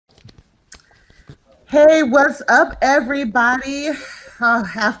Hey, what's up, everybody?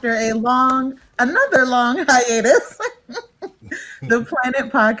 After another long hiatus, the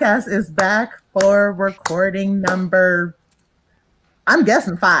Planet Podcast is back for recording number, I'm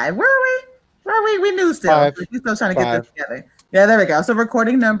guessing 5. Where are we? We new still. Five. We're still trying to get this together. Yeah, there we go. So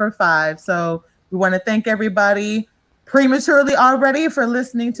recording number 5. So we want to thank everybody prematurely already for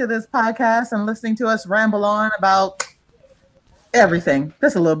listening to this podcast and listening to us ramble on about everything.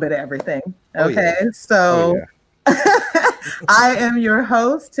 Just a little bit of everything. Okay, so I am your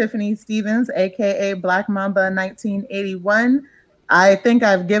host, Tiffany Stevens, aka Black Mamba 1981. I think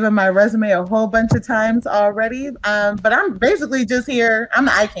I've given my resume a whole bunch of times already, but I'm basically just here. I'm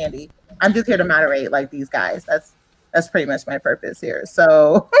the eye candy. I'm just here to moderate like these guys. That's pretty much my purpose here.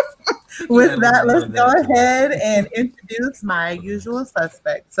 So with that, let's go ahead and introduce my usual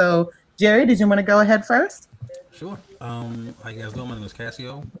suspect. So Jerry, did you want to go ahead first? Sure. How you guys doing? My name is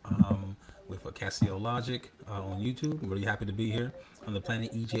Cassio. With Cassio Logic on YouTube. I'm really happy to be here on the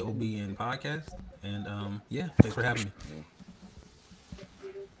Planet EJOBN podcast. And thanks for having me.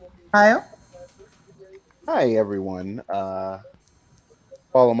 Kyle? Hi, everyone. Paula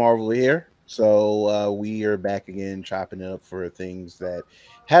Marvel here. So we are back again, chopping it up for things that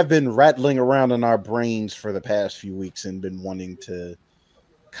have been rattling around in our brains for the past few weeks and been wanting to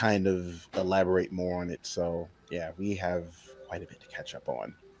kind of elaborate more on it. So yeah, we have quite a bit to catch up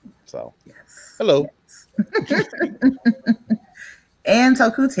on. So yes. Hello. Yes. And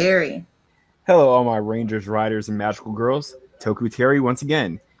Toku Terry. Hello, all my Rangers, Riders, and Magical Girls. Toku Terry once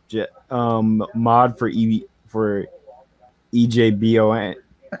again. Mod for EJBON.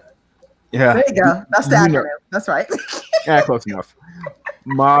 Yeah. There you go. That's the acronym. That's right. Yeah, close enough.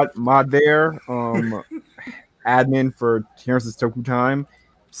 Mod there. Admin for Terrence's Toku Time.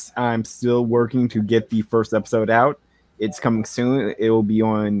 I'm still working to get the first episode out. It's coming soon. It will be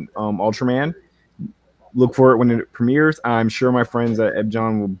on Ultraman. Look for it when it premieres. I'm sure my friends at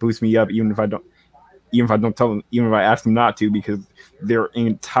Ebjon will boost me up, even if I don't tell them, even if I ask them not to, because they're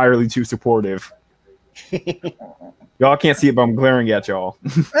entirely too supportive. Y'all can't see it, but I'm glaring at y'all.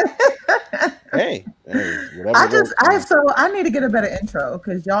 Hey, I need to get a better intro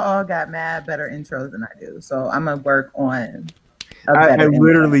because y'all all got mad better intros than I do. So I'm gonna work on. I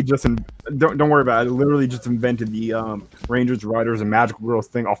literally just don't worry about it. I literally just invented the Rangers, Riders, and Magical Girls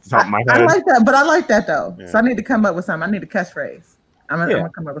thing off the top of my head. I like that, but I like that though. Yeah. So I need to come up with something. I need a catchphrase. I'm gonna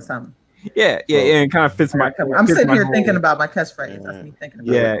come up with something. Yeah, and it kind of fits my. I'm sitting here thinking about my catchphrase. That's me thinking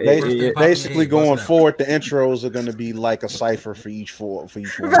about. Yeah, basically going forward, the intros are going to be like a cipher for each one.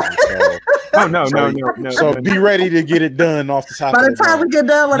 So, no. So be ready to get it done off the top. By the time we get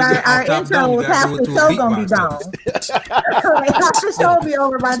done with our intro, half the show gonna be done. Half the show will be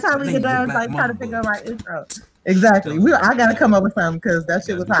over by the time we get done. Like trying to figure out our intro. Exactly. I gotta come up with something because that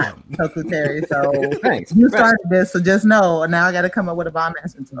shit was hot, Toku Terry. So thanks. You started this, so just know now I gotta come up with a bomb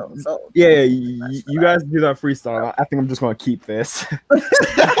ass intro. So yeah, you guys do that freestyle. I think I'm just gonna keep this.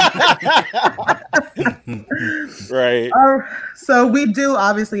 Right. So we do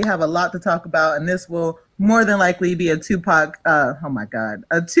obviously have a lot to talk about, and this will more than likely be a 2-episode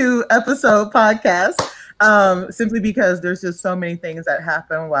podcast. Simply because there's just so many things that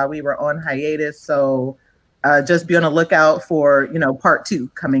happened while we were on hiatus. So just be on the lookout for, part 2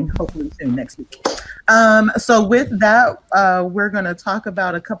 coming hopefully soon next week. So with that, we're going to talk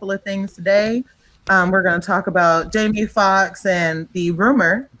about a couple of things today. We're going to talk about Jamie Foxx and the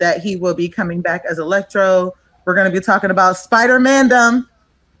rumor that he will be coming back as Electro. We're going to be talking about Spider-Man-dom.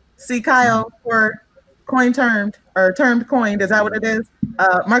 See Kyle for termed coined. Is that what it is?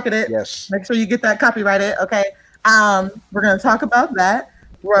 Market it. Yes. Make sure you get that copyrighted. Okay. We're going to talk about that.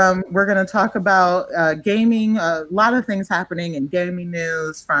 We're going to talk about gaming, a lot of things happening in gaming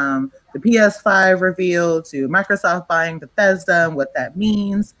news, from the PS5 reveal to Microsoft buying Bethesda and what that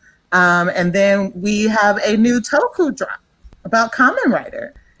means. And then we have a new Toku drop about Kamen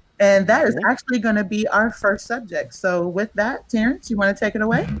Rider. And that is actually going to be our first subject. So with that, Terrence, you want to take it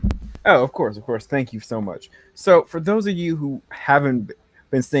away? Oh, of course. Thank you so much. So for those of you who haven't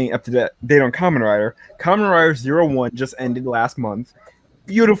been staying up to date on Kamen Rider 01 just ended last month.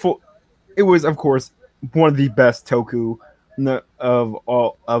 Beautiful. It was, of course, one of the best Toku of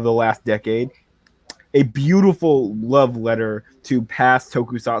all of the last decade. A beautiful love letter to past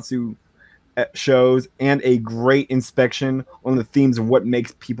tokusatsu shows, and a great inspection on the themes of what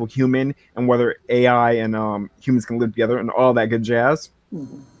makes people human and whether AI and humans can live together and all that good jazz.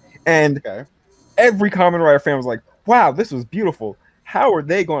 And every Kamen Rider fan was like, wow, this was beautiful. How are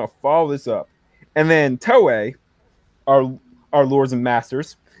they going to follow this up? And then Toei, our lords and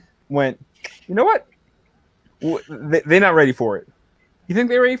masters, went, you know what? They're not ready for it. You think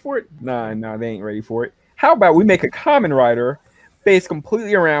they're ready for it? No, they ain't ready for it. How about we make a Kamen Rider based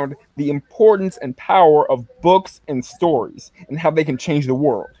completely around the importance and power of books and stories and how they can change the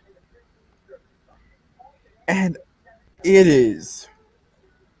world? And it is,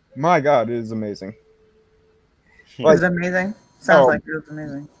 my God, it is amazing. Was it amazing? Sounds like it was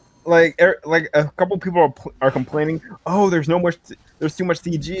amazing. Like a couple people are complaining, oh, there's too much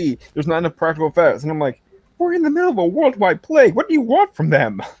CG, there's not enough practical effects, and I'm like, we're in the middle of a worldwide plague. What do you want from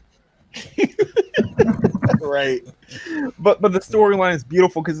them? Right. But the storyline is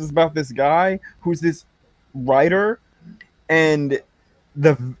beautiful because it's about this guy who's this writer, and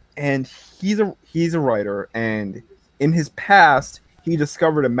he's a writer, and in his past he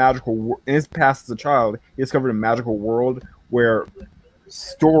discovered in his past as a child he discovered a magical world where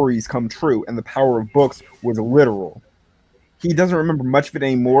stories come true and the power of books was literal. He doesn't remember much of it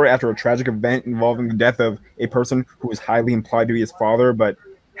anymore after a tragic event involving the death of a person who was highly implied to be his father but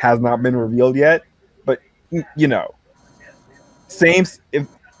has not been revealed yet. But we're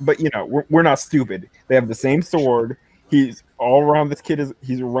not stupid. They have the same sword. He's all around this kid.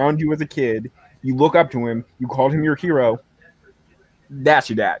 He's around you as a kid. You look up to him. You called him your hero.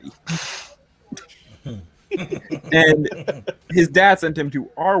 That's your daddy. And his dad sent him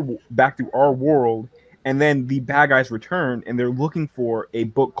back to our world. And then the bad guys return, and they're looking for a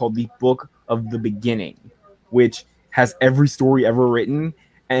book called the Book of the Beginning, which has every story ever written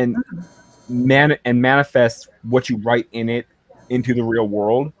and manifests what you write in it into the real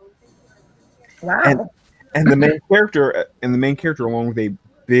world. Wow. And the main character, along with a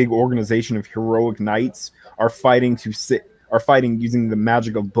big organization of heroic knights, are fighting using the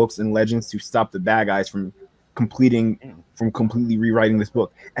magic of books and legends to stop the bad guys from completely rewriting this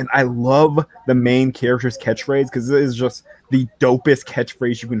book. And I love the main character's catchphrase because it is just the dopest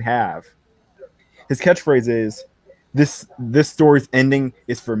catchphrase you can have. His catchphrase is, this story's ending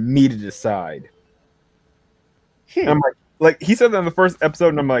is for me to decide. And I'm like he said that in the first episode,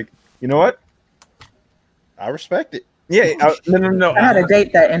 and I'm like, you know what? I respect it. Yeah, no. I had a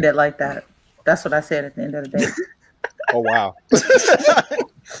date that ended like that. That's what I said at the end of the date. Oh wow.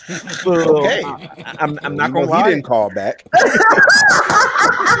 Okay. I'm not gonna lie. He didn't call back.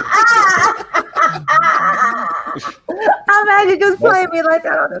 I'm glad you just played me like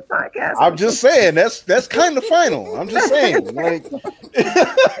that on this podcast. I'm just saying that's kind of final. I'm just saying, like.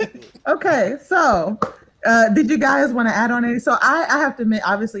 Okay, so did you guys want to add on any? So I have to admit,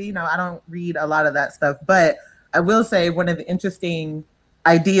 obviously, I don't read a lot of that stuff, but I will say one of the interesting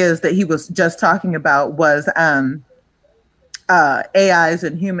ideas that he was just talking about was AIs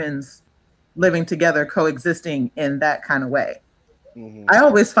and humans living together, coexisting in that kind of way. Mm-hmm. I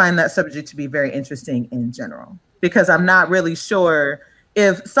always find that subject to be very interesting in general, because I'm not really sure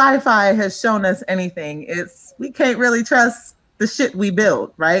if sci-fi has shown us anything. We can't really trust the shit we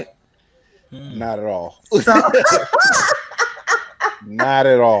build, right? Not at all. So, not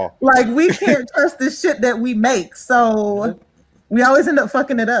at all. Like, we can't trust the shit that we make. So we always end up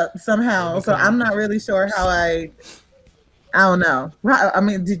fucking it up somehow. So I'm not really sure how I don't know. I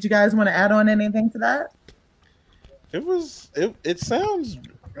mean, did you guys want to add on anything to that? It sounds,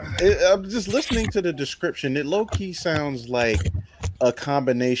 I'm just listening to the description. It low-key sounds like a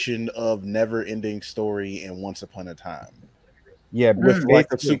combination of Never-Ending Story and Once Upon a Time. Yeah, with like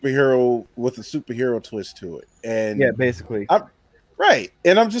a superhero twist to it. And yeah, basically. Right.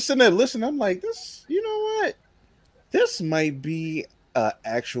 And I'm just sitting there listening. I'm like, this, you know what? This might be an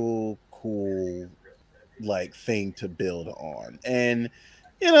actual cool like thing to build on. And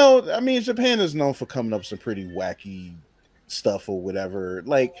I mean, Japan is known for coming up with some pretty wacky stuff or whatever.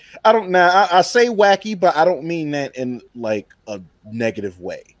 Like, I say wacky, but I don't mean that in like a negative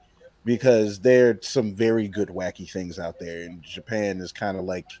way, because there's some very good wacky things out there, and Japan is kind of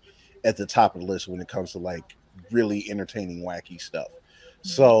like at the top of the list when it comes to like really entertaining wacky stuff.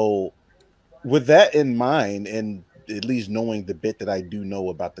 So with that in mind, and at least knowing the bit that I do know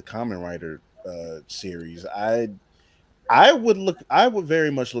about the Kamen Rider series, I would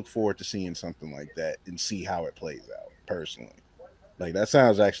very much look forward to seeing something like that and see how it plays out personally. Like, that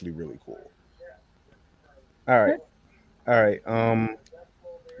sounds actually really cool. All right.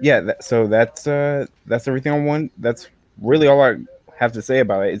 Yeah, so that's everything on one. That's really all I have to say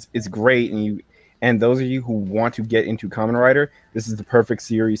about it. It's great, and those of you who want to get into Kamen Rider, this is the perfect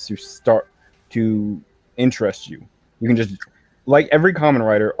series to start to interest you. You can just, like every Kamen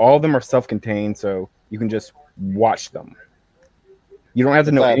Rider, all of them are self-contained, so you can just watch them. You don't have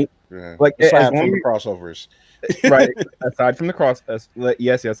to know any, like aside from the crossovers. Right, aside from the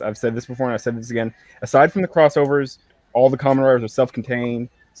yes, I've said this before and I've said this again. Aside from the crossovers, all the Kamen Riders are self-contained,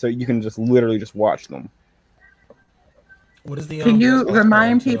 so you can just literally just watch them. What is the Can you best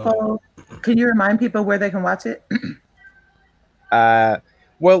remind part to, people? Can you remind people where they can watch it?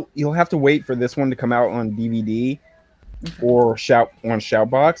 Well, you'll have to wait for this one to come out on DVD or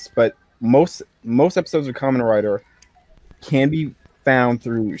Shoutbox, but most episodes of Kamen Rider can be found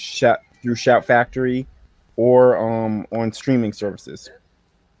through Shout Factory or on streaming services.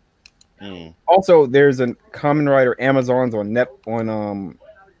 Also, there's a Kamen Rider Amazon's on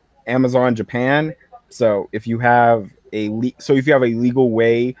Amazon Japan. So if you have a legal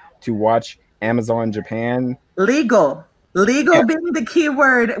way to watch Amazon Japan, Legal being the key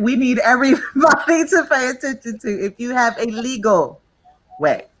word we need everybody to pay attention to. If you have a legal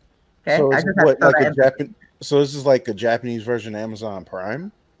way, okay. So I it's just have to what throw like that a in. Japan. So this is like a Japanese version of Amazon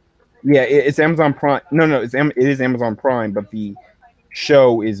Prime. yeah, it's Amazon Prime. No, it is Amazon Prime, but the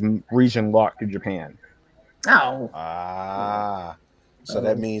show is region locked to Japan. Oh, So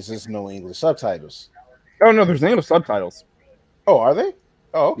that means there's no English subtitles. Oh no, there's English subtitles. Oh, are they?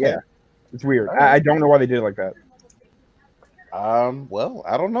 Oh, okay. Yeah, it's weird. I don't know why they did it like that. Well,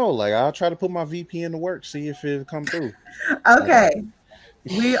 I don't know. Like, I'll try to put my VPN to work, see if it'll come through. okay.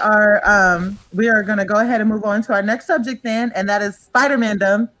 We are gonna go ahead and move on to our next subject then, and that is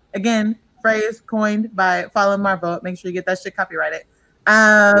Spider-Man-dom. Again, phrase coined by Follow Marvel. Make sure you get that shit copyrighted.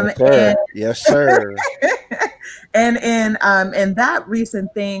 Yes, sir. And in that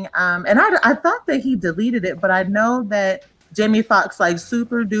recent thing, and I thought that he deleted it, but I know that Jamie Foxx like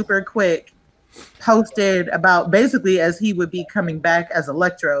super duper quick posted about basically as he would be coming back as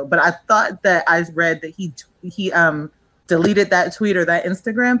Electro, but I thought that I read that he deleted that tweet or that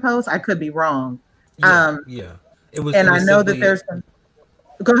Instagram post. I could be wrong. yeah. It was. And it was I know simply, that there's some.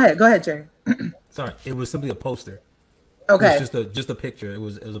 Go ahead, Jerry. Sorry, it was simply a poster. Okay. It was just a picture. It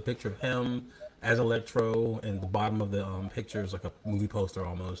was a picture of him as Electro, and the bottom of the picture is like a movie poster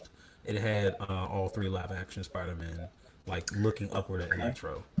almost. It had all three live action Spider-Man like looking upward at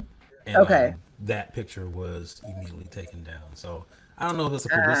Electro. And that picture was immediately taken down. So I don't know if it's a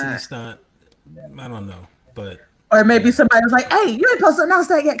publicity stunt. I don't know, but or maybe somebody was like, "Hey, you ain't supposed to announce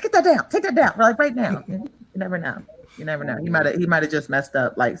that yet. Get that down. Take that down. We're like right now." You never know. You never know. He might have just messed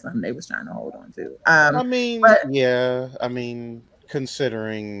up like something they was trying to hold on to. I mean,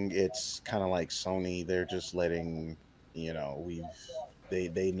 considering it's kind of like Sony, they're just letting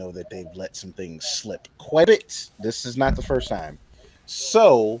they know that they've let some things slip quite a bit. This is not the first time.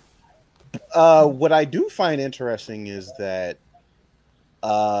 So, what I do find interesting is that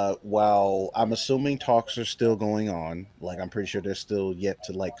while I'm assuming talks are still going on, like I'm pretty sure they're still yet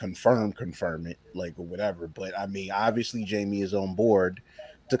to like confirm it, like or whatever. But I mean, obviously Jamie is on board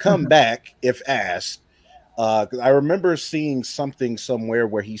to come back if asked. 'Cause I remember seeing something somewhere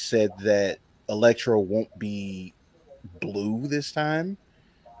where he said that Electro won't be blue this time.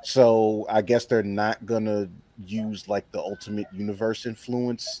 So I guess they're not gonna use like the Ultimate Universe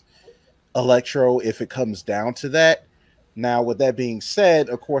influence Electro if it comes down to that. Now, with that being said,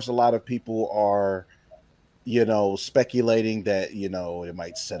 of course, a lot of people are, speculating that, it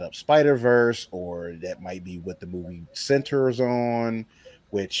might set up Spider-Verse, or that might be what the movie centers on,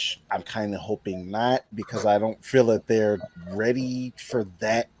 which I'm kind of hoping not, because I don't feel that they're ready for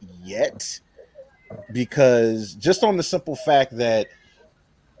that yet. Because just on the simple fact that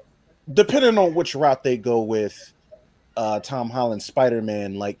depending on which route they go with Tom Holland's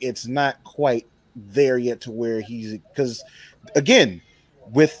Spider-Man, like it's not quite there yet to where because again,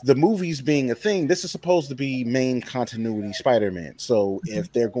 with the movies being a thing, this is supposed to be main continuity Spider-Man. So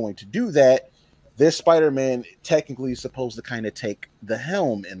if they're going to do that, this Spider-Man technically is supposed to kind of take the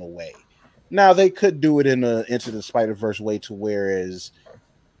helm in a way. Now they could do it in a Into the Spider-Verse way to whereas,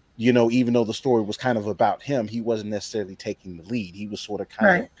 even though the story was kind of about him, he wasn't necessarily taking the lead. He was sort of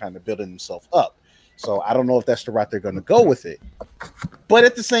kind of building himself up. So I don't know if that's the route they're going to go with it. But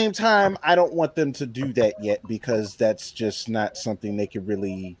at the same time, I don't want them to do that yet because that's just not something they can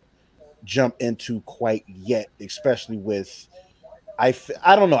really jump into quite yet, especially with I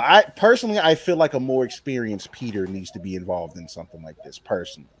don't know. I feel like a more experienced Peter needs to be involved in something like this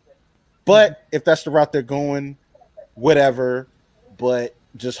personally. But if that's the route they're going, whatever. But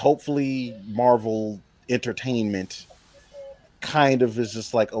just hopefully Marvel Entertainment kind of is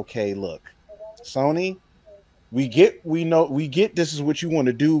just like, okay, look, Sony, we get this is what you want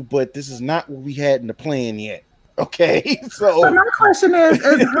to do, but this is not what we had in the plan yet. Okay. So but my question is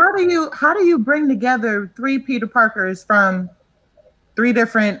how do you bring together three Peter Parkers from three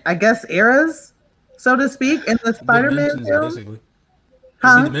different, I guess, eras, so to speak, in the Spider-Man film? Basically.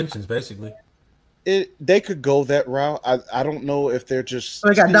 Huh? Dimensions, basically. They could go that route. I don't know if they're just So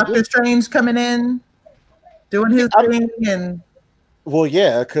we got Doctor Strange coming in, doing his thing, and Well,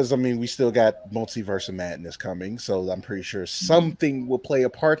 yeah, because I mean, we still got Multiverse of Madness coming, so I'm pretty sure something will play a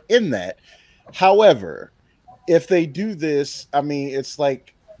part in that. However, if they do this, I mean, it's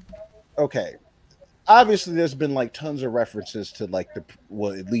like, okay, obviously there's been like tons of references to like at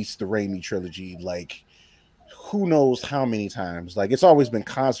least the Raimi trilogy, like who knows how many times. Like it's always been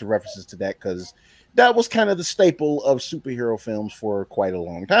constant references to that because that was kind of the staple of superhero films for quite a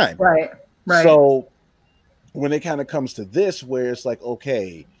long time. Right. So when it kind of comes to this, where it's like,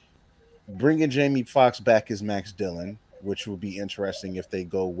 okay, bringing Jamie Foxx back as Max Dillon, which would be interesting if they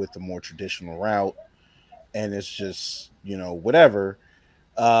go with the more traditional route, and it's just, you know, whatever.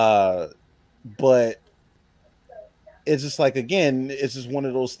 But it's just like, again, it's just one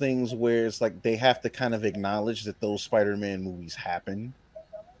of those things where it's like they have to kind of acknowledge that those Spider-Man movies happen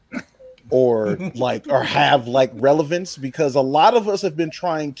or have like relevance, because a lot of us have been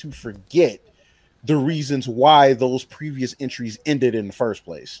trying to forget the reasons why those previous entries ended in the first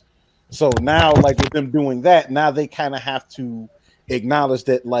place. So now, like with them doing that, now they kind of have to acknowledge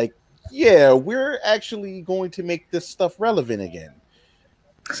that, like, yeah, we're actually going to make this stuff relevant again.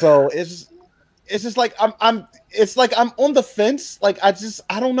 So it's just like I'm on the fence. Like I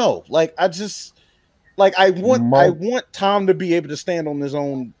don't know. Like I want Tom to be able to stand on his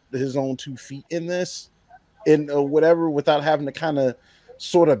own 2 feet in this, and whatever, without having to kind of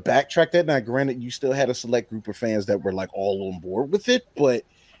sort of backtrack that. Now, granted, you still had a select group of fans that were like all on board with it, but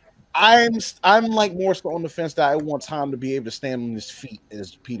I'm like more so on the fence that I want Tom to be able to stand on his feet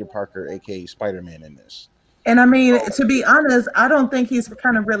as Peter Parker, aka Spider-Man, in this. And I mean, to be honest, I don't think he's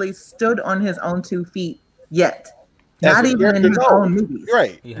kind of really stood on his own 2 feet yet. Not even in his own movies.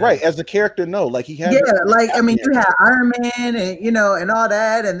 Right. As a character, no. Like he has. Yeah, like I mean, you have Iron Man, and you know, and all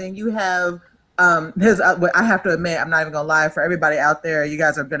that, and then you have his. I have to admit, I'm not even gonna lie. For everybody out there, you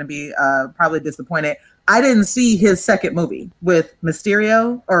guys are gonna be probably disappointed. I didn't see his second movie with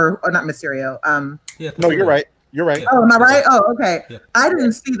Mysterio, or not Mysterio. No, you're right. You're right. Oh, am I right? Oh, okay. Yeah. I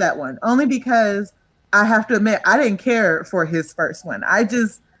didn't see that one only because I have to admit I didn't care for his first one.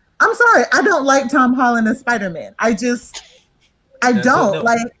 I'm sorry, I don't like Tom Holland as Spider-Man. I don't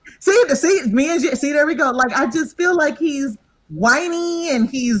like. See, me and you, see, there we go. Like I just feel like he's whiny and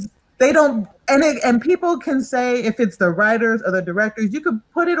and people can say if it's the writers or the directors, you could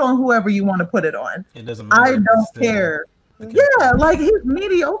put it on whoever you want to put it on. It doesn't matter. I don't care. Yeah, like he's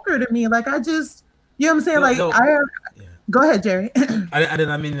mediocre to me. Like I just, you know what I'm saying? Go ahead, Jerry. I did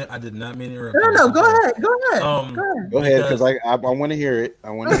not mean to interrupt. No, go ahead. Go ahead, because I want to hear it.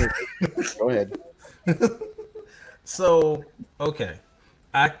 Go ahead. So, okay.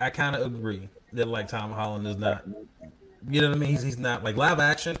 I kind of agree that like Tom Holland is not, you know what I mean? He's not like live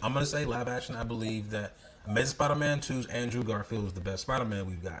action. I'm going to say live action. I believe that Amazing Spider-Man 2's Andrew Garfield was the best Spider-Man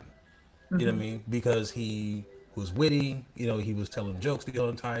we've gotten. Mm-hmm. You know what I mean? Because he was witty, you know, he was telling jokes the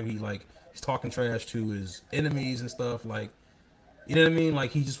whole time. He's talking trash to his enemies and stuff, like, you know what I mean?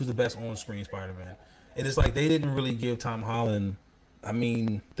 Like, he just was the best on-screen Spider-Man. And it's like they didn't really give Tom Holland. I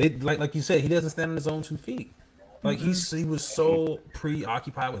mean, they like you said, he doesn't stand on his own 2 feet. Like he was so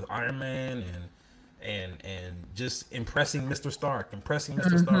preoccupied with Iron Man and just impressing Mr. Stark.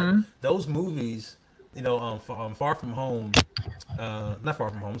 Stark. Those movies, you know, Far From Home, not Far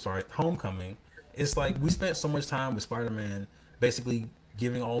From Home, sorry, Homecoming. It's like we spent so much time with Spider-Man, basically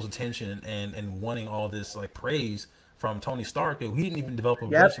giving all his attention and wanting all this like praise from Tony Stark. He didn't even develop a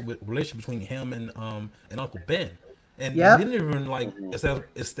relationship between him and Uncle Ben, and he didn't even like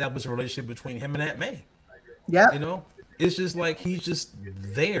establish a relationship between him and Aunt May. Yeah, you know, it's just like he's just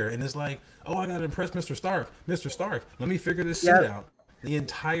there, and it's like, oh, I gotta impress Mr. Stark. Mr. Stark, let me figure this suit out. The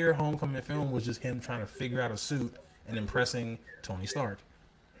entire Homecoming film was just him trying to figure out a suit and impressing Tony Stark.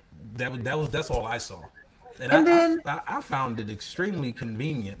 That's all I saw. And then I found it extremely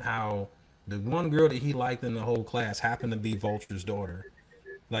convenient how the one girl that he liked in the whole class happened to be Vulture's daughter.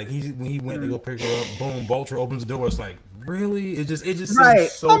 Like when he went to go pick her up, boom, Vulture opens the door. It's like, really? It just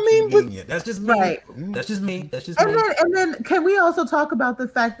seems so convenient. That's just me. Right. That's just me. And then can we also talk about the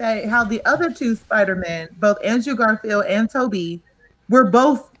fact that how the other two Spider-Men, both Andrew Garfield and Tobey, were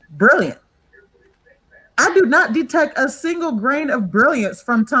both brilliant. I do not detect a single grain of brilliance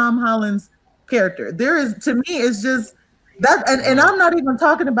from Tom Holland's character. There is, to me, it's just that, and I'm not even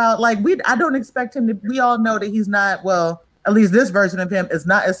talking about like I don't expect him to. We all know that he's not. Well, at least this version of him is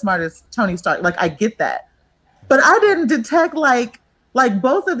not as smart as Tony Stark. Like I get that, but I didn't detect like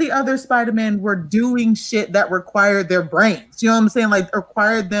both of the other Spider-Men were doing shit that required their brains. You know what I'm saying? Like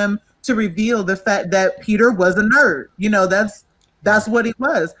required them to reveal the fact that Peter was a nerd. You know, that's what he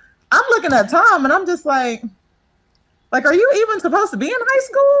was. I'm looking at Tom and I'm just like, Like, are you even supposed to be in high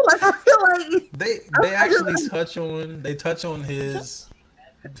school? Like, I feel like they actually touch on his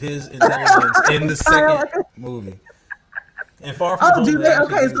intelligence in the second movie. And far from oh, do they?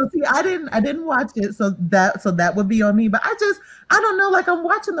 Okay, do. so see, I didn't watch it, so that would be on me. But I don't know. Like, I'm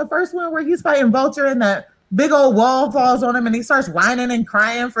watching the first one where he's fighting Vulture and that big old wall falls on him and he starts whining and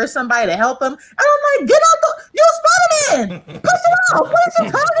crying for somebody to help him. And I'm like, get out the, you Spider-Man, push it out. What are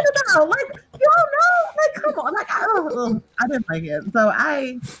you talking about? Like, you don't know? Like, come on. Like, I didn't like it. So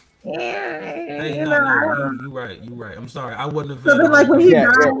Hey, you no, you're right. I'm sorry, I wouldn't have. So then, like, when he died,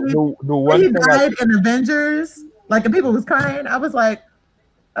 the when one he thing died in Avengers, like, and people was crying, I was like,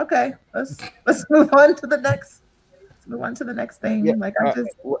 okay, let's move on to the next. Let's move on to the next thing. Yeah, Like,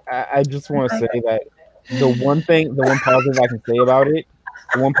 I just want to say that the one positive I can say about it,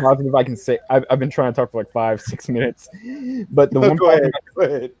 the one positive I can say, I've been trying to talk for like 5-6 minutes, but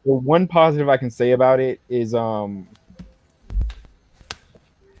the one positive I can say about it is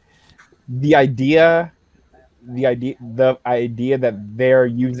the idea that they're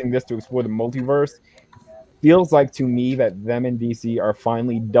using this to explore the multiverse feels like to me that them and DC are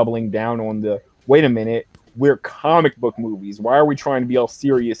finally doubling down on the wait a minute, we're comic book movies. Why are we trying to be all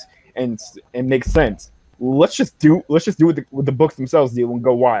serious and make sense? Let's just do what the books themselves do and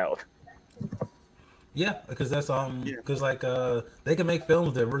go wild. Yeah, because that's because like they can make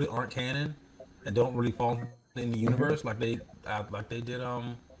films that really aren't canon and don't really fall in the universe like they did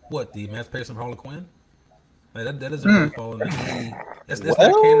what, the Emancipation of Harley Quinn. Like that doesn't really fall in any. It's not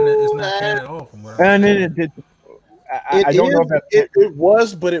canon. It's not canon at all from what I understand. I don't know if that's it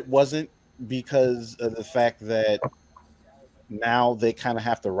was, but it wasn't because of the fact that now they kind of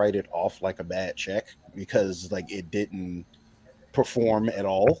have to write it off like a bad check because like it didn't perform at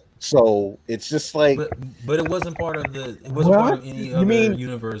all. So it's just like, but it wasn't part of the. It wasn't part of any other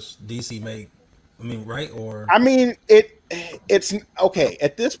universe DC made. I mean, right? Or I mean, it's okay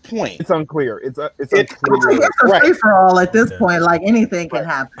at this point. It's unclear. It's unclear. It's a free for all at this point. Like anything can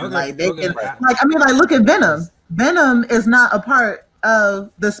happen. Okay, like they can. Like I mean, like look at Venom. Venom is not a part of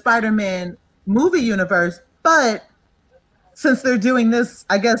the Spider-Man movie universe, but since they're doing this,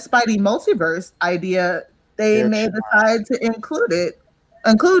 I guess Spidey multiverse idea, they may decide to include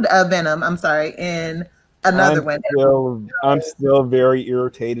Venom. I'm sorry, in another one. I'm still very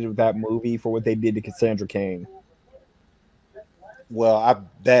irritated with that movie for what they did to Cassandra Cain. Well, I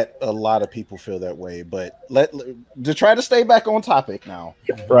bet a lot of people feel that way, but to try to stay back on topic now.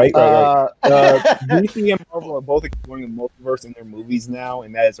 Right. DC and Marvel are both exploring the multiverse in their movies now,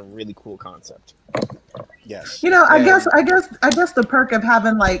 and that is a really cool concept. Yes. You know, I guess the perk of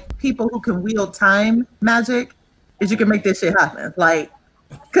having like people who can wield time magic is you can make this shit happen. Like,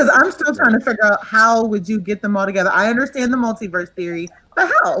 because I'm still trying to figure out how would you get them all together. I understand the multiverse theory,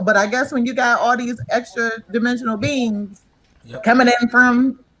 but how? But I guess when you got all these extra dimensional beings coming in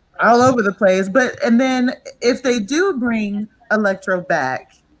from all over the place, and then if they do bring Electro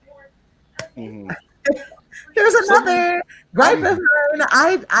back, here's another gripe of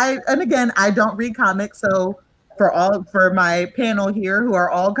mine. And again, I don't read comics, so for my panel here who are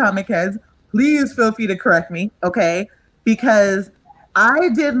all comic heads, please feel free to correct me, okay? Because I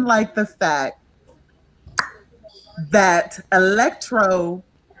didn't like the fact that Electro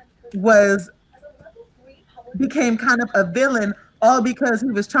became kind of a villain all because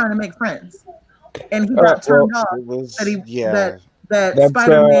he was trying to make friends, and he got turned off that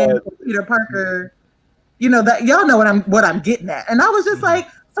Spider-Man, Peter Parker, you know, that y'all know what I'm getting at, and I was just like,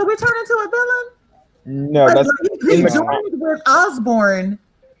 so we turned into a villain? No, like, he joined with Osborn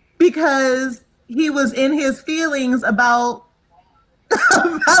because he was in his feelings about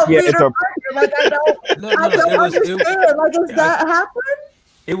Peter Parker. Like I don't understand. Like, does that happen?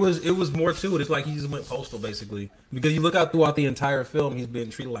 It was more to it. It's like he just went postal basically, because you look out throughout the entire film, he's been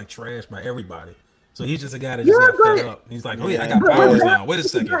treated like trash by everybody. So he's just a guy that just got fed up. He's like, oh yeah, I got powers now. Wait a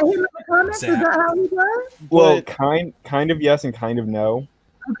second. Is that how he was? Well, kind of yes and kind of no.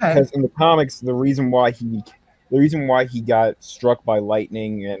 Okay. Because in the comics, the reason why he got struck by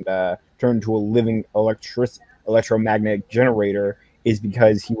lightning and turned into a living electromagnetic generator is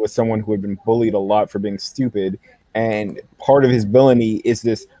because he was someone who had been bullied a lot for being stupid. And part of his villainy is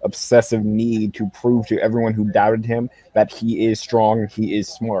this obsessive need to prove to everyone who doubted him that he is strong, he is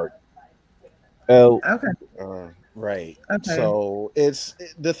smart. Okay. Right. Okay. So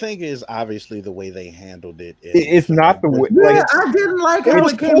the thing is, obviously, the way they handled it. It's not the way. Yeah, I didn't like how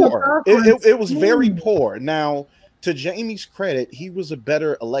it came poor. It was very poor. Now, to Jamie's credit, he was a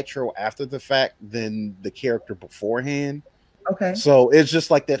better Electro after the fact than the character beforehand. Okay. So it's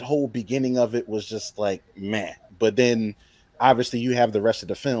just like that whole beginning of it was just like meh. But then obviously you have the rest of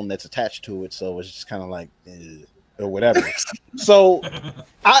the film that's attached to it, so it's just kind of like or whatever. So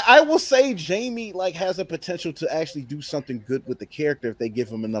I will say Jamie like has a potential to actually do something good with the character if they give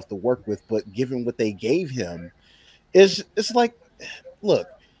him enough to work with. But given what they gave him, it's like, look,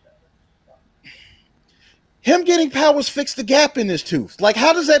 him getting powers fixed the gap in his tooth. Like,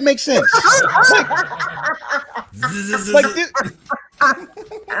 how does that make sense? like it's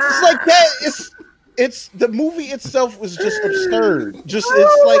like that. It's the movie itself was just absurd. Just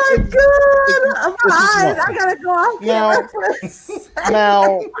it's like I gotta go off now.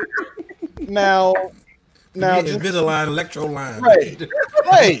 Invisalign, Electro line. Right.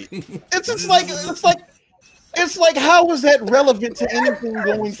 It's like how is that relevant to anything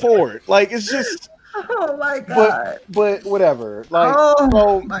going forward? Like it's just. Oh my god! But whatever. Like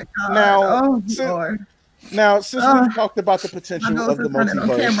my god! Since we've talked about the potential of the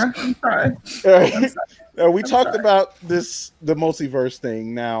multiverse, I'm sorry. We talked about the multiverse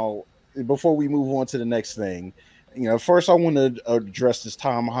thing. Now, before we move on to the next thing, first I want to address this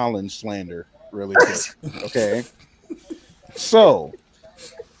Tom Holland slander really quick. Okay, so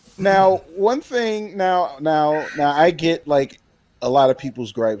now one thing. Now I get like a lot of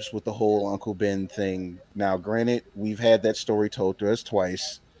people's gripes with the whole Uncle Ben thing. Now, granted, we've had that story told to us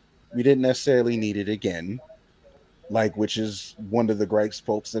twice. We didn't necessarily need it again, which is one of the gripes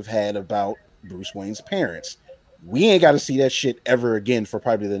folks have had about Bruce Wayne's parents. We ain't got to see that shit ever again for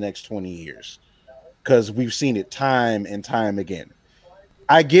probably the next 20 years because we've seen it time and time again.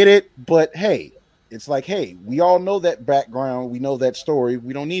 I get it, but hey, it's like, hey, we all know that background. We know that story.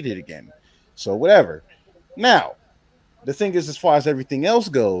 We don't need it again. So whatever. Now, the thing is, as far as everything else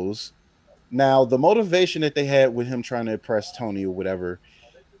goes, now the motivation that they had with him trying to impress Tony or whatever,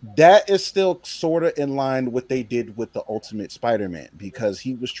 that is still sort of in line with what they did with the Ultimate Spider-Man because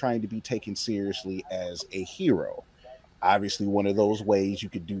he was trying to be taken seriously as a hero. Obviously, one of those ways you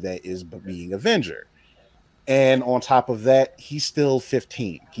could do that is being Avenger. And on top of that, he's still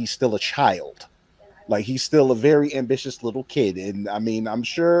 15. He's still a child. Like, he's still a very ambitious little kid. And I mean, I'm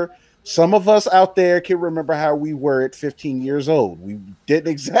sure some of us out there can remember how we were at 15 years old. We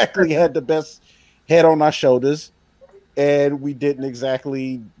didn't exactly have the best head on our shoulders, and we didn't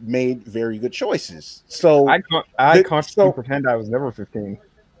exactly made very good choices. So I constantly pretend I was never 15.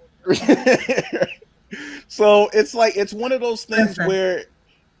 So it's like it's one of those things where,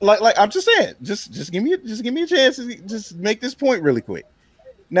 like I'm just saying, just give me a chance to just make this point really quick.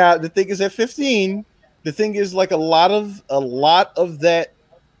 Now the thing is, at 15, the thing is like a lot of that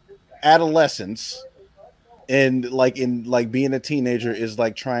adolescence and in being a teenager is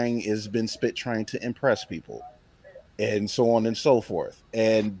like trying to impress people and so on and so forth.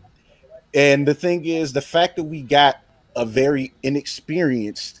 And the thing is, the fact that we got a very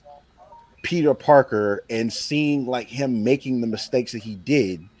inexperienced Peter Parker and seeing like him making the mistakes that he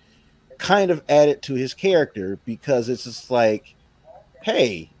did kind of added to his character because it's just like,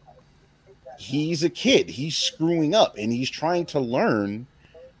 hey, he's a kid, he's screwing up and he's trying to learn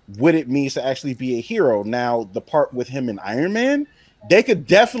what it means to actually be a hero. Now, the part with him and Iron Man, they could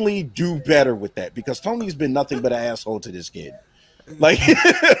definitely do better with that because Tony's been nothing but an asshole to this kid. Like,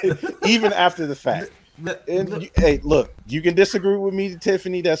 even after the fact. Hey, look, you can disagree with me,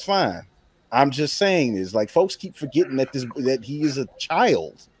 Tiffany, that's fine. I'm just saying is like folks keep forgetting that he is a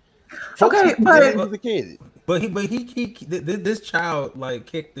child. Folks okay, but he's a kid. But this child like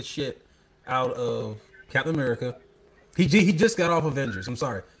kicked the shit out of Captain America. He just got off Avengers. I'm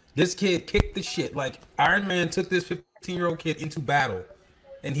sorry. This kid kicked the shit. Like Iron Man took this 15-year-old kid into battle,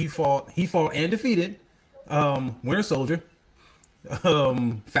 and he fought and defeated Winter Soldier,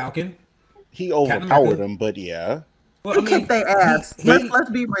 Falcon. He overpowered him, but yeah. Well, he kicked their ass. Let's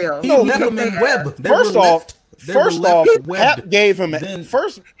be real. He left them in web. First off, Cap gave him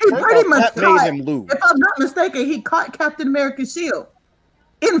first. He pretty much made him lose. If I'm not mistaken, he caught Captain America's shield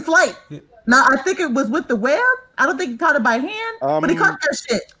in flight. Now I think it was with the web. I don't think he caught it by hand, but he caught that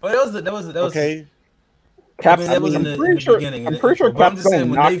shit. Oh, that was okay. Captain, that was in the beginning. I'm pretty sure I'm just saying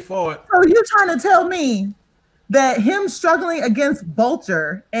when they fought. So you're trying to tell me that him struggling against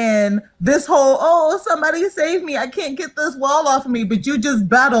Vulture and this whole somebody save me, I can't get this wall off of me, but you just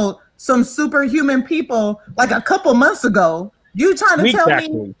battled some superhuman people like a couple months ago. You trying to tell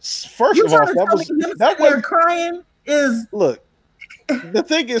me? First of all, that was crying is look. The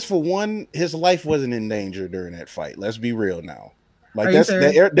thing is, for one, his life wasn't in danger during that fight. Let's be real now. Like that's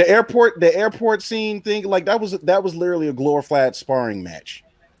the airport scene thing. Like that was literally a glorified sparring match.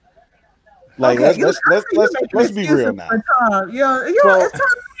 Like okay, let's be real now. No,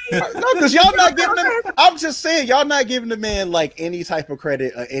 because y'all not giving him. I'm just saying, y'all not giving the man like any type of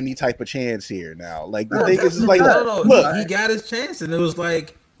credit or any type of chance here now. Like the thing is, like, look, he got his chance, and it was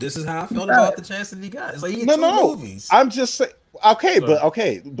like This is how I felt about the chance that he got. It's like he had two movies. I'm just saying.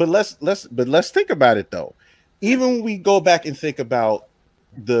 But let's think about it though. Even when we go back and think about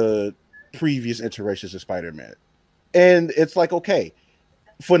the previous iterations of Spider-Man, and it's like, okay,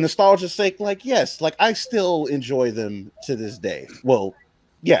 for nostalgia's sake, like, yes, like I still enjoy them to this day. Well,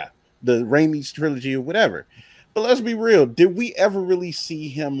 yeah, the Raimi's trilogy or whatever. But let's be real, did we ever really see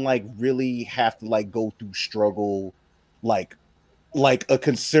him like really have to like go through struggle, like a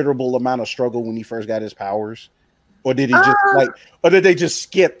considerable amount of struggle when he first got his powers? Or did he just or did they just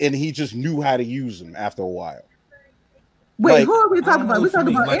skip and he just knew how to use them after a while? Wait, like, who are we talking about? We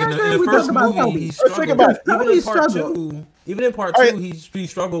talking about Andrew? We talking about Toby? Let's think about it. Even in part two, he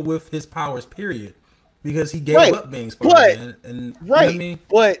struggled with his powers, period, because he gave up being Spider-Man. And you know what I mean?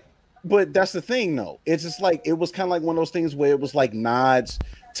 But that's the thing, though. It's just like it was kind of like one of those things where it was like nods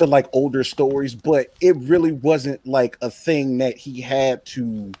to like older stories, but it really wasn't like a thing that he had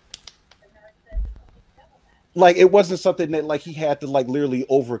to. Like it wasn't something that like he had to like literally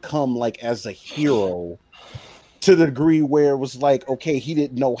overcome like as a hero to the degree where it was like, okay, he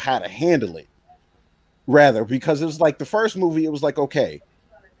didn't know how to handle it. Rather, because it was like the first movie, it was like, okay,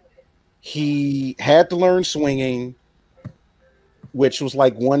 he had to learn swinging, which was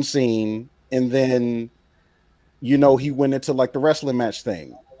like one scene, and then he went into like the wrestling match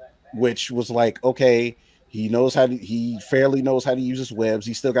thing, which was like, okay, he fairly knows how to use his webs.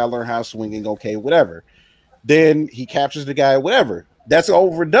 He still got to learn how to swing, okay, whatever. Then he captures the guy, whatever. That's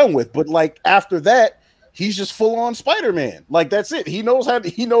over and done with. But like after that, he's just full on Spider-Man. Like that's it. He knows how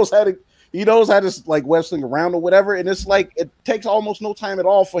to like web sling around or whatever. And it's like it takes almost no time at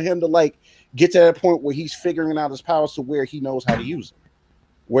all for him to like get to that point where he's figuring out his powers to where he knows how to use them.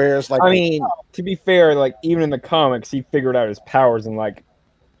 Whereas like to be fair, like even in the comics, he figured out his powers in like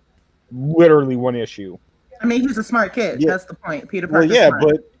literally one issue. I mean, he's a smart kid. Yeah. That's the point. Peter Parker. Well, yeah,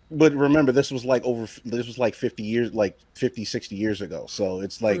 smart. But remember, this was like 50 years, like 50, 60 years ago. So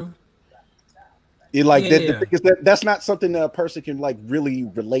it's like, the thing is that's not something that a person can like really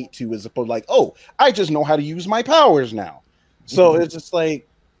relate to as opposed to like, oh, I just know how to use my powers now. So it's just like,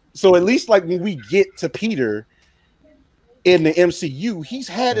 so at least like when we get to Peter in the MCU, he's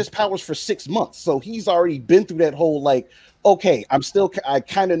had his powers for 6 months. So he's already been through that whole like, okay, I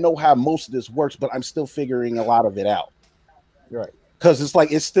kind of know how most of this works, but I'm still figuring a lot of it out. Right. Because it's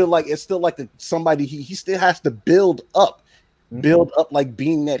still like somebody he still has to build up like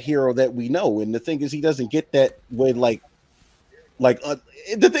being that hero that we know. And the thing is, he doesn't get that with the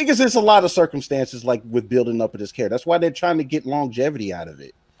thing is, there's a lot of circumstances like with building up of this character. That's why they're trying to get longevity out of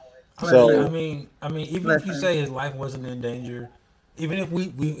it. So I mean, even if you say his life wasn't in danger, even if we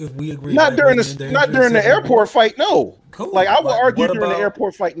agree, not during the airport fight, no. Cool. Like I would argue during the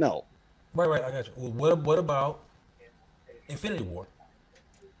airport fight, no. Right, I got you. Well, what about Infinity War?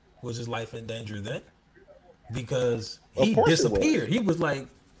 Was his life in danger then? Because he disappeared. He was like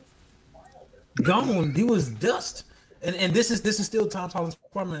gone. He was dust. And this is still Tom Holland's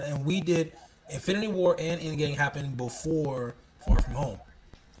Spider-Man. And we did Infinity War and Endgame happen before Far From Home.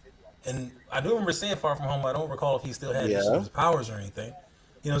 And I do remember saying Far From Home. I don't recall if he still had his powers or anything.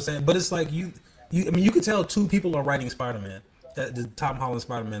 You know what I'm saying? But it's like you could tell two people are writing Spider-Man. The Tom Holland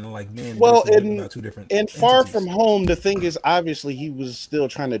Spider-Man are like, man, about two different entities. Far From Home, the thing is, obviously, he was still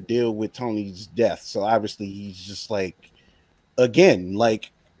trying to deal with Tony's death. So obviously, he's just like, again,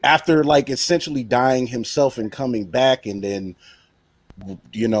 like after like essentially dying himself and coming back, and then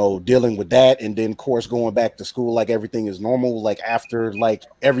dealing with that, and then of course going back to school like everything is normal. Like after like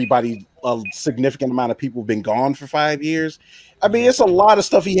everybody, a significant amount of people have been gone for 5 years. I mean, it's a lot of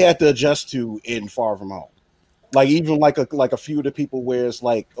stuff he had to adjust to in Far From Home. Like even like a few of the people where it's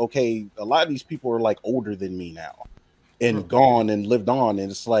like, okay, a lot of these people are like older than me now and gone and lived on.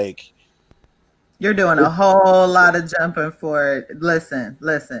 And it's like, you're doing a whole lot of jumping for it. Listen.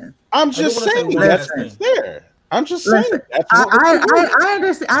 I'm just saying that's there. I'm just saying.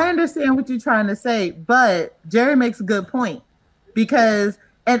 I understand what you're trying to say, but Jerry makes a good point because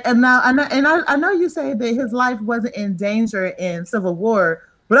and now I know you say that his life wasn't in danger in Civil War,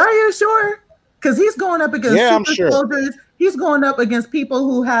 but are you sure? Because he's going up against super soldiers. He's going up against people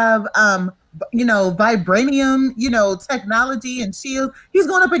who have, vibranium, technology and shields. He's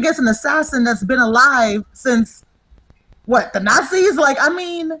going up against an assassin that's been alive since, the Nazis? Like, I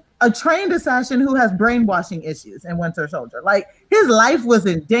mean, a trained assassin who has brainwashing issues in Winter Soldier. Like, his life was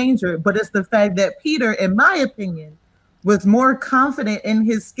in danger, but it's the fact that Peter, in my opinion, was more confident in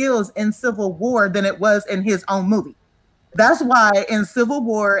his skills in Civil War than it was in his own movie. That's why in Civil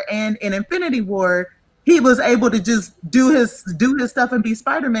War and in Infinity War, he was able to just do his stuff and be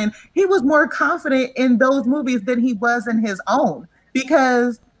Spider-Man. He was more confident in those movies than he was in his own.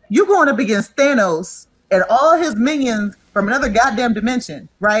 Because You going up against Thanos and all his minions from another goddamn dimension,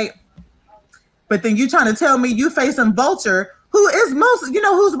 right? But then you trying to tell me you facing Vulture, who is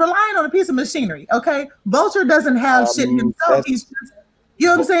who's relying on a piece of machinery, okay? Vulture doesn't have shit himself. He's just, you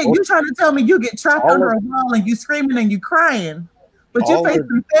know what I'm saying? You trying to tell me you get trapped under a wall and you screaming and you crying, but you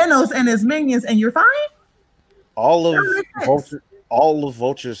facing Thanos and his minions and you're fine? All of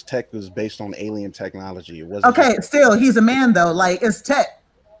Vulture's tech was based on alien technology. It wasn't still he's a man though. Like it's tech.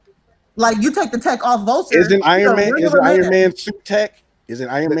 Like you take the tech off Vulture. Isn't Iron Man suit tech? Isn't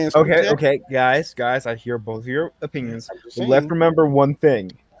Iron Man suit tech? Okay, guys, I hear both of your opinions. But let's remember one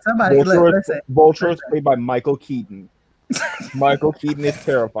thing. Vulture is played by Michael Keaton. Michael Keaton is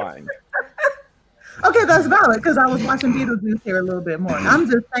terrifying. Okay, that's valid because I was watching Beetlejuice here a little bit more.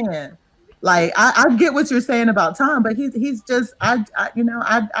 I'm just saying, like, I get what you're saying about Tom, but he's just I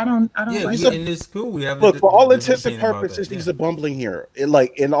don't. Yeah, like and it's cool. We have look for all intents and purposes, he's a bumbling hero.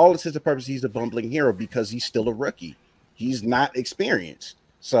 In all intents and purposes, he's a bumbling hero because he's still a rookie. He's not experienced,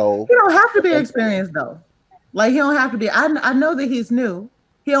 so he don't have to be experienced though. Like he don't have to be. I know that he's new.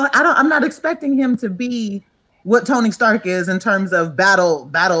 I'm not expecting him to be what Tony Stark is in terms of battle.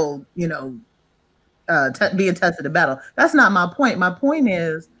 Being tested in battle. That's not my point. My point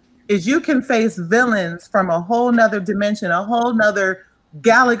is you can face villains from a whole nother dimension, a whole nother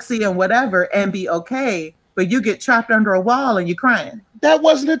galaxy and whatever, and be okay, but you get trapped under a wall and you're crying. That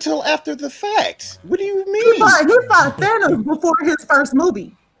wasn't until after the fact. What do you mean? He fought Thanos before his first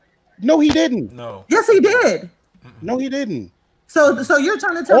movie. No, he didn't. No. Yes, he did. No, he didn't. So you're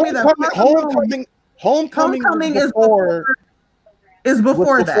trying to tell me that Homecoming is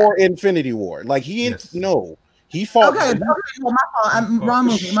before Infinity War. Like he fought. Okay, well, my fault. Wrong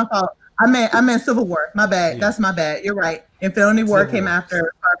movie. My fault. I meant Civil War. My bad. That's my bad. You're right. Infinity War came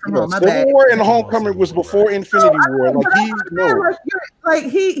after Far From Home. My bad. Civil War and Homecoming was before Infinity War.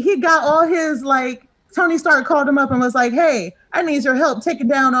 He got all his like. Tony Stark called him up and was like, "Hey, I need your help taking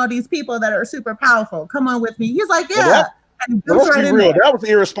down all these people that are super powerful. Come on with me." He's like, "Yeah." And let's be real. That was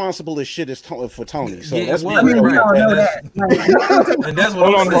irresponsible as shit for Tony. So that's we all know that. And that's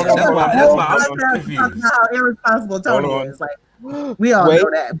what I'm saying. That's why I'm confused. How irresponsible Tony is. Like we all know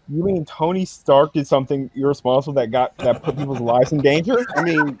that. You mean Tony Stark did something irresponsible that put people's lives in danger? I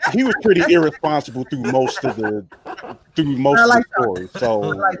mean, he was pretty irresponsible through most of the story. So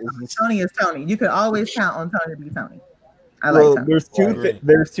like Tony is Tony. You can always count on Tony to be Tony. I like Tony.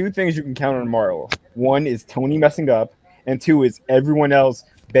 There's two things you can count on Marvel. One is Tony messing up. And two is everyone else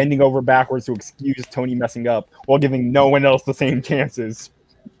bending over backwards to excuse Tony messing up while giving no one else the same chances.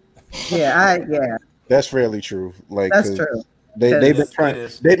 Yeah. That's fairly true. Like that's true. They've been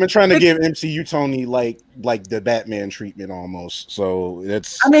trying to give MCU Tony like the Batman treatment almost. So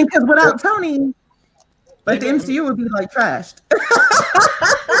that's. I mean, because without Tony, like the MCU would be like trashed.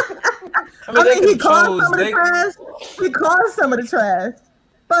 I mean, he caused some of the trash. He caused some of the trash,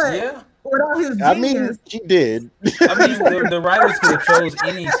 but. Yeah. Without his genius. I mean, he did. I mean, the writers could have chose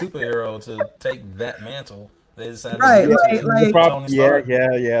any superhero to take that mantle. They decided The problem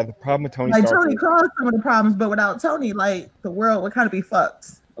with Tony Stark. Tony caused some of the problems, but without Tony, like the world would kind of be fucked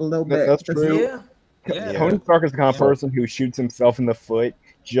a little bit. That's true. Yeah. Tony Stark is the kind of person who shoots himself in the foot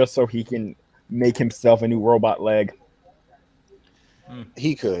just so he can make himself a new robot leg.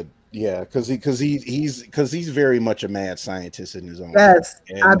 He could. Yeah, because he's very much a mad scientist in his own. Yes,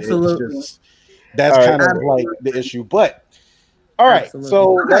 absolutely. That's kind of like the issue. But all right, absolutely.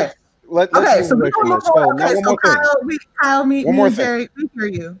 So let's so we move on. Kyle, we hear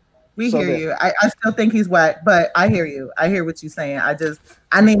you. We hear you. I still think he's whack, but I hear you. I hear what you're saying.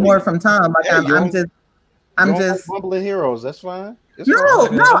 I need more from Tom. Like I'm just bumbling heroes. That's fine. For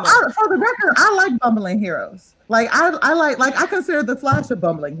the record, I like bumbling heroes. Like I consider the Flash a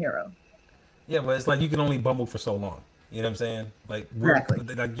bumbling hero. Yeah, but it's like you can only bumble for so long. You know what I'm saying? Like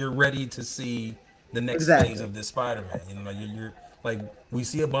like you're ready to see the next phase of this Spider-Man. You know, like you're like we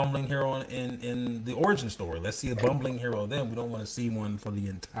see a bumbling hero in the origin story. Let's see a bumbling hero. Then we don't want to see one for the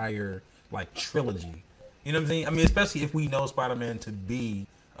entire like trilogy. You know what I'm saying? I mean, especially if we know Spider-Man to be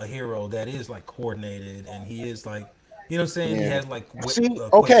a hero that is like coordinated and he is like. You know what I'm saying? Yeah. He has like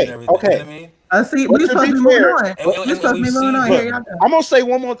okay. You know what I mean? I see. We're supposed to be moving on. We're supposed to be moving on. I'm gonna say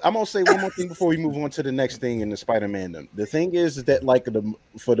one more thing before we move on to the next thing in the Spider-Man. The thing is that like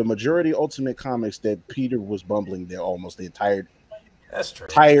for the majority Ultimate Comics that Peter was bumbling there almost the entire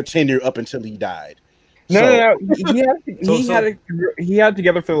tenure up until he died. No. He had it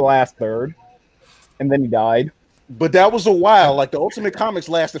together for the last third, and then he died. But that was a while. Like the Ultimate Comics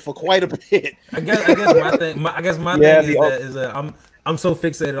lasted for quite a bit. I guess my thing is that I'm so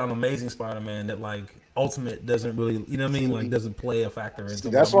fixated on Amazing Spider-Man that like Ultimate doesn't really, you know what I mean, like doesn't play a factor into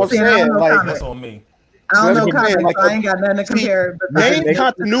That's what I'm See, I don't saying. know Like, comics. that's on me. I so don't that's know what I'm saying. comics, Like, so I ain't got nothing to see, compare. main besides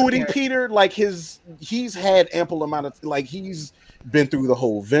continuity, just Peter, like he's had ample amount of, like, he's been through the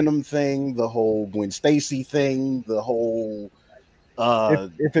whole Venom thing, the whole Gwen Stacy thing, the whole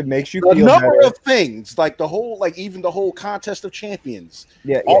If it makes you a feel number better, of things, like the whole, like even the whole Contest of Champions.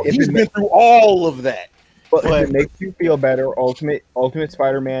 yeah. If He's it been through all of that. But if But it makes you feel better, Ultimate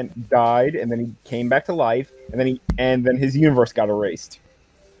Spider-Man died, and then he came back to life, and then his universe got erased.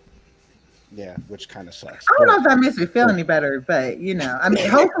 yeah, which kind of sucks. I don't know But if that makes me feel any better, but I mean,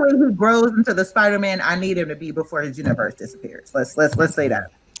 hopefully he grows into the Spider-Man I need him to be before his universe disappears. Let's say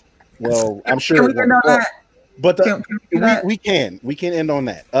that. well, I'm sure. Can we end on that? But Can we do that? we can end on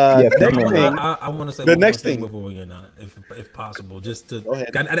that. Yeah, Next definitely. thing, I want to say the one more next thing thing. before we get on it, if possible, just to. Go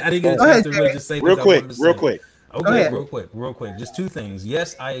ahead. I didn't get a Go chance ahead, to really Jerry. just say real things I quick, wanted to real say. quick. Okay, ahead. real quick. Just two things.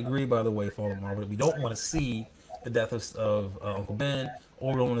 Yes, I agree. By the way, Fallen Marvel, we don't want to see the death of Uncle Ben,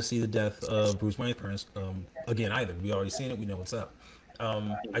 or we don't want to see the death of Bruce Wayne's parents again either. We already seen it. We know what's up.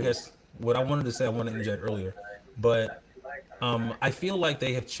 I guess what I wanted to say, I wanted to interject earlier, but I feel like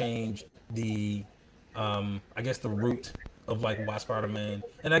they have changed the, I guess the root of like why Spider-Man,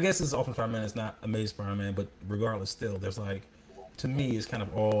 and I guess this Ultimate Spider-Man is not Amazing Spider-Man, but regardless, still there's like, to me, it's kind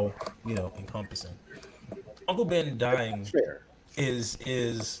of all encompassing. Uncle Ben dying Fair.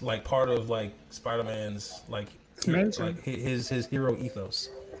 is like part of like Spider-Man's like his hero ethos.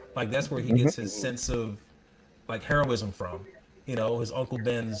 Like that's where he gets his sense of like heroism from. His Uncle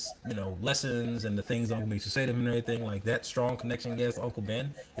Ben's lessons and the things Uncle Ben used to say to him and everything. Like that strong connection against Uncle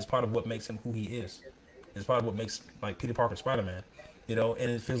Ben is part of what makes him who he is. It's part of what makes like Peter Parker Spider-Man. And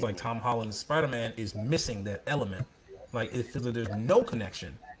it feels like Tom Holland's Spider-Man is missing that element. Like it feels like there's no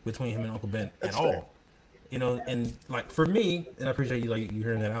connection between him and Uncle Ben at all. And like for me, and I appreciate you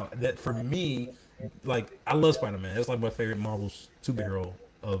hearing that out. That for me, like I love Spider-Man. It's like my favorite Marvel's superhero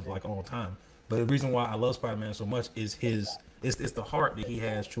of like all time. But the reason why I love Spider-Man so much is it's the heart that he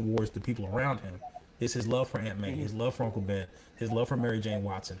has towards the people around him. It's his love for Aunt May, his love for Uncle Ben, his love for Mary Jane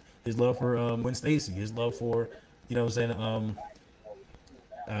Watson, his love for Gwen Stacy, his love for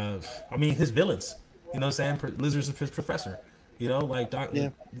I mean his villains. Lizard's his professor.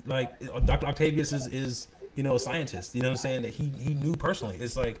 Dr. Octavius is a scientist. That he knew personally.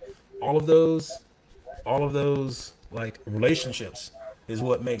 It's like all of those like relationships is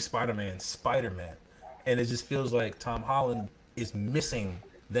what makes Spider-Man Spider-Man, and it just feels like Tom Holland is missing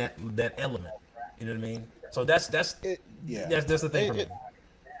that element. You know what I mean? So that's the thing for me.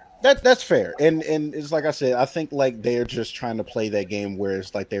 That's fair, and it's like I said, I think like they're just trying to play that game where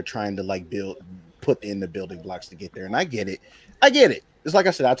it's like they're trying to like put in the building blocks to get there, and I get it. It's like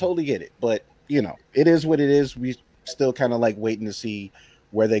I said, I totally get it, but it is what it is. We still kind of like waiting to see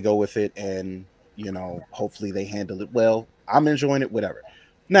where they go with it, and hopefully they handle it well. I'm enjoying it, whatever.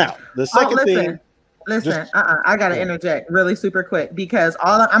 Now the second thing. Listen, I gotta interject really super quick because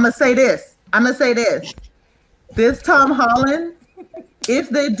I'm gonna say this. This Tom Holland, if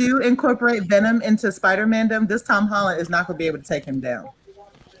they do incorporate Venom into Spider-Man, this Tom Holland is not gonna be able to take him down.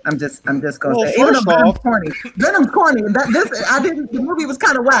 I'm just gonna say, even though Venom's corny. The movie was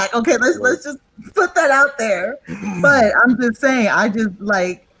kind of whack. Okay, let's just put that out there. But I'm just saying, I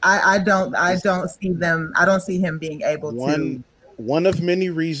don't see him being able to. One of many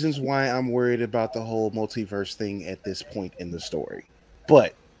reasons why I'm worried about the whole multiverse thing at this point in the story,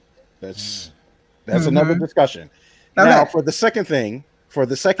 but that's another discussion. Okay. Now for the second thing,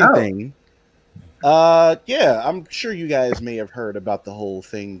 I'm sure you guys may have heard about the whole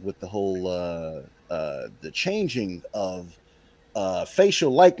thing with the whole the changing of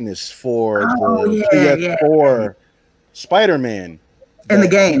facial likeness for the PS4 Spider-Man in the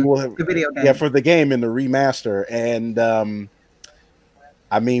game, the video game. Yeah, for the game in the remaster, and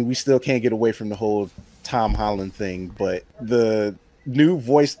I mean, we still can't get away from the whole Tom Holland thing, but the new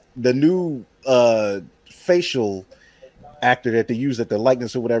facial actor that they use at the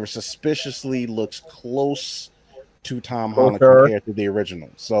likeness or whatever suspiciously looks close to Tom Holland compared to the original.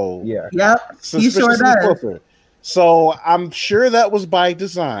 So yeah, he sure does. Closer. So I'm sure that was by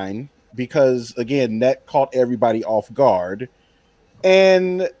design because again, that caught everybody off guard.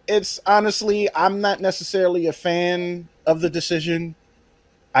 And it's honestly, I'm not necessarily a fan of the decision.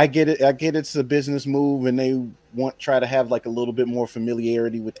 I get it. It's a business move, and they try to have like a little bit more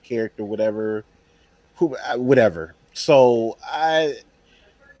familiarity with the character, whatever. So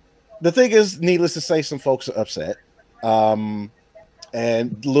the thing is, needless to say, some folks are upset, and a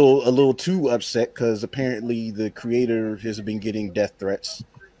little too upset because apparently the creator has been getting death threats.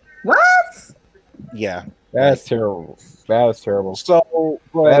 What? Yeah, That's terrible. That is terrible. so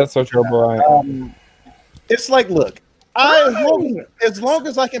That is so terrible. it's like, look, Right. as long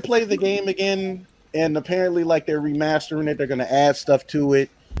as I can play the game again, and apparently, like, they're remastering it, they're going to add stuff to it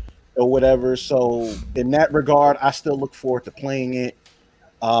or whatever. So in that regard, I still look forward to playing it.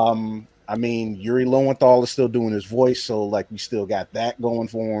 I mean, Yuri Lowenthal is still doing his voice, so like we still got that going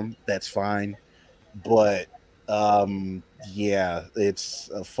for him. That's fine. But yeah, it's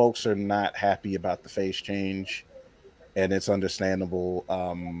folks are not happy about the face change, and it's understandable.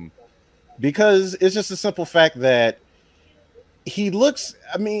 Because it's just a simple fact that he looks.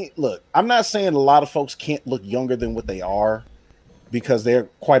 I mean, look, I'm not saying a lot of folks can't look younger than what they are, because there are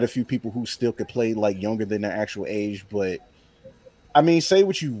quite a few people who still could play like younger than their actual age. But I mean, say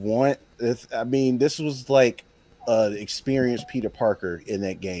what you want. I mean, this was like experienced Peter Parker in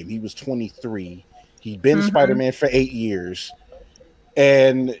that game. He was 23. He'd been Spider-Man for 8 years.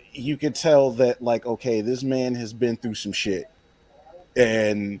 And you could tell that, like, okay, this man has been through some shit.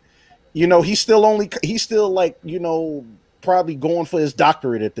 And, you know, he's still like, you know, probably going for his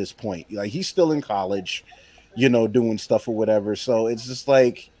doctorate at this point. Like, he's still in college, you know, doing stuff or whatever. So it's just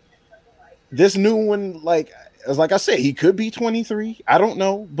like this new one, like I said, he could be 23. I don't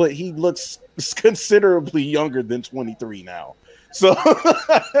know, but he looks considerably younger than 23 now. So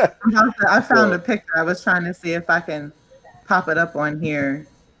I found a picture. I was trying to see if I can pop it up on here.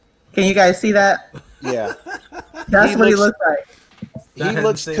 Can you guys see that? Yeah, That's what he looks like. He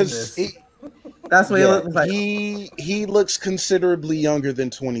looks That's what he looks like. He looks considerably younger than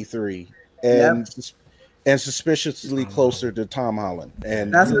 23, and and suspiciously closer to Tom Holland.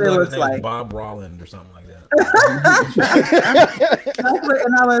 And that's what it looks like. Bob Rolland or something like that.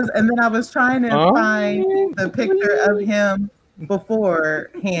 And then I was trying to find the picture of him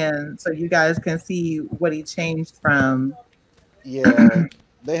beforehand so you guys can see what he changed from. Yeah,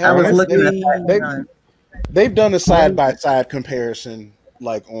 they have. I was looking at that. They've done a side-by-side comparison,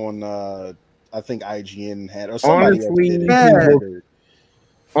 like on I think IGN had, or somebody else did.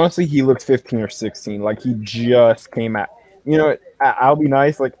 Honestly, he looks 15 or 16, like he just came out. You know, I'll be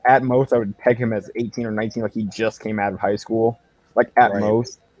nice. Like at most, I would peg him as 18 or 19, like he just came out of high school. Like at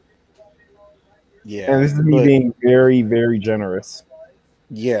most. Yeah, and this is me being very, very generous.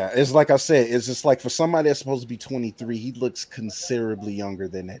 Yeah, it's like I said, it's just like for somebody that's supposed to be 23, he looks considerably younger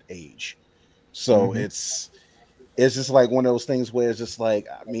than that age. So it's just like one of those things where it's just like,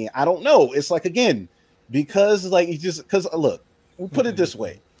 I mean, I don't know. It's like, again, because like because look, we'll put it this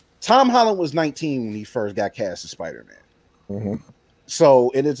way. Tom Holland was 19 when he first got cast as Spider-Man.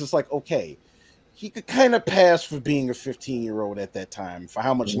 So and it's just like, okay, he could kind of pass for being a 15-year-old at that time. For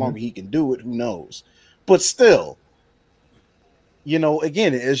how much longer he can do it, who knows? But still, you know,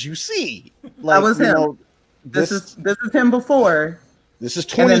 again, as you see, like, that was him. Know, this is him before. This is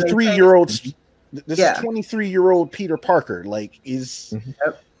 23-year-old. This is 23-year-old Peter Parker. Like, is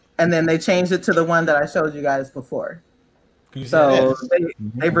and then they changed it to the one that I showed you guys before. So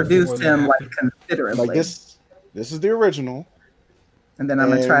they reduced him like considerably. Like this is the original. And then I'm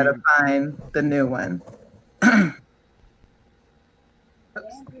gonna try to find the new one. And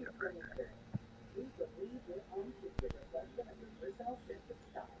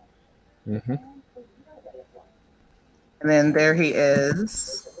then there he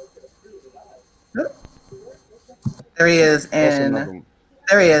is. There he is, and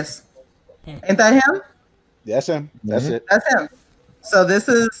there he is. Ain't that him? That's him. That's it. That's him. So this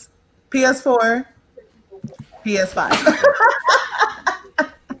is PS4, PS5.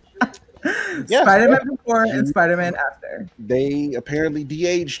 Spider-Man before and Spider-Man after. They apparently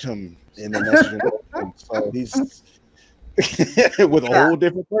de-aged him in the next generation. So he's with a whole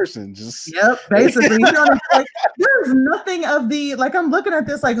different person. Just basically. Like, there's nothing of the, like, I'm looking at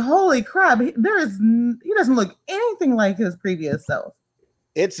this like, holy crap, he doesn't look anything like his previous self.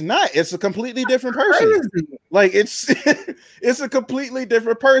 It's not. It's a completely different person. Crazy. Like it's a completely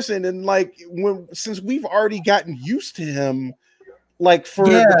different person. And like since we've already gotten used to him, like for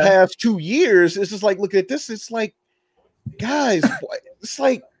the past 2 years, it's just like, look at this. It's like, guys, it's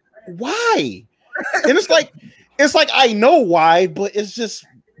like, why? And it's like I know why, but it's just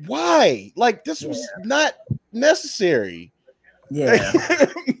why? Like this was not necessary. Yeah.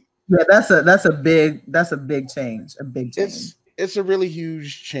 That's a big change. A big change. It's a really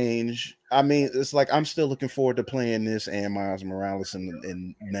huge change. I mean, it's like I'm still looking forward to playing this and Miles Morales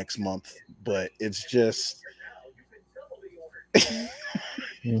in next month, but it's just but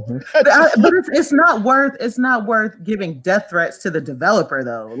it's not worth giving death threats to the developer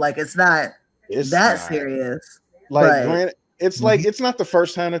though. Like it's not serious. Like granted, it's like it's not the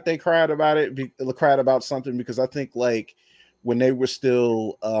first time that they cried about something, because I think like when they were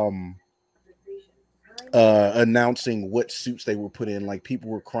still announcing what suits they were put in. Like people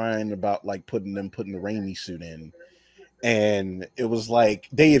were crying about like putting the Raimi suit in, and it was like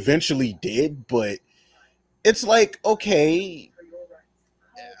they eventually did, but it's like, okay,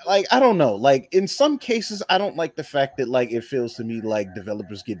 like I don't know, like in some cases I don't like the fact that like it feels to me like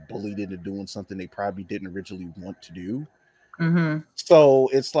developers get bullied into doing something they probably didn't originally want to do. So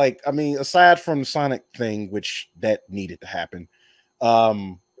it's like, I mean, aside from the Sonic thing, which that needed to happen,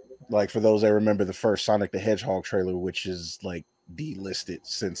 like for those that remember the first Sonic the Hedgehog trailer, which is like delisted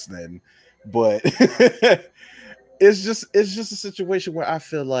since then, but it's just a situation where I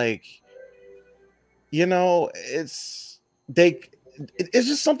feel like, you know, it's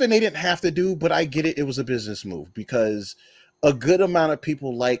just something they didn't have to do, but I get it. It was a business move because a good amount of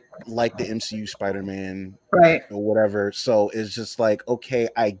people like the MCU Spider-Man, right, or whatever. So it's just like, okay,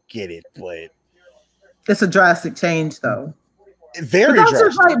 I get it, but it's a drastic change, though. Very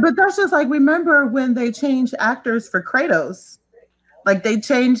drastic. But that's just like, remember when they changed actors for Kratos? Like they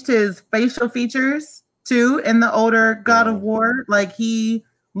changed his facial features too in the older God of War. Like he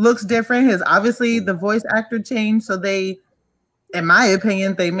looks different. His obviously the voice actor changed, so they, in my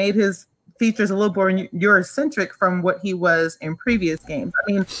opinion, they made his features a little more Eurocentric from what he was in previous games.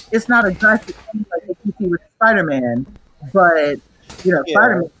 I mean, it's not a drastic change like what you see with Spider-Man, but you know,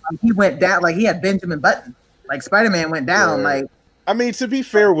 Spider-Man, he went down, like he had Benjamin Button. Like Spider-Man went down, like. I mean, to be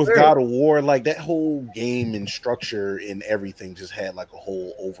fair, with God of War, like that whole game and structure and everything just had like a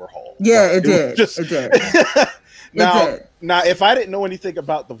whole overhaul. Yeah, like, it did. It did. Now, if I didn't know anything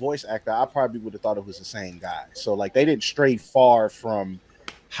about the voice actor, I probably would have thought it was the same guy. So like they didn't stray far from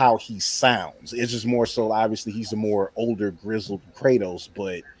how he sounds. It's just more so obviously he's a more older, grizzled Kratos,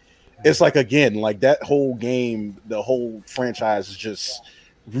 but it's like, again, like that whole game, the whole franchise is just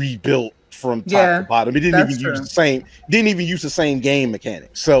rebuilt from top to bottom. It didn't even use the same game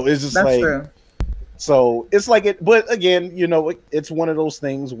mechanics. So it's just so it's like it, but again, you know, it's one of those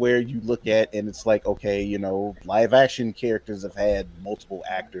things where you look at and it's like, okay, you know, live action characters have had multiple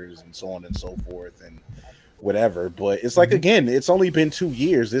actors and so on and so forth and whatever, but it's like, again, it's only been 2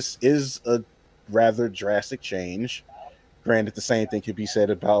 years. This is a rather drastic change. Granted, the same thing could be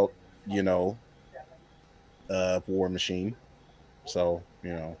said about, you know, War Machine. So,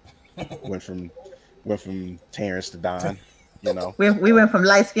 you know, went from Terrence to Don. You know, we went from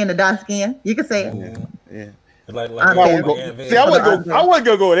light skin to dark skin. You can say it. Yeah. I wasn't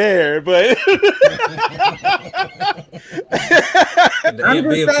gonna go there, but I'm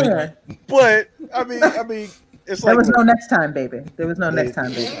just saying. But I mean, it's like there was no next time, baby. There was no next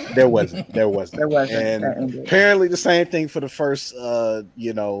time, baby. There wasn't. And apparently, the same thing for the first,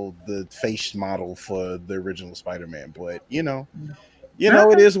 you know, the face model for the original Spider-Man. But you know,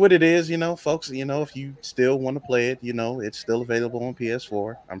 it is what it is. You know, folks. You know, if you still want to play it, you know, it's still available on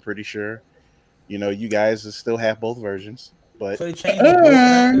PS4. I'm pretty sure. You know, you guys still have both versions. But so they changed the voice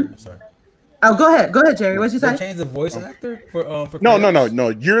actor. Sorry. Oh, go ahead, Jerry. What'd you say? They changed the voice actor for No.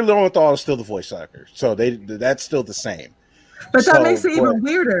 Yuri Lowenthal is still the voice actor, so that's still the same. But that makes it even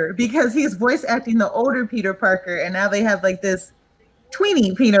weirder because he's voice acting the older Peter Parker, and now they have like this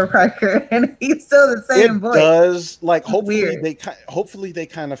tweeny Peter Parker, and he's still the same voice. It does, like, hopefully they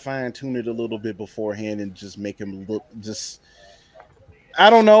kind of fine tune it a little bit beforehand and just make him look just. I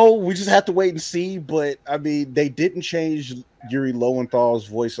don't know. We just have to wait and see. But I mean, they didn't change Yuri Lowenthal's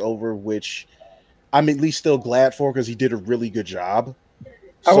voiceover, which I'm at least still glad for because he did a really good job.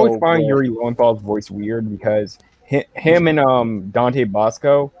 I always find Yuri Lowenthal's voice weird because him and Dante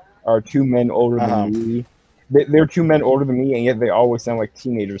Bosco are 2 men older than me. They're 2 men older than me, and yet they always sound like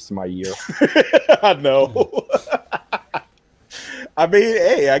teenagers to my ear. I know. I mean,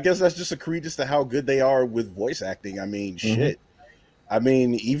 hey, I guess that's just a credence to how good they are with voice acting. I mean, shit. I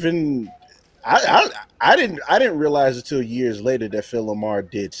mean, even I didn't realize until years later that Phil Lamar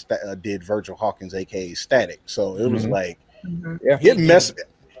did Virgil Hawkins, aka Static. So it was like it messed,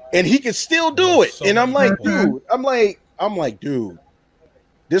 and he could still do it. And I'm like, dude,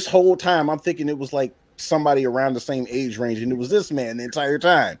 this whole time I'm thinking it was like somebody around the same age range, and it was this man the entire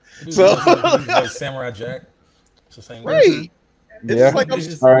time. So like Samurai Jack, it's the same right? Yeah.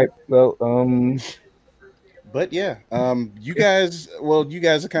 All right. Well, But yeah, you guys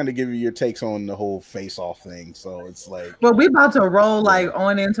are kind of giving your takes on the whole face-off thing, so it's like. Well, we about to roll like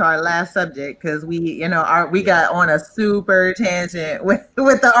on into our last subject because we got on a super tangent with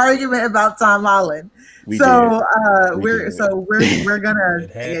the argument about Tom Holland. We're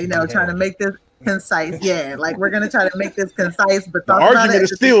gonna try to make this concise. Yeah, like we're gonna try to make this concise, but the argument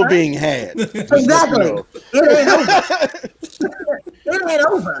is still being had. Exactly, it ain't over. It ain't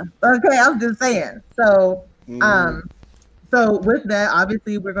over. Okay, I'm just saying. So. So with that,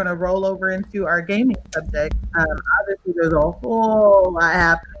 obviously, we're going to roll over into our gaming subject. Obviously, there's a whole lot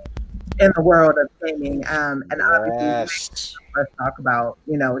happening in the world of gaming, and obviously, Yes. let's talk about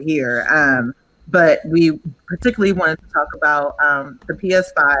here. But we particularly wanted to talk about the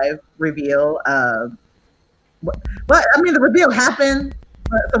PS5 reveal. Well, I mean, the reveal happened,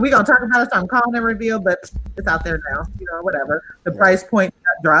 so we're gonna talk about it. So I'm calling it a reveal, but it's out there now. Whatever. The price point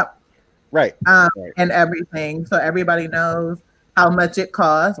dropped. Right. And everything, so everybody knows how much it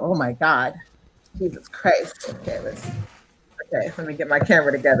costs. Oh my God, Jesus Christ! Okay, let me get my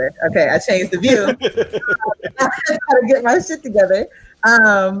camera together. Okay, I changed the view. I gotta get my shit together.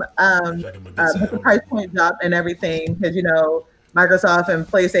 But the price point dropped and everything because Microsoft and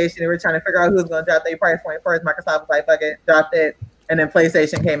PlayStation, they were trying to figure out who's going to drop their price point first. Microsoft was like, "Fuck it," dropped it, and then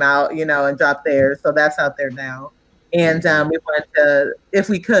PlayStation came out, and dropped theirs. So that's out there now. And we wanted to, if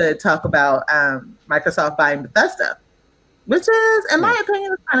we could, talk about Microsoft buying Bethesda, which is, in my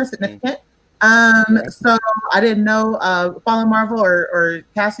opinion, is kind of significant. So I didn't know, Fallen Marvel or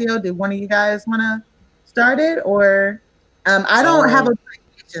Casio, did one of you guys want to start it? Or I don't have a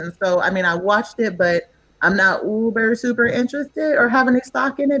PlayStation, so I mean, I watched it, but I'm not uber super interested or have any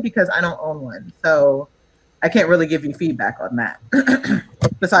stock in it because I don't own one. So I can't really give you feedback on that.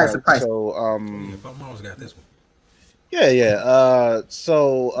 Besides the price. So Mom's got this one. Yeah.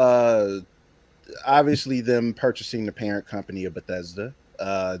 So obviously them purchasing the parent company of Bethesda,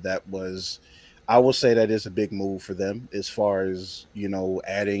 that was, I will say that is a big move for them as far as,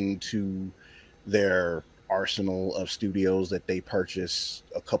 adding to their arsenal of studios that they purchased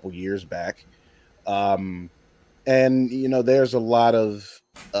a couple years back. And, there's a lot of,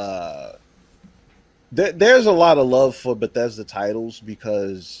 there's a lot of love for Bethesda titles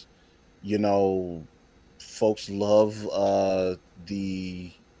because, folks love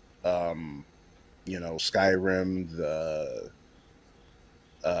the Skyrim, the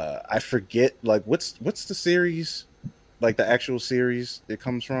I forget, like, what's the series, like the actual series it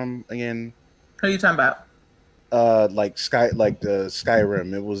comes from again? What are you talking about? Like the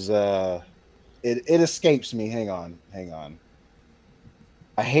Skyrim. It was it escapes me. Hang on.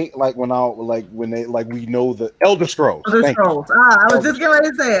 I hate when they we know the Elder Scrolls. Elder Scrolls. I was just getting ready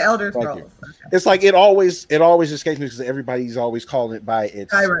to say it. Elder Scrolls. Okay. It's like it always escapes me because everybody's always calling it by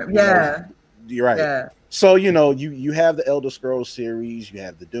its. Skyrim. Yeah. You're right. Yeah. So you have the Elder Scrolls series, you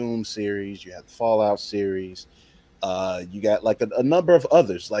have the Doom series, you have the Fallout series. You got like a number of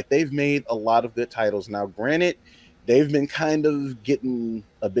others. Like they've made a lot of good titles. Now, granted, they've been kind of getting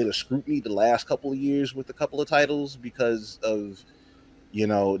a bit of scrutiny the last couple of years with a couple of titles because of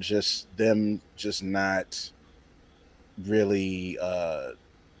just them just not really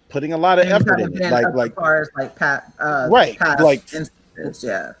putting a lot of effort in it. Like as far as right, instances,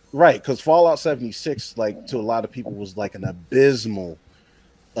 yeah, right. Because Fallout 76, like to a lot of people, was like an abysmal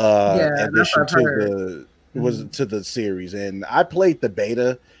addition to the series. And I played the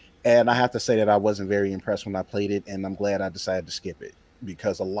beta, and I have to say that I wasn't very impressed when I played it, and I'm glad I decided to skip it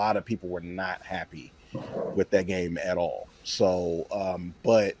because a lot of people were not happy with that game at all. So,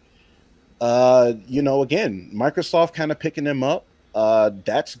 again, Microsoft kind of picking them up.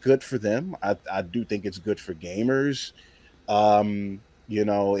 That's good for them. I do think it's good for gamers.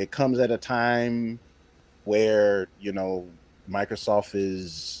 It comes at a time where, Microsoft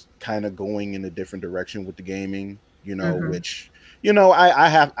is kind of going in a different direction with the gaming, which,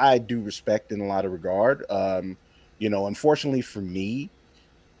 I do respect in a lot of regard. Unfortunately for me,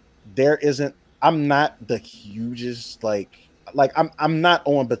 I'm not the hugest I'm not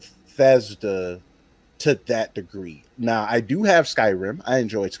on Bethesda to that degree. Now I do have Skyrim. I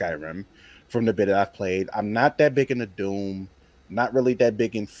enjoyed Skyrim from the bit that I've played. I'm not that big into Doom, not really that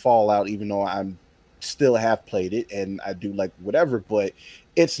big in Fallout, even though I'm still have played it and I do like whatever, but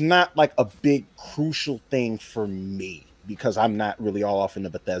it's not like a big crucial thing for me because I'm not really all off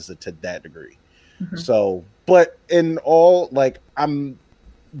into Bethesda to that degree. So, but in all, I'm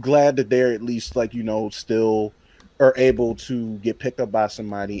glad that they're at least still are able to get picked up by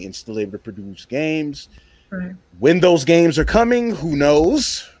somebody and still able to produce games. Right. When those games are coming, who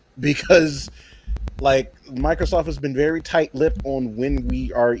knows? Because Microsoft has been very tight-lipped on when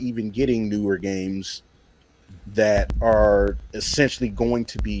we are even getting newer games that are essentially going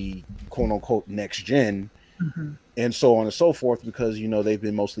to be quote-unquote next gen. And so on and so forth, because they've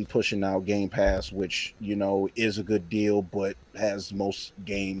been mostly pushing out Game Pass, which is a good deal, but has most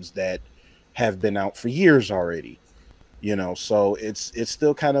games that have been out for years already. So it's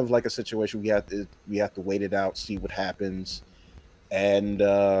still kind of like a situation we have to wait it out, see what happens, and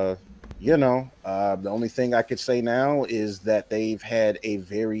the only thing I could say now is that they've had a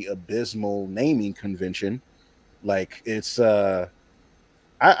very abysmal naming convention Like it's I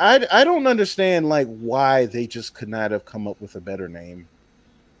don't understand like why they just could not have come up with a better name.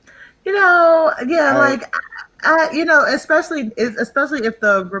 Especially if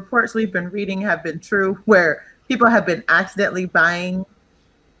the reports we've been reading have been true, where people have been accidentally buying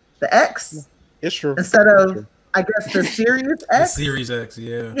the X. It's true. Instead of, I guess, the Series X. The Series X,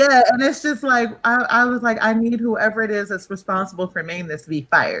 yeah. Yeah, and it's just like I was like, I need whoever it is that's responsible for naming this to be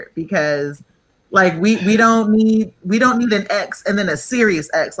fired, because like we don't need an X and then a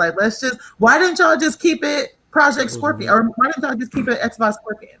Series X. Like, why didn't y'all just keep it Project Scorpion, or why didn't y'all just keep it Xbox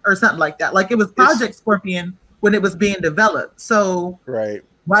Scorpion or something like that? Like, it was Project Scorpion when it was being developed. So right.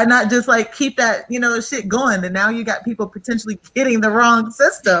 Why not just like keep that, shit going? And now you got people potentially getting the wrong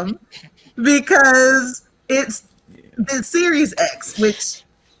system because it's the Series X, which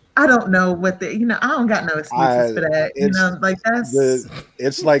I don't know what I don't got no excuses for that. It's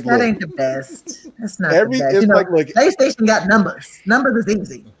like that ain't the best. That's not the best. It's like PlayStation got numbers. Numbers is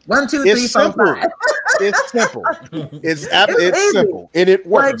easy. 1, 2, 3, 4, 5. It's simple. It's simple, and it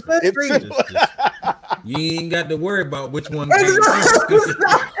works. Like, it's simple. You ain't got to worry about which one. Exactly.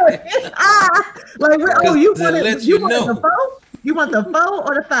 You want the 4? You want the 4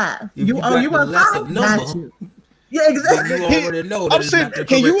 or the 5? You want 5? Not you. Yeah, exactly. You already know that. I'm saying,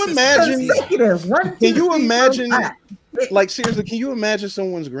 can you imagine? Can you imagine? Like, seriously, can you imagine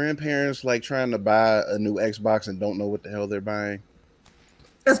someone's grandparents like trying to buy a new Xbox and don't know what the hell they're buying?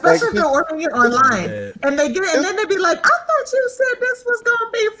 Especially if they're ordering it online, and they get it, and then they be like, "I thought you said this was gonna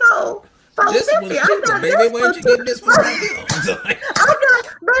be $450. I got this for I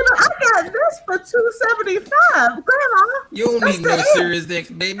got this for $275, Grandma." You don't need no Series X,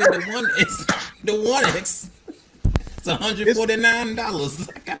 baby. The One X. It's $149.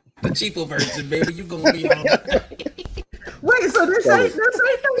 I got the cheaper version, baby. You gonna be all right. Wait, so this ain't the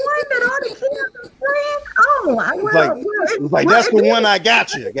one that all the kids are playing? Oh, that's the one I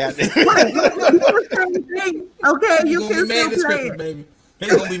got you. Okay, you gonna can be mad still this play Christmas, it. baby. They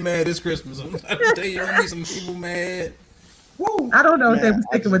gonna be mad this Christmas. I'm trying to tell you, gonna be some people mad. I don't know if they were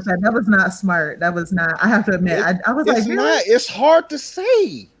sticking with that. That was not smart. That was not. I have to admit, I was like, really? It's hard to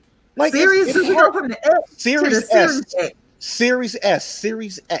say. Like Series, it's hard. from the X Series to the S, Series X. Series S,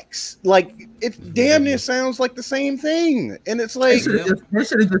 Series X. Like, it damn near sounds like the same thing, and it's like they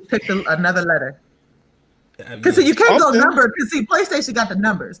should have just picked another letter. Because you can't go number. Because PlayStation got the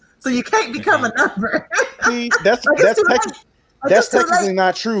numbers, so you can't become a number. See, that's technically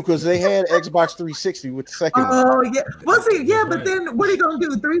not true, because they had Xbox 360 with the second one. Oh yeah, well see, yeah, but then what are you gonna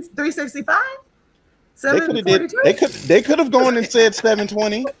do? 365? They could have gone and said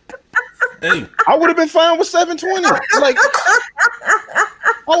 720. Hey, I would have been fine with 720. Like,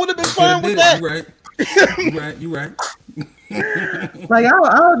 I would have been fine with that. You right. Like, I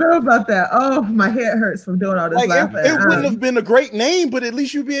don't know about that. Oh, my head hurts from doing all this laughing. It wouldn't have been a great name, but at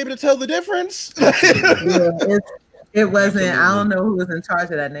least you'd be able to tell the difference. It wasn't. Absolutely. I don't know who was in charge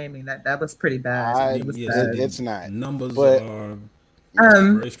of that naming. That was pretty bad. It's not. Numbers are.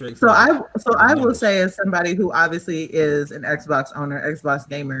 So I will say, as somebody who obviously is an Xbox owner, Xbox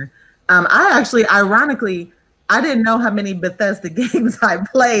gamer, ironically, I didn't know how many Bethesda games I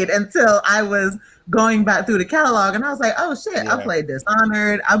played until I was going back through the catalog, and I was like, oh shit, I played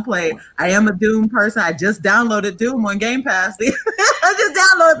Dishonored, I am a Doom person. I just downloaded Doom on Game Pass. I just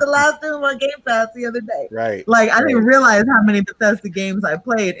downloaded the last Doom on Game Pass the other day. Right. Like, I didn't realize how many Bethesda games I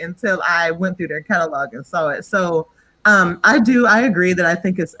played until I went through their catalog and saw it. So I agree that I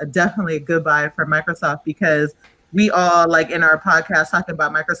think it's definitely a good buy for Microsoft, because we all, like in our podcast talking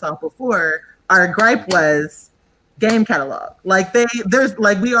about Microsoft before, our gripe was game catalog. Like, there's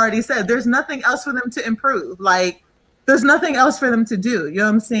like we already said, there's nothing else for them to improve. Like, there's nothing else for them to do. You know what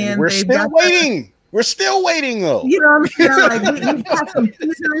I'm saying? We're still waiting. We're still waiting, though. You know what I'm saying? Like, we've got some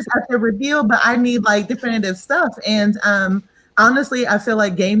teasers at the reveal, but I need like definitive stuff. And honestly, I feel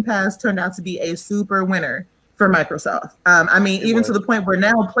like Game Pass turned out to be a super winner for Microsoft. Even to the point where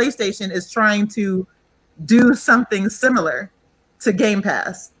now PlayStation is trying to do something similar to Game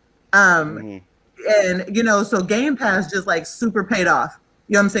Pass. And so Game Pass just like super paid off,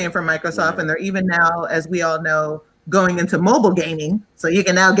 you know what I'm saying, for Microsoft. And they're even now, as we all know, going into mobile gaming. So you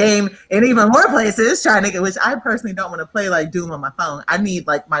can now game in even more places, which I personally don't want to play like Doom on my phone. I need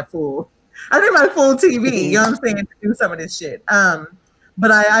like my full TV, you know what I'm saying, to do some of this shit.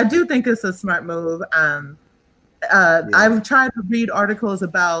 But I do think it's a smart move. I've tried to read articles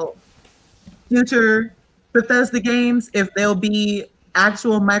about future Bethesda games, if they'll be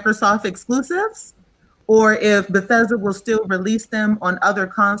actual Microsoft exclusives, or if Bethesda will still release them on other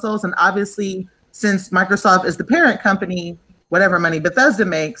consoles. And obviously, since Microsoft is the parent company, whatever money Bethesda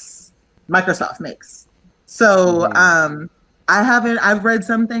makes, Microsoft makes. So I've read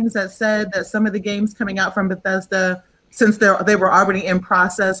some things that said that some of the games coming out from Bethesda, since they were already in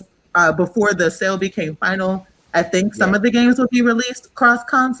process before the sale became final, I think some of the games will be released cross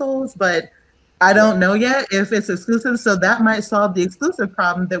consoles, but I don't know yet if it's exclusive. So that might solve the exclusive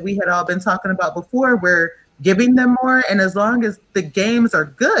problem that we had all been talking about before. We're giving them more, and as long as the games are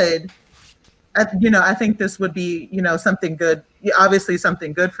good, I think this would be, something good. Obviously,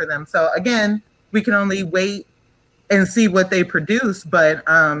 something good for them. So again, we can only wait and see what they produce. But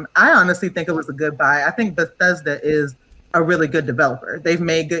I honestly think it was a good buy. I think Bethesda is a really good developer. They've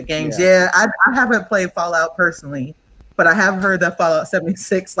made good games. I haven't played Fallout personally, but I have heard that Fallout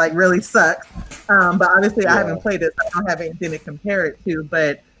 76 really sucks. But obviously I haven't played it, so I don't have anything to compare it to.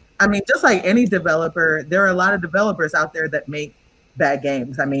 But I mean, just like any developer, there are a lot of developers out there that make bad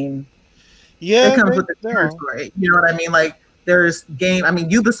games. I mean, it comes with the territory. You know what I mean? Like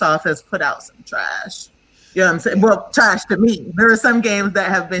Ubisoft has put out some trash. You know what I'm saying? Well, trash to me. There are some games that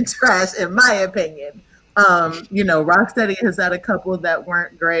have been trash in my opinion. Rocksteady has had a couple that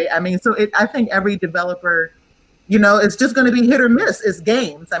weren't great. I mean, I think every developer, it's just going to be hit or miss. It's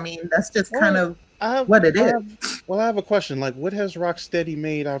games. I mean, that's just kind of what it is. I have a question. Like, what has Rocksteady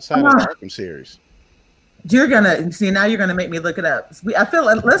made outside of the Arkham series? You're gonna make me look it up. I feel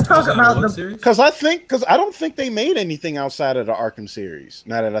like let's talk about because I don't think they made anything outside of the Arkham series.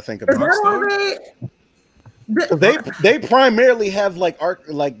 Now that I think about it, they primarily have like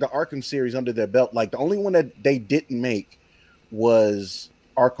the Arkham series under their belt. Like the only one that they didn't make was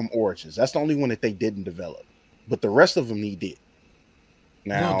Arkham Origins. That's the only one that they didn't develop, but the rest of them he did.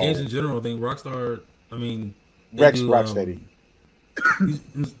 Now games in general, I think Rockstar. I mean, Rocksteady.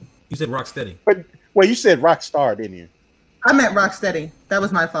 You said Rocksteady. Well, you said Rockstar, didn't you? I meant Rocksteady. That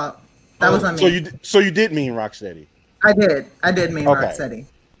was my fault. That was on me. So you did mean Rocksteady. I did mean Rocksteady.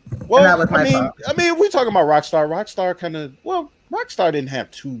 Well, that was my fault. I mean, if we're talking about Rockstar. Rockstar didn't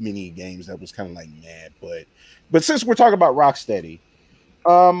have too many games that was kind of like mad, but since we're talking about Rocksteady,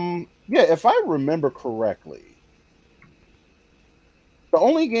 if I remember correctly, the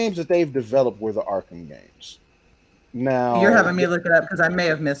only games that they've developed were the Arkham games. Now you're having me look it up because I may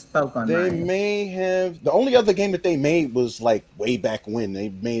have misspoke on they may have. The only other game that they made was like way back when they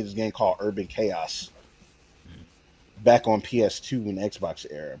made this game called Urban Chaos back on PS2 and Xbox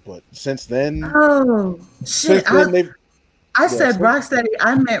era. But since then, shit! I said Rocksteady.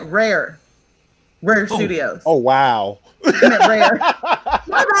 I meant Rare Studios. Oh wow! I meant Rare.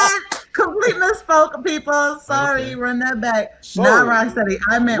 My bad. Complete misspoke, people. Sorry, run that back. Not Rocksteady.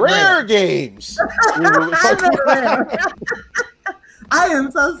 I meant Rare games. I meant Rare. I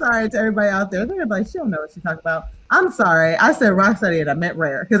am so sorry to everybody out there. They're like, she don't know what she's talking about. I'm sorry. I said Rocksteady and I meant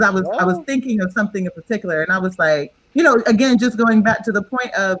Rare because I was thinking of something in particular, and I was like, again, just going back to the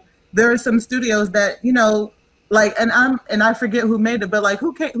point of there are some studios that and I forget who made it, but like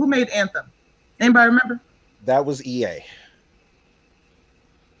who made Anthem? Anybody remember? That was EA.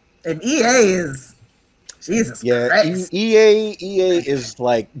 And EA is Jesus Christ. EA is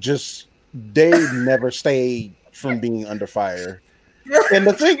like just they never stay from being under fire. And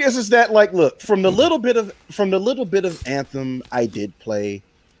the thing is that like look, from the little bit of Anthem I did play,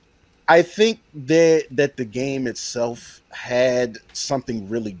 I think that the game itself had something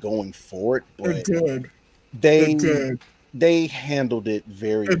really going for it, but it did. They handled it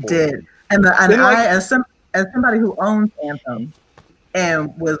very poorly. Did. And I as somebody who owns Anthem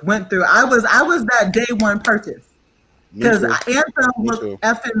and went through. I was that day one purchase because Anthem was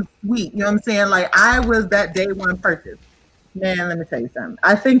effing sweet. You know what I'm saying? Like I was that day one purchase. Man, let me tell you something.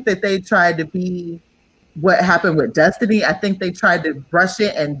 I think that they tried to be what happened with Destiny. I think they tried to brush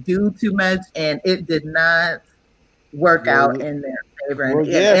it and do too much, and it did not work out in their favor. Well,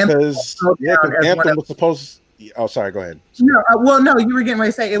 because Anthem was supposed. Oh, sorry. Go ahead. No, no, you were getting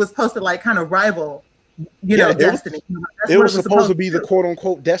ready to say it was supposed to like kind of rival. Destiny. It was supposed to be the quote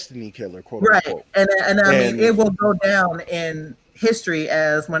unquote Destiny killer, quote unquote. And I mean, it will go down in history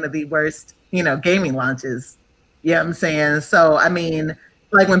as one of the worst, gaming launches. You know what I'm saying? So, I mean,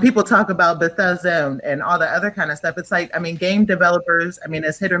 like when people talk about Bethesda and all the other kind of stuff, it's like, I mean, game developers, I mean,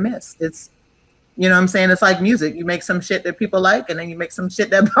 it's hit or miss. It's, you know what I'm saying? It's like music. You make some shit that people like, and then you make some shit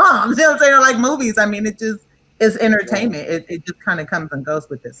that bombs. You know what I'm saying? Or like movies. I mean, it's entertainment. It just kind of comes and goes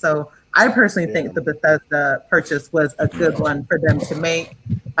with it. So I personally think the Bethesda purchase was a good one for them to make.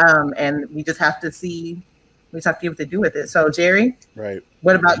 And we just have to see, we just have to see what to do with it. So Jerry, right?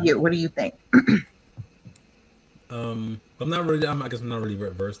 What about you? What do you think? I guess I'm not really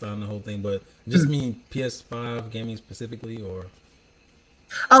versed on the whole thing, but just mean PS5 gaming specifically, or?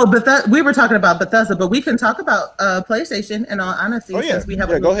 Oh, but we were talking about Bethesda, but we can talk about PlayStation in all honesty since we have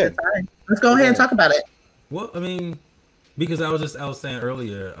a little bit of time. Let's go ahead and talk about it. Well, I mean, because I was saying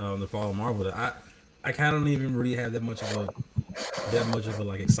earlier, the Fall of Marvel, that I kind of don't even really have that much of a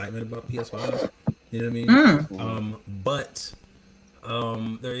like excitement about PS5. You know what I mean? But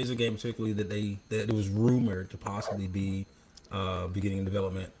there is a game particularly that it was rumored to possibly be beginning in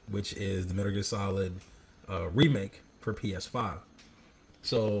development, which is the Metal Gear Solid remake for PS5.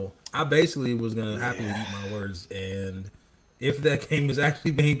 So I basically was gonna happily eat my words, and if that game is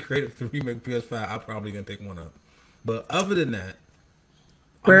actually being created for remake PS5, I'm probably gonna pick one up. But other than that,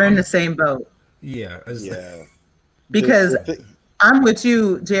 We're in the same boat. Yeah. Yeah. Because I'm with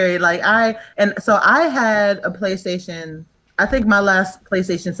you, Jerry. Like I had a PlayStation. I think my last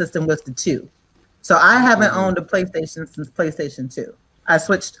PlayStation system was the 2. So I haven't owned a PlayStation since PlayStation 2.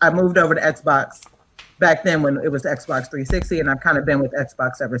 I moved over to Xbox back then when it was Xbox 360, and I've kind of been with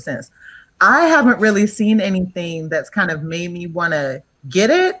Xbox ever since. I haven't really seen anything that's kind of made me want to get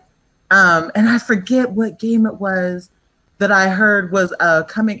it. And I forget what game it was that I heard was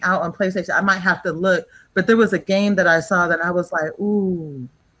coming out on PlayStation. I might have to look, but there was a game that I saw that I was like, ooh,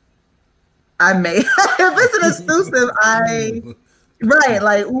 I may, if it's an exclusive, I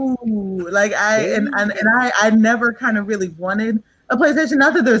never kind of really wanted a PlayStation.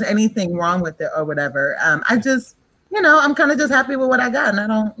 Not that there's anything wrong with it or whatever. I just, I'm kind of just happy with what I got, and I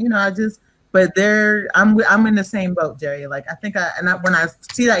don't, but I'm in the same boat, Jerry. Like I think when I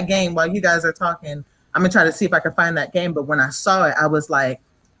see that game while you guys are talking, I'm gonna try to see if I can find that game. But when I saw it, I was like,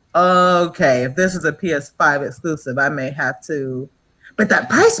 okay, if this is a PS5 exclusive, I may have to. But that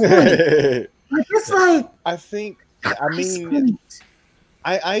price point, it's like I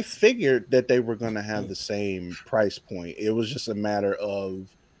figured that they were gonna have the same price point. It was just a matter of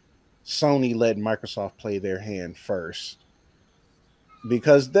Sony letting Microsoft play their hand first.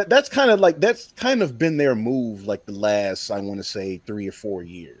 Because that's kind of been their move like the last, I want to say, 3 or 4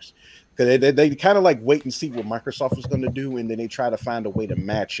 years. Because they kind of like wait and see what Microsoft was going to do, and then they try to find a way to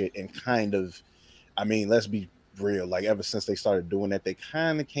match it. And kind of, I mean, let's be real. Like ever since they started doing that, they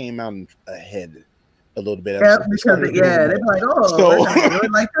kind of came out ahead a little bit. Yeah, because they're like, oh,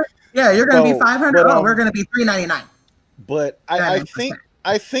 you're going to be $500. We're going to be $399. But I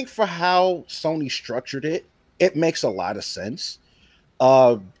think for how Sony structured it, it makes a lot of sense.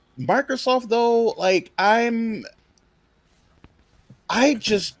 Microsoft though, like I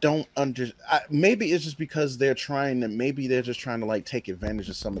just don't maybe it's just because they're just trying to like take advantage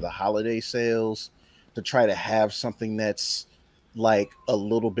of some of the holiday sales to try to have something that's like a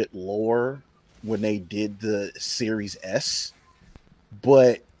little bit lower when they did the Series S.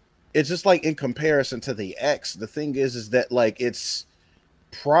 But it's just like in comparison to the X, the thing is that like it's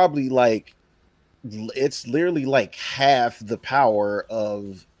probably like it's literally like half the power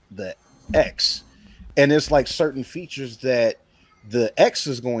of the X, and it's like certain features that the X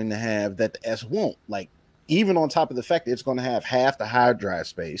is going to have that the S won't, like even on top of the fact that it's going to have half the hard drive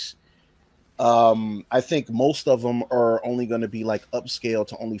space. I think most of them are only going to be like upscale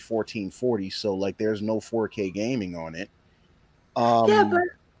to only 1440, so like there's no 4K gaming on it. Yeah, but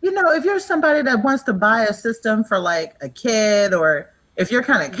if you're somebody that wants to buy a system for like a kid, or if you're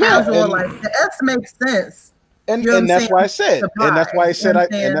kind of casual, like the S makes sense. And that's why I said, and that's why I said,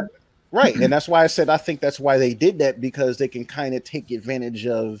 and that's why I said I think that's why they did that, because they can kind of take advantage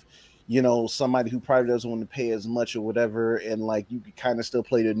of, somebody who probably doesn't want to pay as much or whatever, and like you can kind of still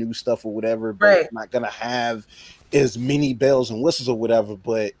play the new stuff or whatever, but it's not gonna have as many bells and whistles or whatever.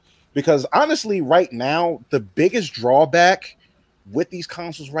 But because honestly, right now, the biggest drawback with these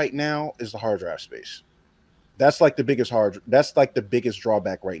consoles right now is the hard drive space. That's like the biggest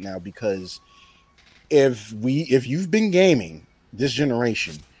drawback right now, because if you've been gaming this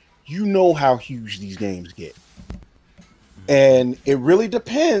generation, you know how huge these games get. And it really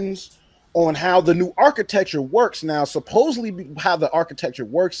depends on how the new architecture works. Now, supposedly how the architecture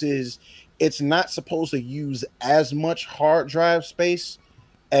works is it's not supposed to use as much hard drive space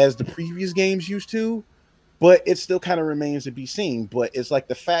as the previous games used to, but it still kind of remains to be seen. But it's like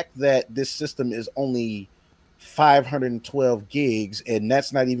the fact that this system is only 512 gigs, and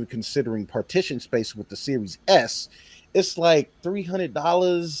that's not even considering partition space with the Series S. It's like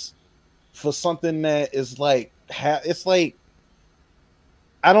 $300 for something that is like it's like,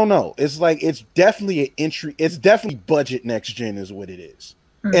 I don't know. It's like it's definitely an entry. It's definitely budget next gen is what it is.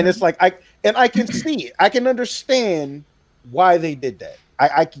 Mm-hmm. And it's like I can see it. I can understand why they did that.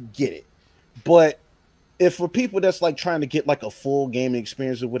 I can get it. But if for people that's like trying to get like a full gaming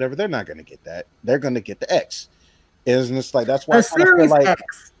experience or whatever, they're not going to get that. They're going to get the X. And it's like that's why the Series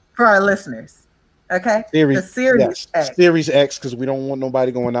X for our listeners. Okay, the Series X. Series X, because we don't want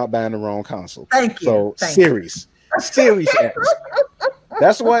nobody going out buying the wrong console. Thank you. So Series X.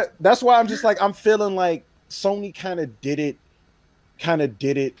 That's why I'm just like I'm feeling like Sony kind of did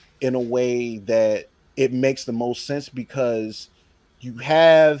it in a way that it makes the most sense, because you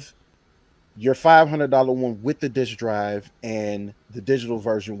have your $500 one with the disc drive and the digital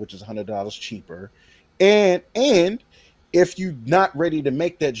version, which is $100 cheaper. And if you're not ready to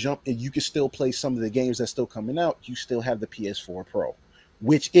make that jump and you can still play some of the games that's still coming out, you still have the PS4 Pro,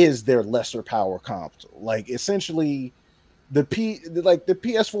 which is their lesser power console. Like essentially the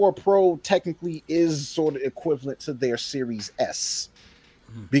PS4 Pro technically is sort of equivalent to their Series S,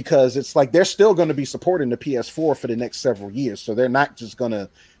 because it's like they're still going to be supporting the PS4 for the next several years. So they're not just going to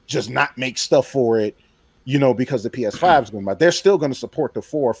not make stuff for it, because the PS5 is going to, they're still going to support the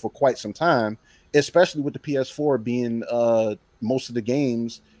 4 for quite some time, especially with the PS4 being most of the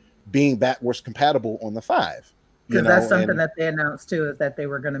games being backwards compatible on the 5. Because that's something that they announced too, is that they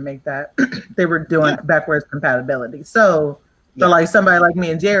were going to make that they were doing backwards compatibility. So like somebody like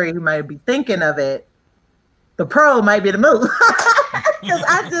me and Jerry who might be thinking of it, the Pro might be the move.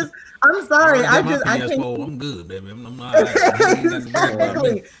 Because I'm sorry, I can't. I'm good, baby. I'm not.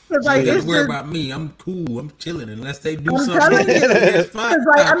 Exactly. Because like it's worry about me. I'm cool. I'm chilling unless they do something. Because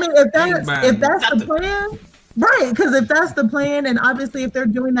like I mean, if that's the plan, right? Because if that's the plan, and obviously if they're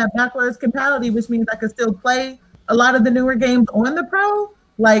doing that backwards compatibility, which means I could still play a lot of the newer games on the Pro.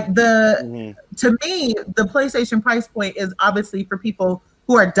 Like to me, the PlayStation price point is obviously for people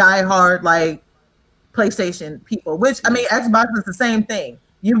who are diehard like PlayStation people, which I mean, Xbox is the same thing.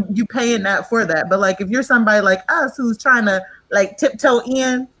 You paying that for that, but like if you're somebody like us who's trying to like tiptoe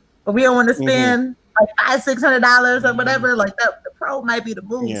in, but we don't want to spend like $500-600 or whatever, like that, the Pro might be the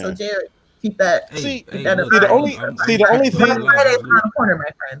move. Yeah. So Jared, keep that. The only thing corner, my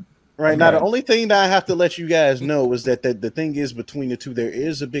friend. Right now, the only thing that I have to let you guys know is that the thing is between the two, there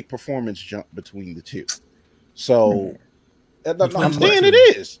is a big performance jump between the two. So I'm saying it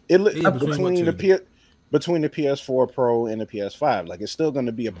is between the PS4 Pro and the PS5. Like it's still going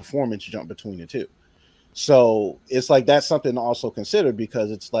to be a performance jump between the two. So it's like that's something to also consider, because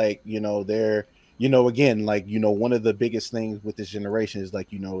it's like they're again like one of the biggest things with this generation is like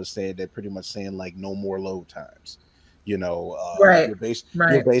it's said they're pretty much saying like no more load times. Right.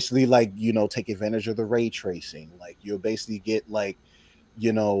 You'll basically like take advantage of the ray tracing. Like you'll basically get like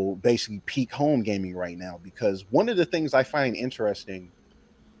basically peak home gaming right now, because one of the things I find interesting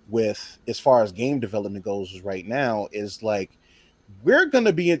with as far as game development goes right now is like we're going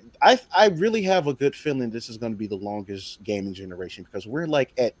to be I really have a good feeling this is going to be the longest gaming generation, because we're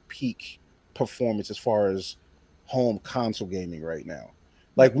like at peak performance as far as home console gaming right now.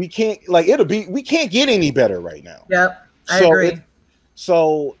 Like we can't get any better right now. Yep, I agree.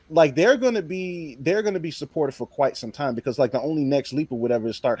 So like they're gonna be supported for quite some time, because like the only next leap or whatever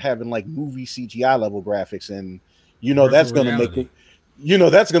is start having like movie CGI level graphics, and that's gonna make it,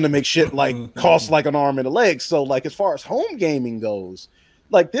 that's gonna make shit like cost like an arm and a leg. So like as far as home gaming goes,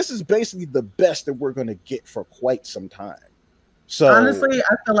 like this is basically the best that we're gonna get for quite some time. So honestly,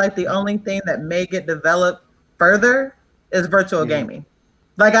 I feel like the only thing that may get developed further is virtual gaming.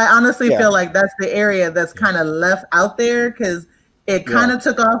 Like I honestly feel like that's the area that's kind of left out there, because it kind of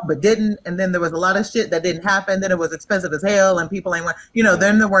took off but didn't, and then there was a lot of shit that didn't happen. Then it was expensive as hell, and people ain't want.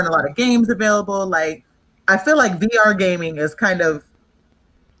 Then there weren't a lot of games available. Like I feel like VR gaming is kind of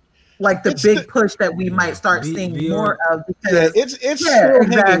like the big push that we might start seeing VR, more of. Because it's still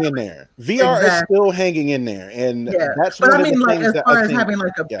hanging in there. VR is still hanging in there, and that's. But I mean, like as far as having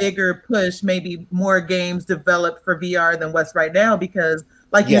like a bigger push, maybe more games developed for VR than what's right now, because.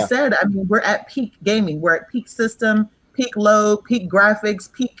 Like you said, I mean, we're at peak gaming. We're at peak system, peak load, peak graphics,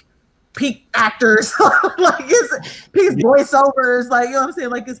 peak actors. Like it's peak voiceovers. Like what I'm saying,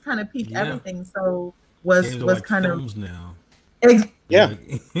 like it's kind of peak everything. So was like kind of now. Basically.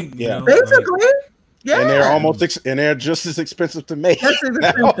 And they're just as expensive to make. And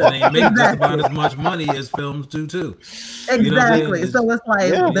they make just about as much money as films do too. Exactly. So it's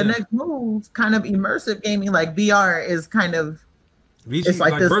like the next move, kind of immersive gaming, like VR is kind of. It's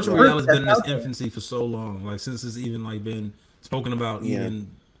like virtual reality has been in its infancy for so long, like since it's even like been spoken about. Even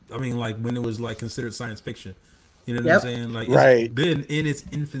I mean, like when it was like considered science fiction. You know what I'm saying? Like it's been in its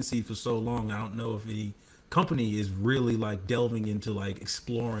infancy for so long. I don't know if any company is really like delving into like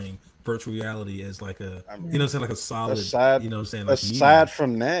exploring virtual reality as like a like a solid. Aside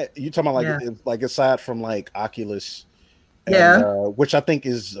from that, you talking about like aside from like Oculus, which I think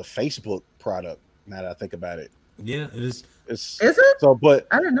is a Facebook product. Now that I think about it, it is. Is it? So, but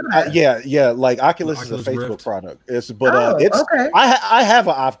I didn't know that. Like Oculus is a Facebook Rift product. I have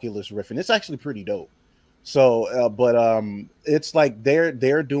an Oculus Rift, and it's actually pretty dope. So, it's like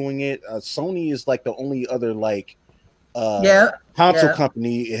they're doing it. Sony is like the only other like console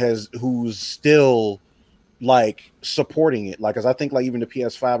company who's still like supporting it. Like, cause I think like even the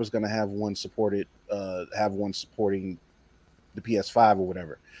PS5 is gonna have one supported, have one supporting the PS5 or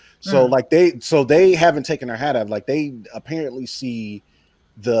whatever. So like they haven't taken their hat off. Like they apparently see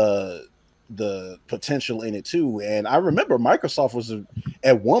the potential in it too. And I remember Microsoft was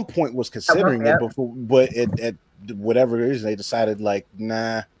at one point was considering it before, but at whatever it is, they decided like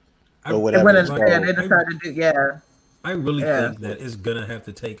nah or whatever. They decided to I really think that it's gonna have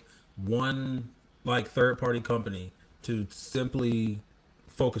to take one like third party company to simply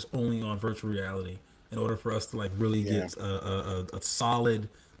focus only on virtual reality in order for us to like really get a solid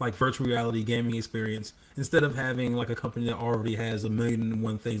like virtual reality gaming experience, instead of having like a company that already has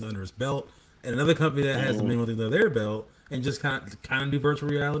 1,000,001 things under its belt and another company that has 1,000,001 things under their belt and just kind of do virtual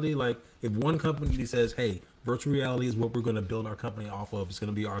reality. Like if one company says, hey, virtual reality is what we're going to build our company off of, it's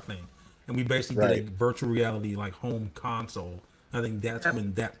going to be our thing, and we basically get a virtual reality like home console, I think that's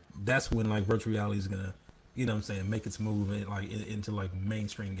when like virtual reality is going to, you know what I'm saying, make its move into like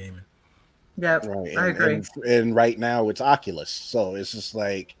mainstream gaming. Yep, right. I agree. And right now it's Oculus, so it's just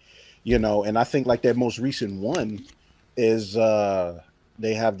like, you know, and I think like that most recent one is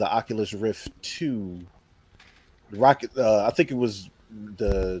they have the Oculus Rift 2 Rocket. I think it was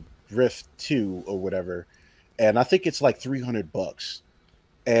the Rift 2 or whatever, and I think it's like $300.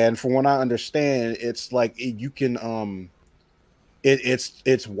 And from what I understand, it's like you can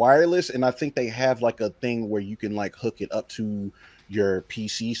it's wireless, and I think they have like a thing where you can like hook it up to your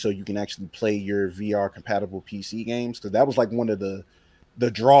PC so you can actually play your VR compatible PC games, because that was like one of the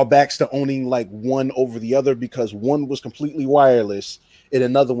drawbacks to owning like one over the other, because one was completely wireless and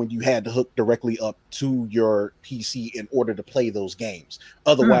another one you had to hook directly up to your PC in order to play those games.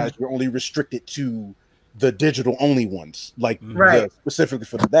 Otherwise, you're only restricted to the digital only ones, like specifically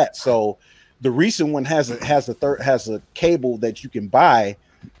for that. So the recent one has a cable that you can buy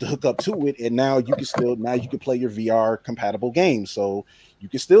to hook up to it, and now you can play your VR compatible games. So you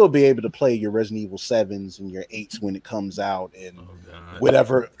can still be able to play your Resident Evil 7s and your 8s when it comes out, and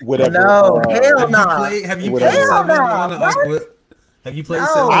whatever. No, hell no. Have you played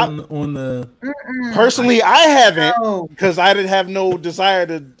 7 on the? Personally, I haven't, because I didn't have no desire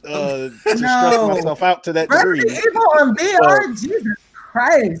to stress myself out to that degree. Resident Evil on VR, Jesus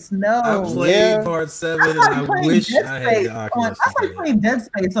Christ, no. I played part 7 and I wish I had the Oculus. I started playing Dead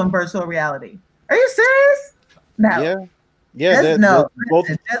Space on virtual reality. Are you serious? No. Yeah. Both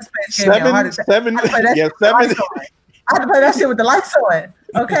Dead Space gave me a heart attack. 7. I had to play that shit with the lights on.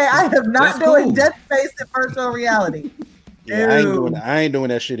 Okay, I am not doing Dead Space in virtual reality. Yeah, I ain't doing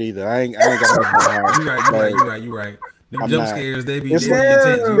that shit either. I ain't got that. You're right. Them jump scares, they be intense.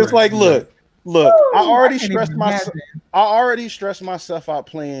 It's like, look, I already stressed myself out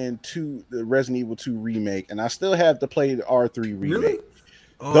playing the Resident Evil 2 remake, and I still have to play the R3 remake. Really?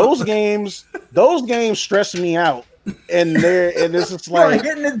 Those games stress me out, and it's just like,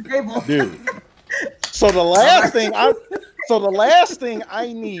 dude. So the last thing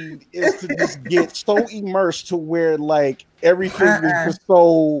I need is to just get so immersed to where like everything is just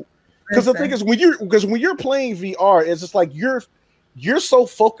so. Because the thing is, when you're playing VR, it's just like you're so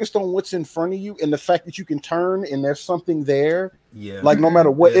focused on what's in front of you and the fact that you can turn and there's something there. Yeah. Like no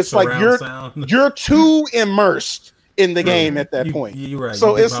matter what, it's like you're too immersed in the game at that point. You're right.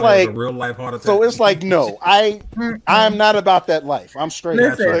 So it's like a real life heart attack. So it's like, no, I'm not about that life. I'm straight.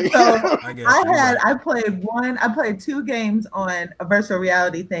 Listen, so I played 2 games on a virtual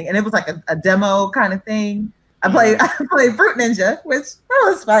reality thing, and it was like a demo kind of thing. I played Fruit Ninja, which that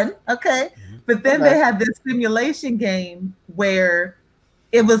was fun. Okay. But then they had this simulation game where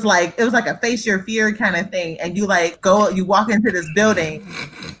it was like a face your fear kind of thing, and you walk into this building.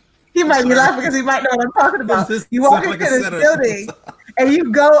 He might be laughing because he might know what I'm talking about. You walk into this building and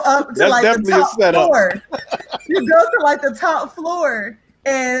you go up to like the top floor. You go to like the top floor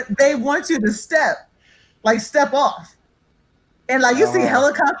and they want you to step off. And like you see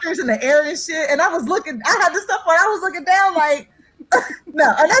helicopters in the air and shit. And I had this stuff on, I was looking down like, no,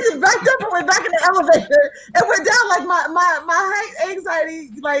 and I just backed up and went back in the elevator and went down. Like my height anxiety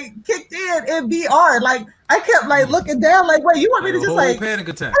like kicked in VR. Like I kept like looking down. Like, wait, you want me to just like panic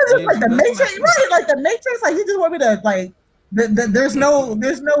attack? Like the Matrix, right? Like the Matrix. Like you just want me to like there's no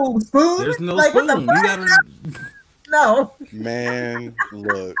spoon. There's no like, spoon. What the fuck? No. Man,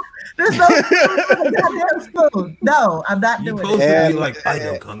 look. There's no goddamn spoon. No, I'm not doing it.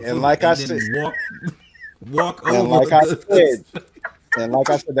 And like I said, walk over. And like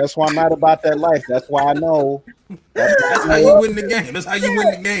I said, that's why I'm not about that life. That's why I know. That's how you win the game. That's how you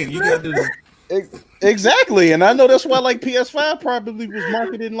win the game. You got to exactly. And I know that's why like PS5 probably was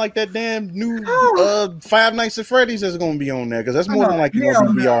marketed like that damn new Five Nights at Freddy's that's going to be on there, because that's more than like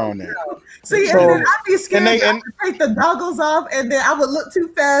VR on there. See, So- and then I'd be scared and they- to and- take the goggles off, and then I would look too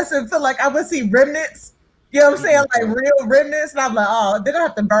fast and feel like I would see remnants. You know what I'm saying? Like real remnants. And I'm like, oh, they're gonna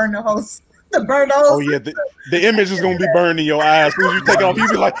have to burn the whole Oh yeah, the image is gonna be burned in your eyes. As soon as you take it off, you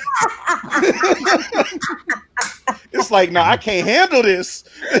be like, it's like, no, I can't handle this.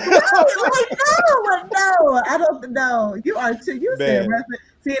 No, I don't know. You are too. You said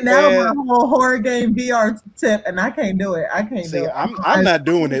see now my whole horror game VR tip, and I can't do it. I can't do it. I'm not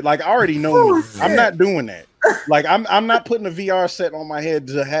doing it. Like I already know me. I'm not doing that. Like I'm not putting a VR set on my head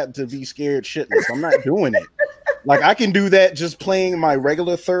to have to be scared shitless. I'm not doing it. Like I can do that just playing my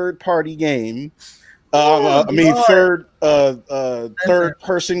regular third party game. Third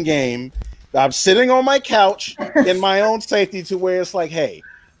person game. I'm sitting on my couch in my own safety to where it's like, hey,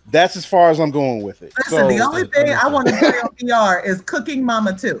 that's as far as I'm going with it. Listen, the only thing I want to play on VR is Cooking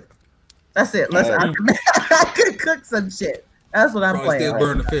Mama 2. That's it. I could cook some shit. That's what I'm playing. Still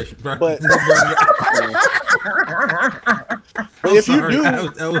burn the fish, but if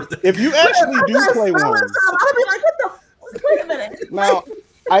you actually do play one, I'll be like, what the? Wait a minute. Now,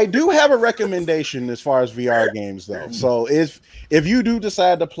 I do have a recommendation as far as VR games, though. So if you do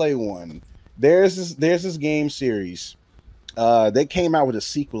decide to play one, there's this game series. They came out with a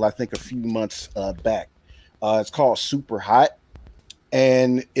sequel, I think, a few months back. It's called Super Hot,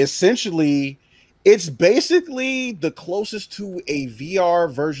 and essentially, it's basically the closest to a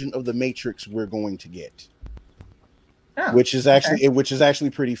VR version of the Matrix we're going to get, which is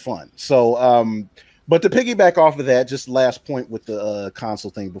actually pretty fun. So, but to piggyback off of that, just last point with the console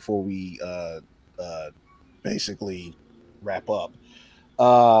thing before we basically wrap up.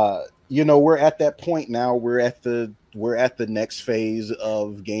 We're at that point now. We're at the next phase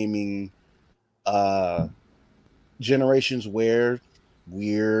of gaming generations where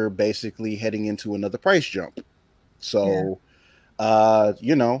we're basically heading into another price jump. So, a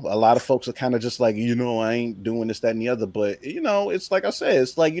lot of folks are kind of just like, I ain't doing this, that, and the other. But, it's like I said,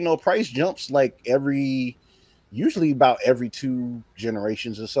 it's like, price jumps like usually about every 2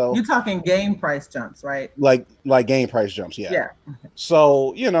 generations or so. You're talking game price jumps, right? Like game price jumps, yeah. Yeah.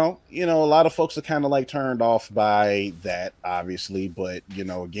 So, a lot of folks are kind of like turned off by that, obviously. But,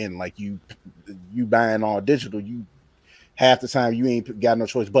 again, like you buying all digital, half the time you ain't got no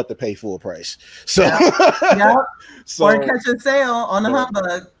choice but to pay full price. So, So, or catch a sale on the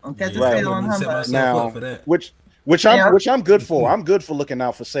humbug. Catch a sale on humbug. Now, which I'm good for. I'm good for looking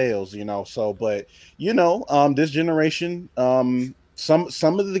out for sales, So, but this generation, some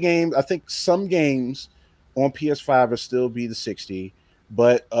of the games, I think some games on PS5 will still be the 60,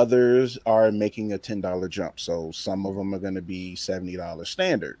 but others are making a $10 jump. So some of them are going to be $70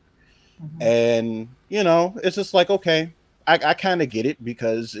 standard. Mm-hmm. And it's just like, okay, I kind of get it,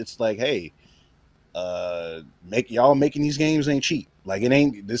 because it's like, hey, making these games ain't cheap. Like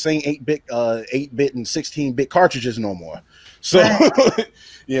this ain't 8-bit and 16-bit cartridges no more. So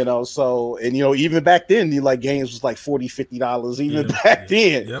so, and even back then, games was like $40-$50 even back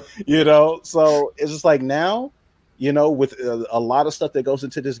then. Yep. So it's just like now, with a lot of stuff that goes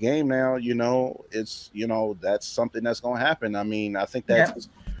into this game now, it's that's something that's going to happen. I mean, I think that's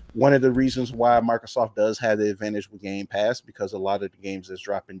one of the reasons why Microsoft does have the advantage with Game Pass, because a lot of the games that's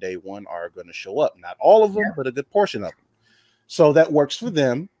dropping day one are going to show up. Not all of them, but a good portion of them. So that works for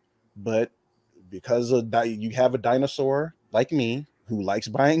them. But because you have a dinosaur like me who likes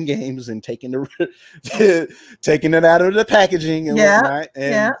buying games and taking it out of the packaging and whatnot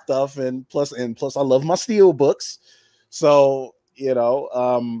and stuff, and plus I love my steel books. So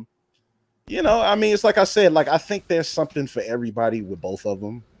I mean, it's like I said, like I think there's something for everybody with both of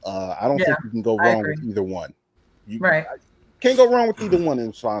them. I don't think you can go wrong with either one. Can't go wrong with either one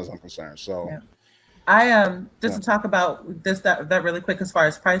as far as I'm concerned. So, I just to talk about that really quick as far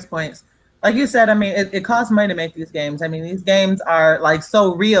as price points. Like you said, I mean, it costs money to make these games. I mean, these games are like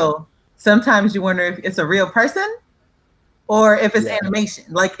so real. Sometimes you wonder if it's a real person or if it's animation.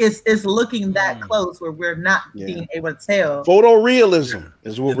 Like it's looking that close where we're not being able to tell. Photorealism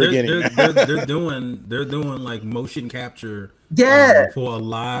is what we're getting. They're doing like motion capture. For a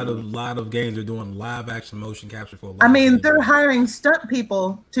lot of games, they're doing live action motion capture for. I mean, they're hiring stunt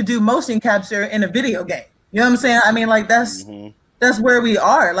people to do motion capture in a video game. You know what I'm saying? I mean, like that's where we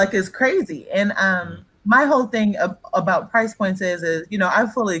are. Like it's crazy. And my whole thing about price points is I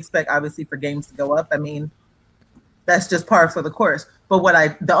fully expect obviously for games to go up. I mean, that's just par for the course. But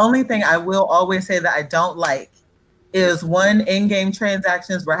the only thing I will always say that I don't like is in-game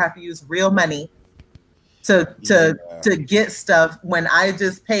transactions where I have to use real money to get stuff when I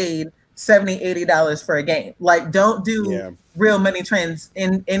just paid $70-$80 for a game. Like don't do real money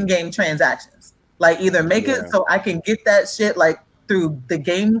in-game transactions. Like either make it so I can get that shit like through the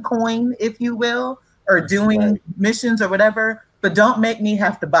game coin, if you will, or doing missions or whatever, but don't make me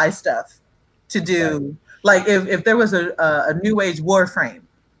have to buy stuff to do. Like if there was a new age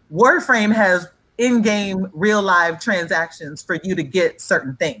Warframe has in-game real live transactions for you to get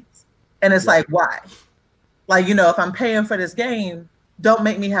certain things. And it's like, why? Like, you know, if I'm paying for this game, don't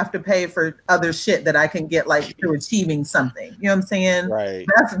make me have to pay for other shit that I can get like through achieving something. You know what I'm saying? Right.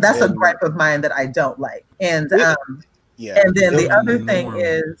 That's a gripe of mine that I don't like. And and then the other thing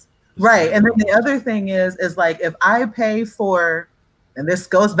is and then the other thing is like if I pay for, and this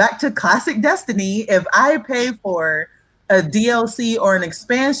goes back to classic Destiny, if I pay for a DLC or an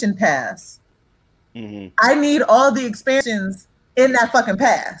expansion pass, I need all the expansions in that fucking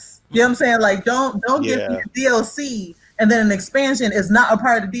pass. You know what I'm saying? Like don't give me a DLC and then an expansion is not a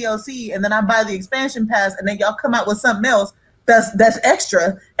part of the DLC, and then I buy the expansion pass, and then y'all come out with something else that's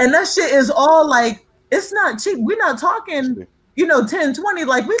extra, and that shit is all like, it's not cheap. We're not talking, you know, 10, 20,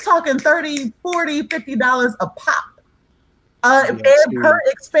 like we're talking $30, $40, $50 a pop per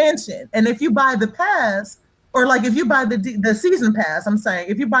expansion. And if you buy the pass, or like if you buy the season pass, I'm saying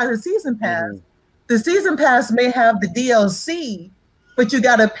if you buy the season pass, the season pass may have the DLC, but you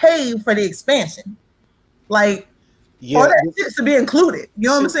got to pay for the expansion. Like, all that shit to be included. You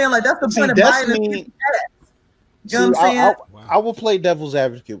know what I'm saying? Like, that's the point of buying the season pass. You know what I'm saying? I will play devil's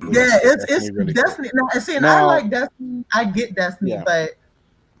advocate. It's really Destiny. Cool. No, see, and I like Destiny. I get Destiny, but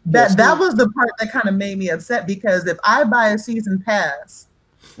that was the part that kind of made me upset, because if I buy a season pass,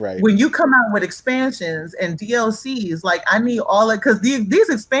 when you come out with expansions and DLCs, like I need all it, because these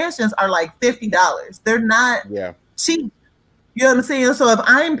expansions are like $50. They're not cheap. You know what I'm saying? So if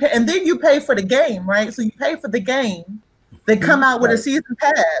and then you pay for the game, right? So you pay for the game. They come out with a season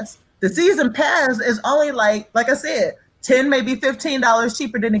pass. The season pass is only like I said, $10, maybe $15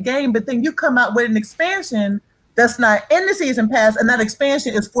 cheaper than the game. But then you come out with an expansion that's not in the season pass, and that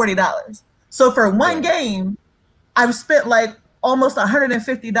expansion is $40. So for one game, I've spent like almost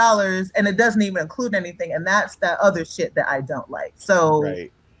 $150, and it doesn't even include anything. And that's that other shit that I don't like. So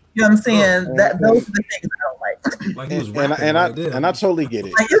you know what I'm saying? Those are the things I don't like. Like he was and I totally get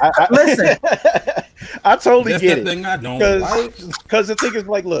it. Listen, I totally get it. Thing I don't like. Because the thing is,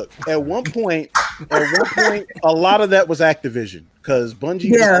 like, look, at one point, a lot of that was Activision, because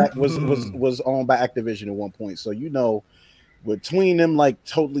Bungie was owned by Activision at one point. So, you know, between them, like,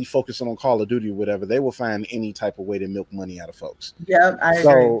 totally focusing on Call of Duty or whatever, they will find any type of way to milk money out of folks. Yeah, I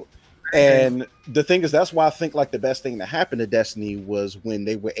agree. And the thing is, that's why I think like the best thing that happened to Destiny was when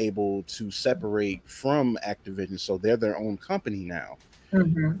they were able to separate from Activision, so they're their own company now.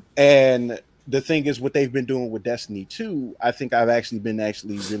 And the thing is, what they've been doing with Destiny 2, I think I've actually been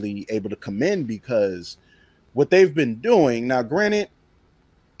really able to commend, because what they've been doing now, granted,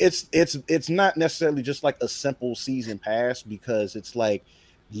 it's not necessarily just like a simple season pass, because it's like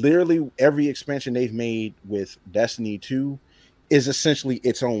literally every expansion they've made with Destiny 2 is essentially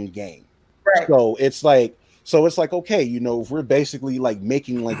its own game. Right. So it's like, okay, you know, if we're basically like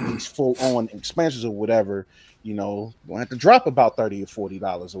making like these full on expansions or whatever, you know, we'll have to drop about $30 or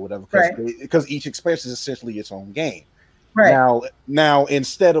 $40 or whatever, because each expansion is essentially its own game. Right. Now,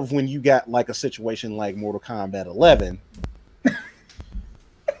 instead of when you got like a situation like Mortal Kombat 11,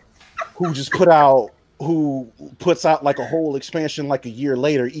 who puts out like a whole expansion like a year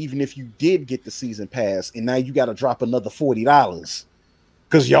later, even if you did get the season pass, and now you got to drop another $40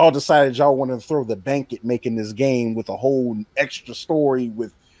 because y'all decided y'all want to throw the bank at making this game with a whole extra story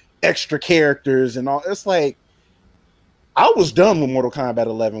with extra characters and all. It's like, I was done with Mortal Kombat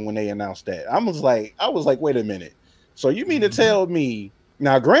 11 when they announced that. I was like, wait a minute. So you mean to tell me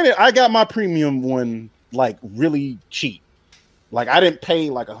now? Granted, I got my premium one like really cheap. Like, I didn't pay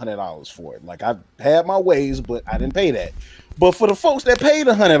like $100 for it. Like, I had my ways, but I didn't pay that. But for the folks that paid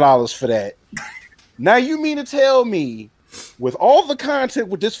 $100 for that, now you mean to tell me, with all the content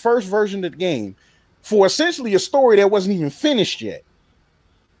with this first version of the game, for essentially a story that wasn't even finished yet,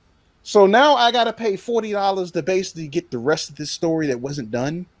 so now I got to pay $40 to basically get the rest of this story that wasn't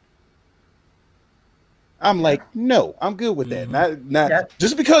done? I'm like, no, I'm good with that. Not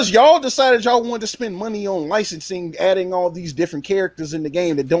just because y'all decided y'all wanted to spend money on licensing, adding all these different characters in the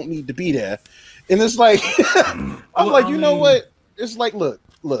game that don't need to be there. And it's like, you know what? It's like, look,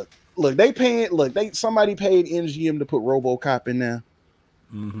 somebody paid MGM to put RoboCop in there.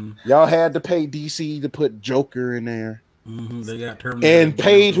 Y'all had to pay DC to put Joker in there. They got Terminator. And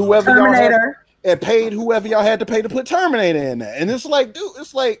paid whoever y'all had to pay to put Terminator in there. And it's like, dude,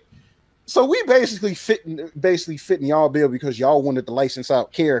 it's like, so we basically fitting y'all bill because y'all wanted to license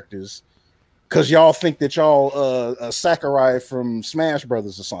out characters because y'all think that y'all Sakurai from Smash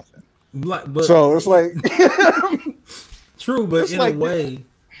Brothers or something. So it's like, True, but It's in like- a way,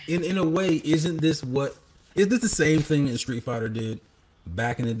 in a way, is this the same thing that Street Fighter did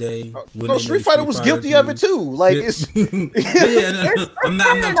back in the day? When No, they Street made Fighter was guilty of it too. Like Yeah. it's I'm not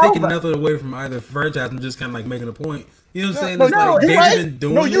carrying taking over. nothing away from either franchise. I'm just kind of like making a point. You know what I'm saying? no, It's no, like you're they've right. been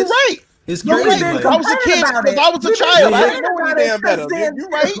doing No, you're this. right. It's No, crazy. we've been Like, I was a kid about because it. I was a We've been child. I complaining didn't know any about it damn better. since then, You're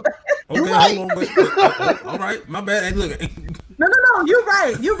right. You're okay, right. hold on, wait. All right, my bad. Hey, look. No, you're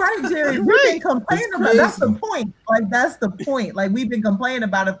right. You're right, Jerry. You're We've right. been complaining It's about that's the crazy. point. Like that's the point. Like we've been complaining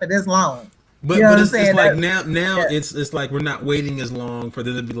about it for this long. But, You know but what I'm it's saying? like That- now yeah. it's like we're not waiting as long for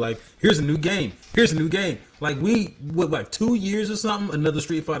them to be like, here's a new game. Here's a new game. Like like 2 years or something, another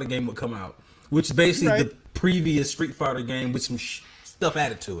Street Fighter game would come out, which is basically Right. the previous Street Fighter game with some stuff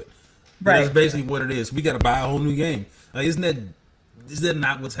added to it. Right. That's basically what it is. We got to buy a whole new game. Like, is that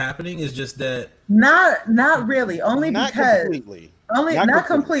not what's happening? It's just that Not really. Only Not because completely. not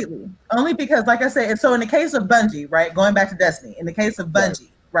completely. Only because, like I said, so in the case of Bungie, right? Going back to Destiny, in the case of Bungie,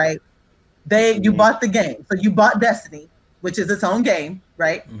 right? You bought the game, so you bought Destiny, which is its own game,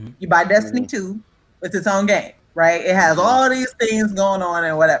 right? You buy Destiny 2, it's its own game, right? It has all these things going on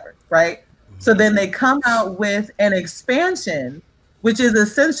and whatever, right? So then they come out with an expansion, which is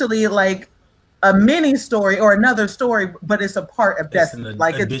essentially like a mini story or another story, but it's a part of it's Destiny, an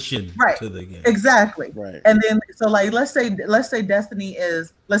like addition right. to the game. Exactly. Right. And then so like let's say Destiny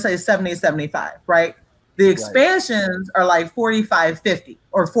is 70 75, right? The expansions are like 45 50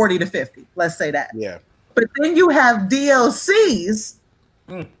 or 40 to 50, let's say that. Yeah. But then you have DLCs,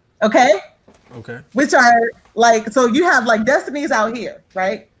 Mm. okay? Okay. Which are like, so you have like Destiny's out here,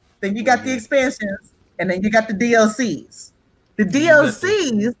 right? Then you got the expansions and then you got the DLCs. The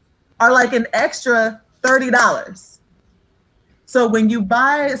DLCs are like an extra $30. So when you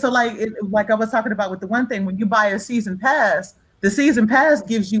buy, so like I was talking about with the one thing, when you buy a season pass, the season pass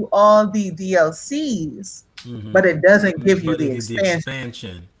gives you all the DLCs, but it doesn't give you But the it gives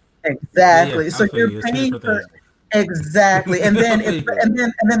expansion. Exactly. Yeah, So I feel you're you. It's two paying different for things. exactly. And then I feel you.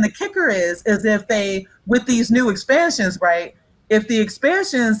 and then the kicker is if they with these new expansions, right? If the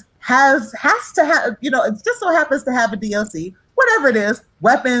expansions has to have, you know, it just so happens to have a DLC, whatever it is,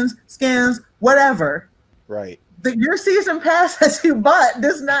 weapons, skins, whatever. Right. Your season pass that you bought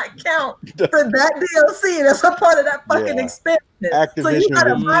does not count for that DLC. That's a part of that fucking Yeah. expansion. So you Activision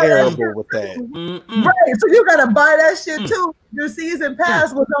gotta was buy that terrible with that. Mm-mm. right, so you gotta buy that shit too. Your season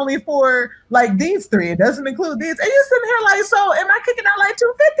pass was only for like these three. It doesn't include these. And you sitting here like, so am I kicking out like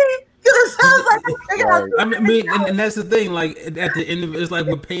 250? Because it sounds like I'm kicking out Right. I mean, and that's the thing. Like at the end of it, it's like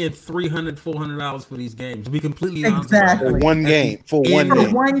we're paying $300-$400 for these games. To be completely honest, Exactly. For one game. For in- one for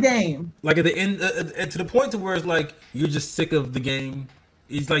game. one game. like at the end, to the point to where it's like you're just sick of the game.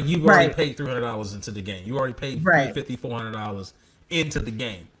 It's like you've already Right. paid $300 into the game. You already paid Right. $350-$400 into the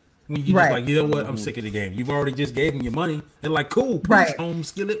game. When you Right. just like, you know what? I'm sick of the game. You've already just gave them your money. They're like, cool, peace, Right. home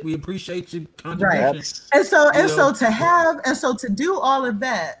skillet. We appreciate your Right. contribution. And so You know? to do all of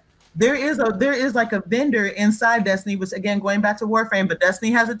that, there is like a vendor inside Destiny, which again going back to Warframe, but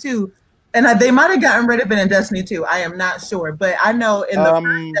Destiny has it too. And they might have gotten rid of it in Destiny 2. I am not sure, but I know in the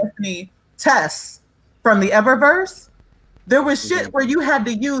first Destiny tests from the Eververse, there was shit where you had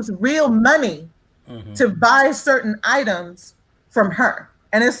to use real money to buy certain items from her,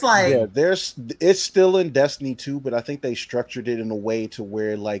 and it's like, Yeah, it's still in Destiny 2, but I think they structured it in a way to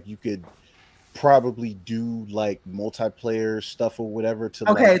where like you could probably do like multiplayer stuff or whatever to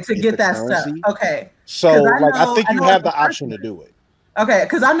to get the that currency. stuff. Okay, So 'Cause I like I know- think I you know have the the option to first do it. okay,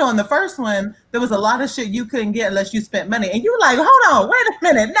 because I know in the first one there was a lot of shit you couldn't get unless you spent money, and you were like, hold on, wait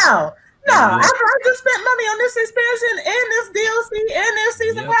a minute, no. After I just spent money on this expansion and this DLC and this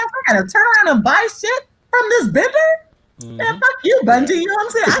season pass, I gotta turn around and buy shit from this vendor? Man, fuck you, Bungie. You know what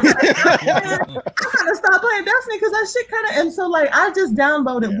I'm saying? I gotta stop playing Destiny because that shit kind of. And so, like, I just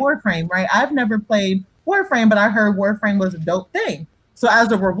downloaded Warframe, right? I've never played Warframe, but I heard Warframe was a dope thing. So,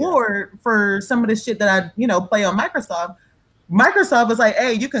 as a reward for some of the shit that I, play on Microsoft was like,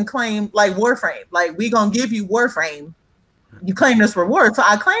 hey, you can claim like Warframe. Like, we gonna give you Warframe. You claim this reward. So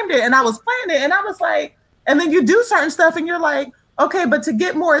I claimed it and I was playing it and I was like, and then you do certain stuff and you're like, okay, but to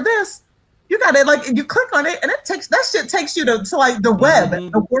get more of this, you got to like, you click on it and that shit takes you to like the web,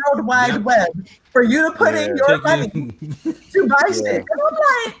 the World Wide Web for you to put in your money to buy shit. And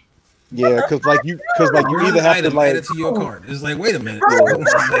I'm like, yeah, because like you either have to like add it to your card. It's like, wait a minute.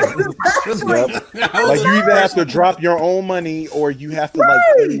 like you either have to drop your own money or you have to like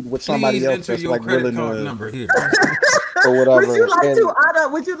pay with somebody Please else enter that's your like credit willing card to number here. or whatever.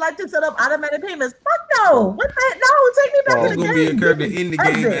 Would you like to set up automatic payments? Fuck no. What the no, take me back to There's the gonna game. be a character in the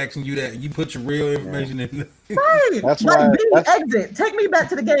game Exit. asking you that. You put your real information in. Right. That's like why. B, exit. Take me back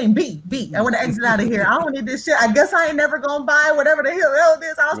to the game. B. I want to exit out of here. I don't need this shit. I guess I ain't never gonna buy whatever the hell it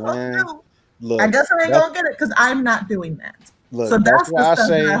is I was supposed to do. Look, I guess I ain't gonna get it because I'm not doing that. Look, so that's the why stuff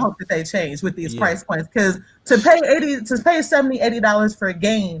that I hope that they change with these price points. Because to pay $70-$80 for a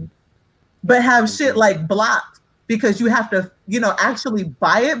game, but have shit like blocked because you have to, actually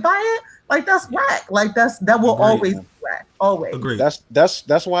buy it. Like that's whack. Like that will always be whack. Always. Agreed.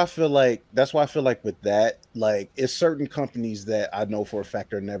 That's why I feel like with that, like it's certain companies that I know for a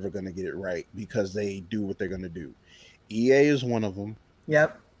fact are never gonna get it right because they do what they're gonna do. EA is one of them.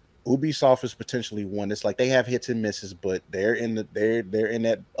 Yep. Ubisoft is potentially one. It's like they have hits and misses, but they're in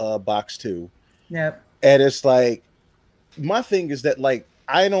that box too. Yep. And it's like my thing is that like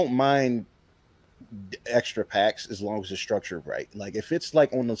I don't mind extra packs as long as it's structured right. Like if it's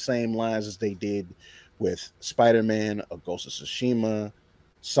like on the same lines as they did with Spider-Man or Ghost of Tsushima,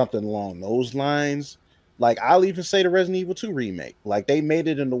 something along those lines. Like I'll even say the Resident Evil 2 remake. Like they made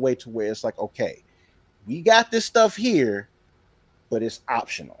it in a way to where it's like, okay, we got this stuff here, but it's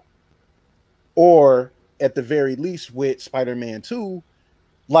optional. Or at the very least with Spider-Man 2,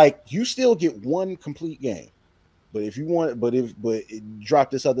 like you still get one complete game. But if you want, but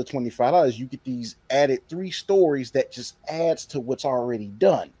drop this other $25, you get these added 3 stories that just adds to what's already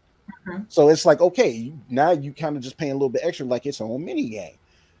done. Mm-hmm. So it's like, okay, now you kind of just paying a little bit extra, like it's a whole mini game.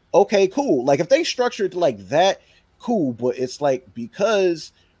 Okay, cool. Like if they structure it like that, cool. But it's like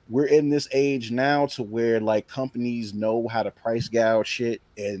because we're in this age now to where like companies know how to price gouge shit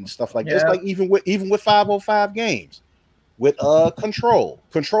and stuff like this. Like even with 505 games. With Control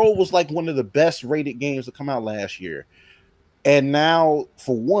was like one of the best rated games to come out last year, and now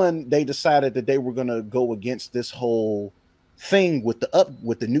for one they decided that they were gonna go against this whole thing with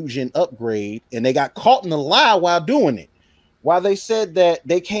the new gen upgrade, and they got caught in the lie while doing it. While they said that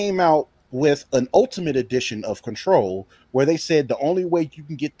they came out with an ultimate edition of Control, where they said the only way you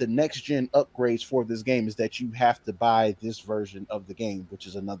can get the next gen upgrades for this game is that you have to buy this version of the game, which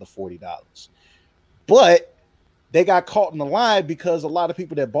is another $40. But they got caught in the lie because a lot of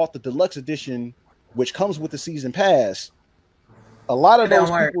people that bought the deluxe edition, which comes with the season pass, a lot of those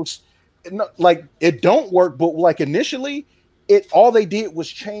people, like it don't work. But like initially, all they did was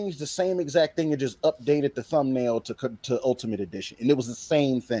change the same exact thing and just updated the thumbnail to Ultimate Edition, and it was the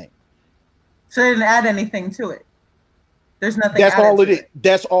same thing. So they didn't add anything to it. There's nothing. That's all it is.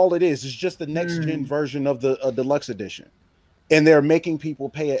 That's all it is. It's just the next gen version of the deluxe edition, and they're making people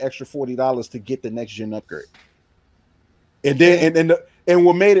pay an extra $40 to get the next gen upgrade. And then and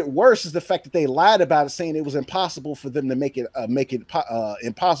what made it worse is the fact that they lied about it, saying it was impossible for them to make it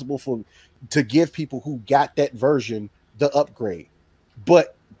impossible to give people who got that version the upgrade.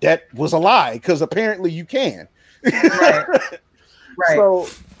 But that was a lie because apparently you can. Right. Right.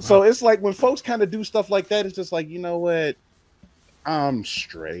 So it's like when folks kind of do stuff like that, it's just like, you know what? I'm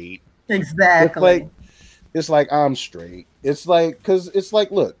straight. Exactly. It's like I'm straight. It's like because it's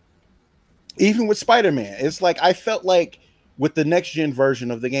like, look, even with Spider-Man, it's like I felt like with the next gen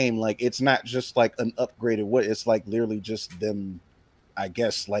version of the game, like it's not just like an upgraded what, it's like literally just them, I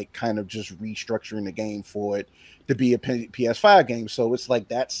guess, like kind of just restructuring the game for it to be a PS5 game. So it's like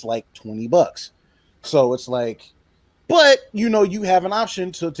that's like $20. So it's like, but you have an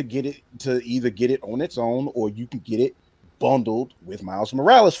option to get it, to either get it on its own or you can get it bundled with Miles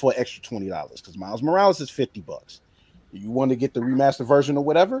Morales for an extra $20 because Miles Morales is $50. You want to get the remastered version or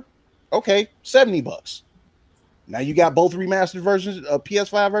whatever? Okay, $70. Now you got both remastered versions of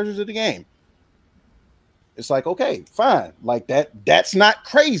PS5 versions of the game. It's like, okay, fine. Like that's not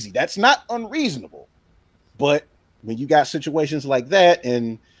crazy. That's not unreasonable. But when you got situations like that,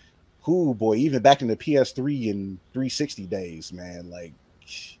 and boy, even back in the PS3 and 360 days, man, like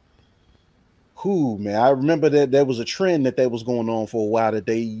man, I remember that there was a trend that was going on for a while that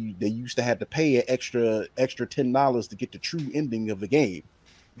they used to have to pay an extra $10 to get the true ending of the game.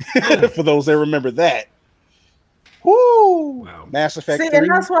 For those that remember that. Woo! Wow. Mass Effect 3. And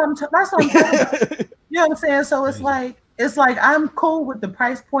that's what I'm talking about. You know what I'm saying? So it's like I'm cool with the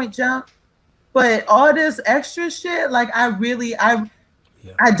price point jump, but all this extra shit, like I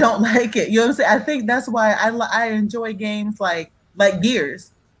don't like it. You know what I'm saying? I think that's why I enjoy games like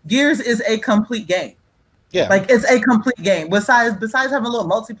Gears. Gears is a complete game. Yeah. Like it's a complete game. Besides having a little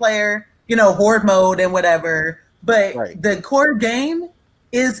multiplayer, horde mode and whatever, but the core game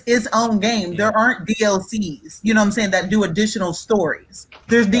is its own game. There aren't DLCs, you know what I'm saying, that do additional stories.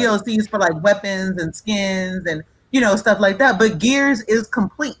 There's DLCs for like weapons and skins and stuff like that, but Gears is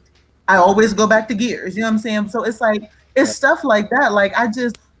complete. I always go back to Gears, you know what I'm saying? So it's like it's stuff like that. Like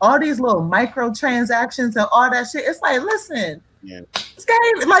all these little microtransactions and all that shit. It's like, listen, this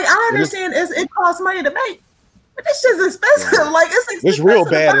game, like I understand it costs money to make, but this shit's expensive. Yeah. Like it's real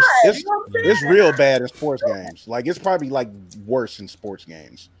bad. It's real bad in sports games. Like it's probably like worse in sports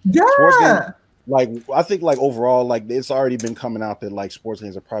games. Yeah. Sports games, like I think like overall, like it's already been coming out that like sports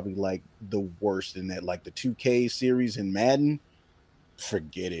games are probably like the worst in that. Like the 2K series in Madden,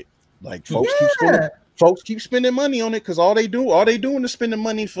 forget it. Like folks keep spending money on it because all they doing is spending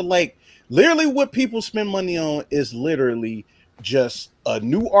money for like literally what people spend money on is literally just a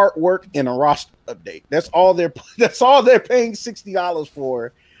new artwork and a roster update. That's all they're paying $60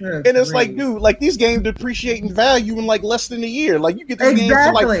 for. That's and it's great. Like, dude, like these games depreciate in value in like less than a year. Like you get these games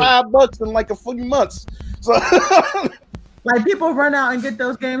for like $5 in like a few months. So like people run out and get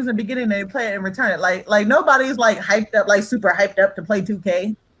those games in the beginning, they play it and return it. Like nobody's like hyped up, like super hyped up to play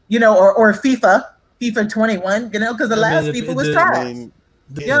 2K, you know, or FIFA 21, you know, because the last FIFA was trash.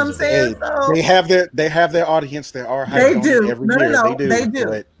 You know what I'm saying? So, they have their audience. There are they do. Every year. They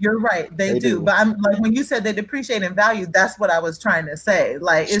do. You're right. They do. But I'm like when you said they depreciate in value, that's what I was trying to say.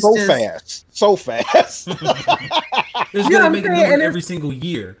 Like it's so fast. It's gonna make a new one every single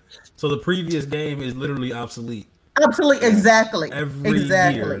year. So the previous game is literally obsolete. Absolutely, exactly. Every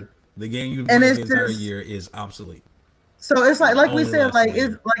year, the game you play the entire year is obsolete. So it's like we said, like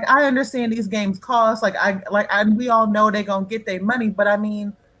it's like I understand these games cost, we all know they're gonna get their money, but I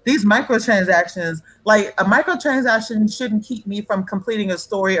mean these microtransactions, like a microtransaction shouldn't keep me from completing a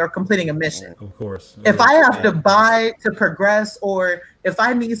story or completing a mission. Of course. If I have to buy to progress, or if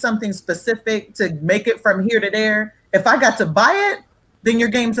I need something specific to make it from here to there, if I got to buy it, then your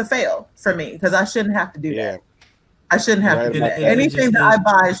game's a fail for me because I shouldn't have to do that. I shouldn't have to do that. Anything that I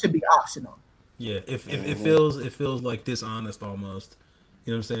buy should be optional. Yeah, if it feels like dishonest almost.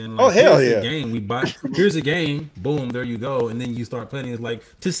 You know what I'm saying? Like, hell yeah. Here's a game, boom, there you go. And then you start playing. It's like,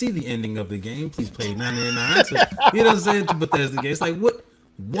 to see the ending of the game, please pay $9.99. You know what I'm saying? To Bethesda game. It's like, what?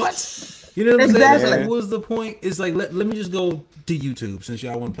 You know what I'm saying? Like, what was the point? It's like, let me just go to YouTube since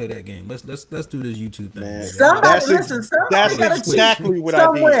y'all want to play that game. Let's do this YouTube thing. Man, that's exactly what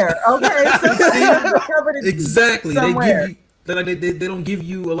somewhere, I did. Okay. Exactly. They don't give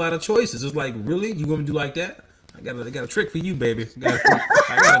you a lot of choices. It's like, really? You want me to do like that? I got a trick for you, baby. I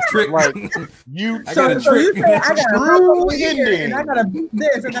got a trick. Like you. I got a trick. You say I got to go over here and I got to beat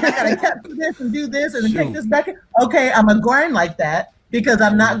this and then I got to capture this and do this and then take this back. Okay, I'm a grind like that because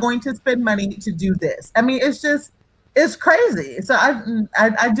I'm not going to spend money to do this. I mean, it's crazy. So I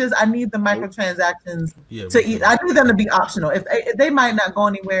need the microtransactions to eat. I need them to be optional. If they might not go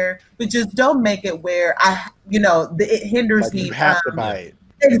anywhere, but just don't make it where it hinders me. You have to buy it.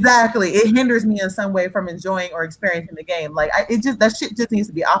 Exactly, it hinders me in some way from enjoying or experiencing the game. Like that shit just needs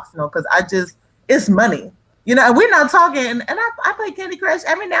to be optional because it's money. You know, and we're not talking. And I play Candy Crush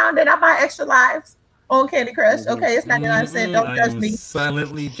every now and then. I buy extra lives on Candy Crush. Okay, it's 99¢. Don't judge me.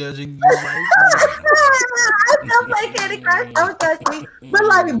 Silently judging you. I still play Candy Crush. Don't judge me. But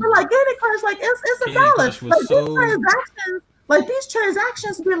like Candy Crush, like it's $1. Like these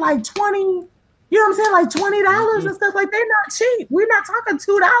transactions be like 20. You know what I'm saying? Like $20 and stuff. Like they're not cheap. We're not talking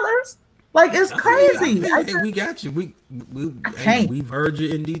 $2. Like it's crazy. We got you. We've heard you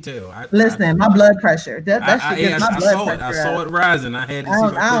in detail. Listen, my blood pressure. That shit gets my blood pressure. I saw it rising. I had to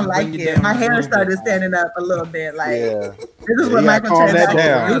see. I don't like it. My hair started standing up a little bit. Like this is what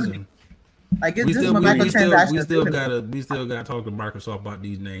microtransactions do. Like this is what microtransactions we still gotta talk to Microsoft about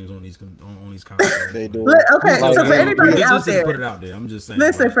these names on these consoles. They do. Okay, so for anybody out there, put it out there. I'm just saying.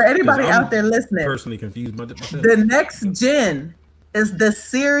 Listen, for anybody out there listening, personally confused by the next gen is the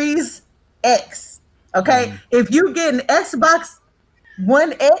Series X. Okay, if you get an Xbox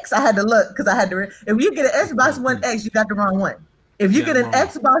One X, I had to look because I had to. If you get an Xbox One X, you got the wrong one. If you get an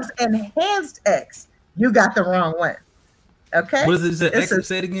Xbox Enhanced X, you got the wrong one. Okay. What is it?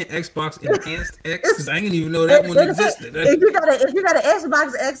 Say it again. Xbox Enhanced X. I didn't even know that one existed. If you got an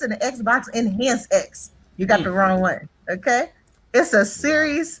Xbox X and an Xbox Enhanced X, you got the wrong one. Okay. It's a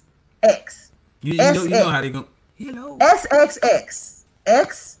Series X. You know how they go. Hello. SXX.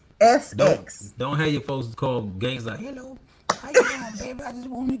 XSX. Don't have your folks call gangs like, hello. How you doing, baby? I just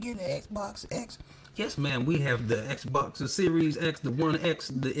want to get an Xbox X. Yes, ma'am. We have the Xbox, the Series X, the One X,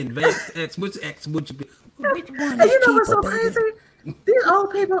 the Advanced X. Which X would you be? Which one and you know what's so crazy? These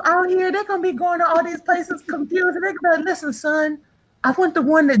old people out here, they're gonna be going to all these places confused. And they're gonna be like, listen, son, I want the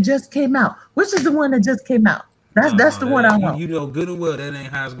one that just came out. Which is the one that just came out? That's the one I want. You know good and well that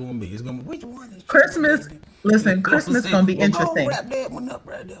ain't how it's gonna be. It's gonna be which one is Christmas. Listen, Christmas gonna be interesting. Wrap that one up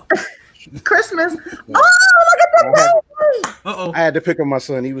right there. Christmas. Oh, look at that baby. I had to pick up my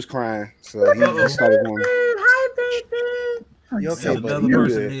son. He was crying, so he started going. Hi, baby. You okay, There's buddy? another You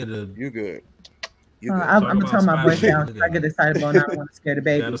person good? here to You good? You good? I'm talk gonna about turn my voice Spider-Man. down. Look I at get you. excitable and I don't want to scare the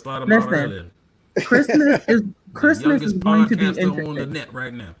baby. Gotta start them out early. Listen, Christmas is The going to be youngest podcaster on the interesting. net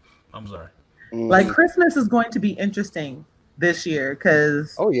right now. I'm sorry. Like Christmas is going to be interesting this year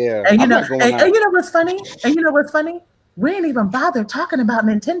because Oh yeah, and you I'm know not going and out. you know what's funny? And you know what's funny? We ain't even bothered talking about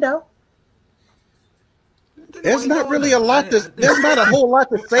Nintendo. There's not really a lot to. There's not a whole lot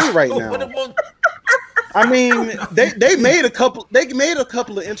to say right now. I mean, they made a couple. They made a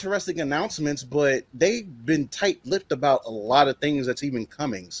couple of interesting announcements, but they've been tight-lipped about a lot of things that's even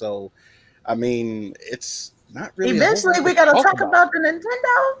coming. So, I mean, it's not really. Eventually, we gotta talk about the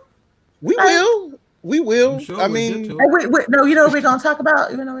Nintendo. We will. We will. Sure I we'll mean, get to wait, no. You know what we're gonna talk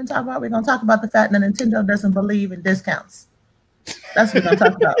about? You know what we're talking about? We're gonna talk about the fact that Nintendo doesn't believe in discounts. That's what we're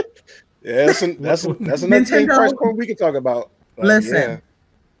gonna talk about. Yeah, that's another thing. Price point we can talk about. Listen.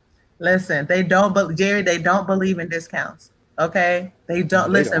 They don't, but Jerry, they don't believe in discounts. Okay, they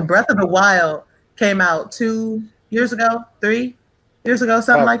don't. Listen, Breath of the Wild came out 2 years ago, 3 years ago,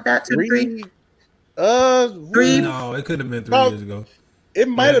 something like that. 2 to 3. 3. No, it could have been 3 years ago. It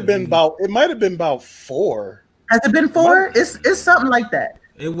might have been about. It might have been about 4. Has it been 4? It's something like that.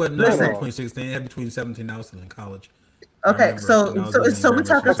 It wasn't between 16. It had between 17. I was still in college. Okay, so we're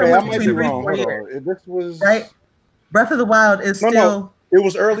talking somewhere between 3 and 4 years. This was right. Breath of the Wild is still. No. It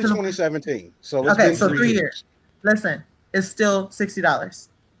was early 2017. So it's been 3 years. Listen, it's still $60.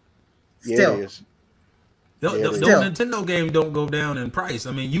 Still. Yeah, those Nintendo games don't go down in price.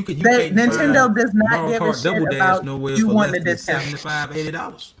 I mean, you can't Nintendo does not give a shit about you want the discount. $75,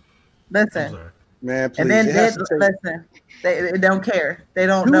 $80. Listen, man, please. And then listen, they don't care. They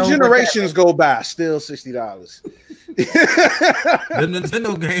don't know. 2 generations go by, still $60. The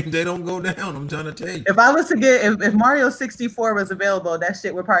Nintendo games, they don't go down. I'm trying to tell you. If I was to get, if Mario 64 was available, that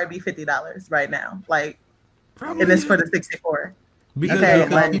shit would probably be $50 right now. Like, probably, and it's for the 64.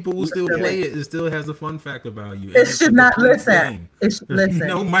 Because people will still play it. It still has a fun factor value. It should not listen. Listen.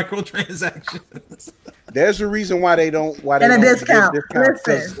 No microtransactions. There's a reason why they don't. Why they and a don't discount.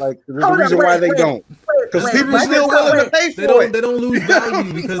 Listen. Like there's a reason why they don't. Because people are still willing to pay for it. They don't lose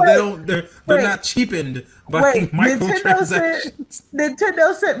value because they're not cheapened by microtransactions.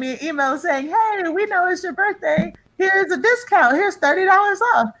 Nintendo sent me an email saying, "Hey, we know it's your birthday. Here's a discount. Here's $30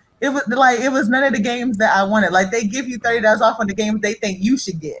 off." It was none of the games that I wanted. Like they give you $30 off on the games they think you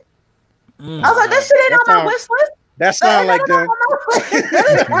should get. I was like, that shit ain't on my wish list. That sound like that.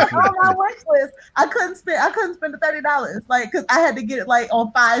 On my wish list. I couldn't spend the $30. Like, because I had to get it like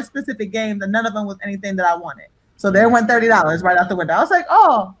on 5 specific games, and none of them was anything that I wanted. So there went $30 right out the window. I was like,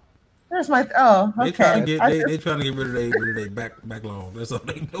 oh, there's my okay. They trying to get rid of their backlog. That's all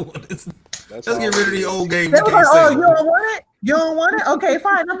they know. Let's get rid of the old games. They was like, oh, you don't want it? You don't want it? Okay,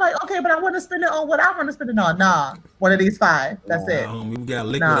 fine. I'm like, okay, but I want to spend it on what I want to spend it on. Nah, one of these 5. That's it. We got to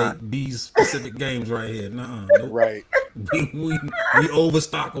liquidate these specific games right here. Nope. Right. we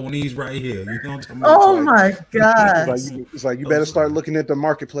overstock on these right here. You know what I'm talking about? Oh my God. It's like you better start looking at the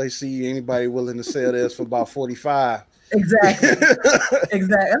marketplace, see anybody willing to sell this for about 45. Exactly. And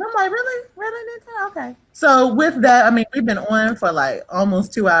I'm like, really? Nintendo? Okay. So with that, I mean, we've been on for like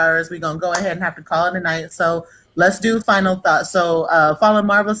almost 2 hours. We're going to go ahead and have to call it a night. So let's do final thoughts. So Fallen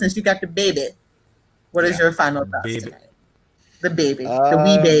Marvel, since you got the baby, what is your final thoughts tonight? The baby. The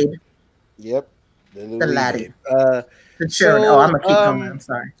wee babe. Yep. The laddie. The children. I'm going to keep going. I'm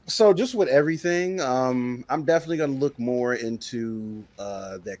sorry. So just with everything, I'm definitely going to look more into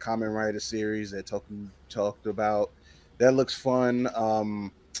that Kamen Rider series that Toku talked about. That looks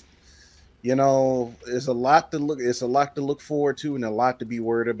fun. You know, it's a lot to look forward to and a lot to be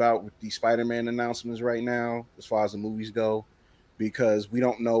worried about with the Spider-Man announcements right now, as far as the movies go, because we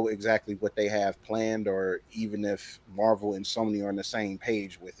don't know exactly what they have planned or even if Marvel and Sony are on the same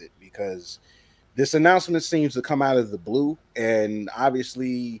page with it, because this announcement seems to come out of the blue, and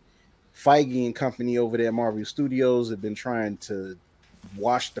obviously Feige and company over there at Marvel Studios have been trying to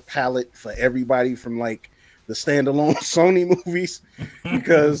wash the palette for everybody from like the standalone Sony movies,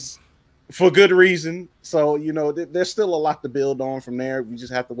 because for good reason. So, you know, there's still a lot to build on from there. We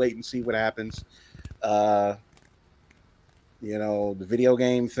just have to wait and see what happens. You know, the video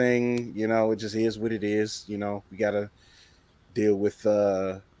game thing, you know, it just is what it is. You know, we got to deal with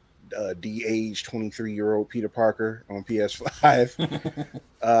de-aged 23-year-old Peter Parker on PS5.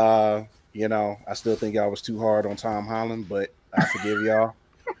 You know, I still think y'all was too hard on Tom Holland, but I forgive y'all.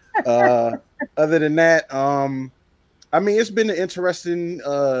 Other than that, I mean, it's been an interesting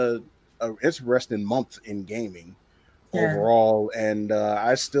month in gaming overall, and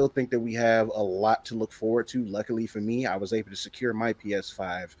I still think that we have a lot to look forward to. Luckily for me, I was able to secure my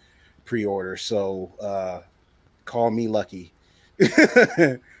PS5 pre-order, so call me lucky.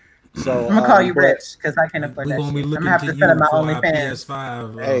 So I'm gonna call you but- rich because I can't afford We're that gonna be shit. I'm looking gonna have to to set up you my for our OnlyFans.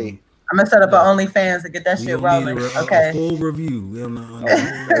 PS5. Hey. I'm gonna set up Yeah. an OnlyFans to get that We shit gonna need rolling. a Okay. full review. On the full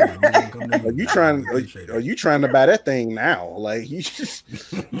review. We gonna come to Are you man. trying? We appreciate Are it. you trying to buy that thing now? Like you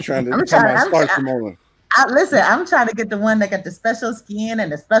trying to I'm come trying- out I'm start try- some on. Listen, I'm trying to get the one that got the special skin and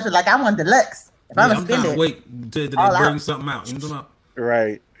the special. Like I want deluxe. If Yeah, I'm gonna I'm spend trying to it, wait till they all bring out. something out. You know what I'm talking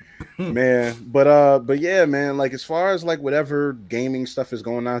Right, man. But yeah, man. Like as far as like whatever gaming stuff is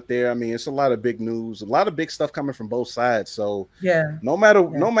going out there, I mean, it's a lot of big news, a lot of big stuff coming from both sides. So yeah, no matter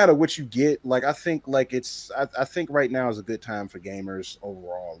what you get, like I think like I think right now is a good time for gamers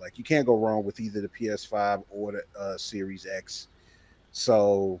overall. Like you can't go wrong with either the PS5 or the Series X.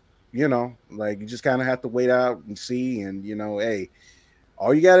 So like you just kind of have to wait out and see, and hey,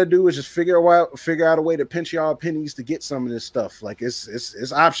 all you got to do is just figure out a way to pinch y'all pennies to get some of this stuff. Like it's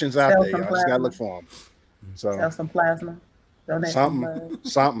options out Sell there. some Y'all just gotta plasma. look for them. So Sell some plasma. Donate some blood.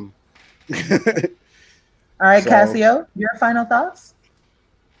 something. All right, So- Cassio, your final thoughts?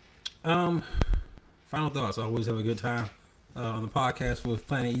 about? Final thoughts. I always have a good time on the podcast with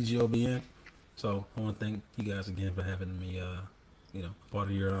Planet EGOBN. So I want to thank you guys again for having me. Part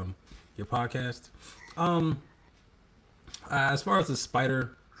of your podcast. As far as the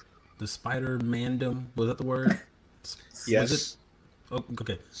Spider-Mandom, was that the word? Yes. Was it? Oh,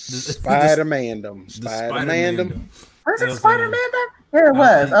 okay. Spider-Mandom. The Spider-Mandom. Was You it know what I'm Spider-Man? saying? Yeah, it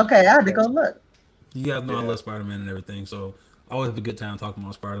was. think- Okay, I had to go look. You guys know I Yeah. love Spider-Man and everything, so I always have a good time talking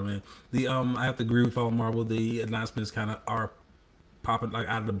about Spider-Man. I have to agree with Fallen Marvel. The announcements kind of are popping like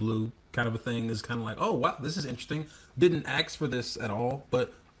out of the blue, kind of a thing. It's kind of like, oh wow, this is interesting. Didn't ask for this at all,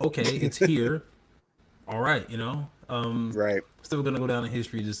 but okay, it's here. All right, Right. Still gonna go down in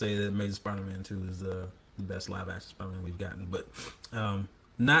history to say that Amazing Spider-Man 2 is the best live action Spider-Man we've gotten, but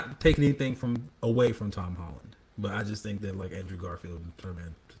not taking anything away from Tom Holland. But I just think that like Andrew Garfield and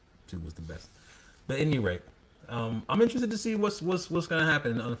Spider-Man 2 was the best. But at any rate, I'm interested to see what's gonna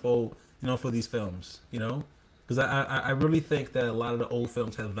happen and unfold, for these films, because I really think that a lot of the old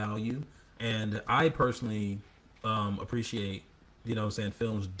films have value, and I personally appreciate,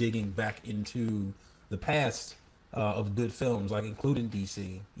 films digging back into the past of good films, like including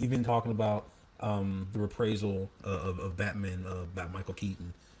DC, even talking about the reprisal of Batman by Michael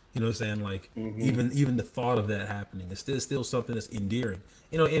Keaton. You know what I'm saying? Like even the thought of that happening is still something that's endearing.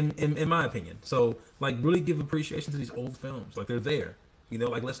 In my opinion. So like really give appreciation to these old films. Like they're there.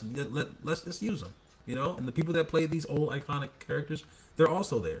 Like let's use them. And the people that play these old iconic characters, they're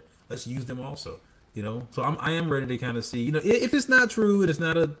also there. Let's use them also. So I am ready to kind of see. If it's not true and it's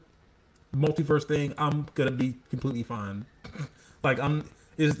not a multiverse thing, I'm gonna be completely fine. Like I'm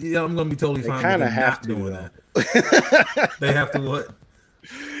gonna be totally fine. Kind with of them have not to doing though. that. They have to what?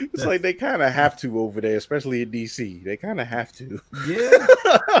 It's like they kind of have to over there, especially in DC. They kind of have to.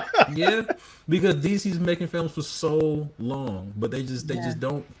 Yeah, because DC's making films for so long, but they just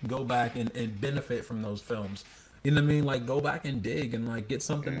don't go back and benefit from those films. You know what I mean? Like go back and dig and like get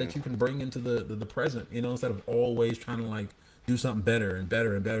something that you can bring into the present. Instead of always trying to like do something better and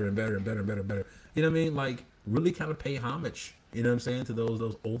better and better and better and better and better and better. You know what I mean? Like really kind of pay homage. You know what I'm saying, to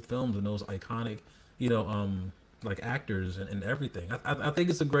those old films and those iconic, like actors and everything. I think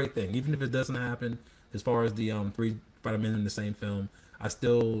it's a great thing, even if it doesn't happen as far as the 3 Spider-Men in the same film. I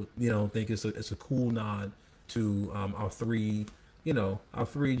still think it's a cool nod to our three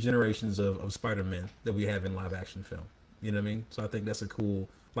generations of Spider-Men that we have in live action film. You know what I mean? So I think that's a cool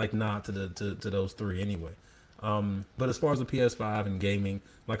like nod to those three anyway. But as far as the PS5 and gaming,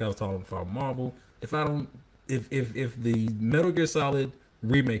 like I was talking about Marvel, if the Metal Gear Solid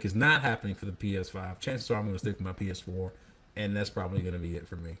remake is not happening for the PS5, chances are I'm going to stick with my PS4, and that's probably going to be it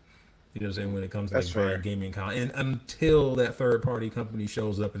for me. You know what I'm saying? When it comes to like buying gaming and until that third party company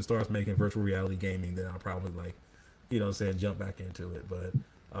shows up and starts making virtual reality gaming, then I'll probably like, jump back into it. But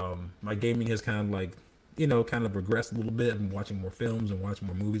my gaming has kind of like, kind of regressed a little bit. I'm watching more films and watching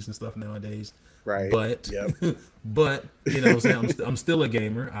more movies and stuff nowadays. Right. But but what I'm saying, I'm still a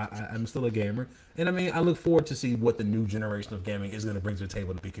gamer. I'm still a gamer, and I mean I look forward to see what the new generation of gaming is going to bring to the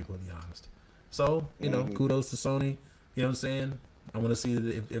table. To be completely honest, so kudos to Sony. You know what I'm saying? I want to see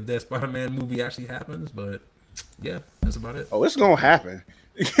if that Spider-Man movie actually happens, but yeah, that's about it. Oh, it's gonna happen.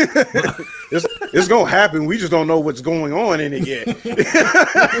 it's gonna happen. We just don't know what's going on in it yet.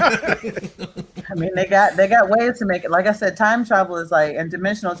 I mean, they got ways to make it. Like I said, time travel is like, and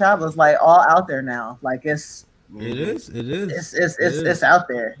dimensional travel is like all out there now. Like It is out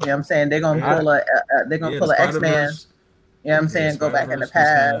there. You know what I'm saying? They're gonna pull a X-Men. You know what I'm saying? Go back in the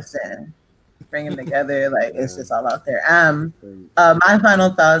past and bringing together. Like it's just all out there. My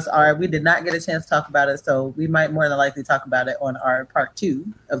final thoughts are: we did not get a chance to talk about it, so we might more than likely talk about it on our part 2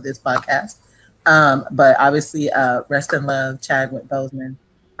 of this podcast. But obviously, rest in love, Chadwick Boseman.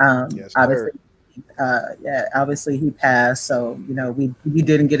 Yes, obviously, obviously he passed. So we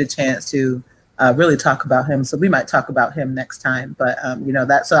didn't get a chance to really talk about him. So we might talk about him next time. But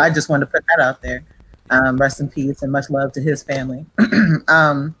that. So I just wanted to put that out there. Rest in peace and much love to his family. We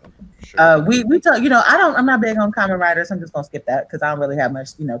talk. I'm not big on Kamen Rider, so I'm just gonna skip that because I don't really have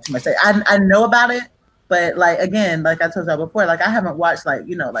much, too much to say. I know about it, but like again, like I told y'all before, like I haven't watched like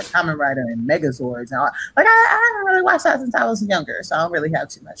Kamen Rider and Megazords and all. Like I haven't really watched that since I was younger, so I don't really have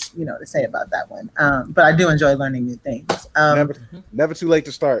too much, to say about that one. But I do enjoy learning new things. Never too late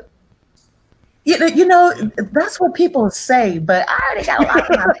to start. That's what people say, but I already got a lot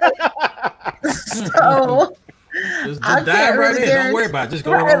of my so just dive right in. Don't worry about it. Just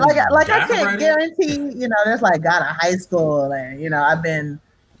go right, like I can't right guarantee, there's like got a high school and I've been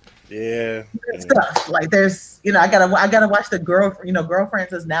stuff. Like there's I gotta watch the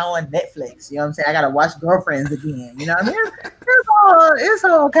Girlfriends is now on Netflix. You know what I'm saying? I gotta watch Girlfriends again. You know what I mean? It's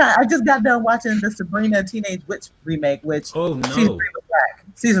all kind. I just got done watching the Sabrina Teenage Witch remake, which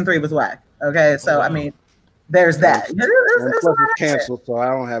season 3 was whack. Okay, so I mean, there's that. It's canceled, so I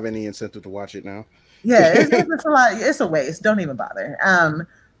don't have any incentive to watch it now. Yeah, it's a lot. It's a waste. Don't even bother.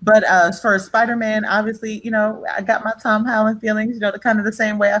 But as for Spider-Man, obviously, I got my Tom Holland feelings. Kind of the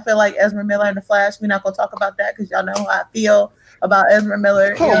same way I feel like Ezra Miller in the Flash. We're not gonna talk about that because y'all know how I feel about Ezra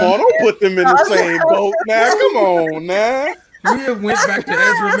Miller. Come on, don't put them in the same boat now. Come on now. We have went back to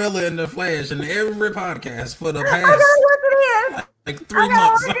Ezra Miller in the Flash in every podcast for the past like 3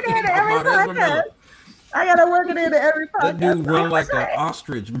 months. I gotta work it into every podcast. That dude run like an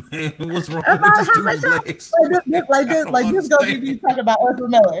ostrich, man. What's wrong with his 2 legs? Like this gonna be me talking about Ezra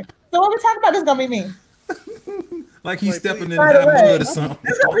Miller. So what we talking about, this gonna be me. Like he's stepping in that mud or something.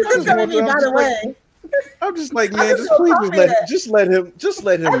 This gonna be me, by the way. I'm just like, man, just let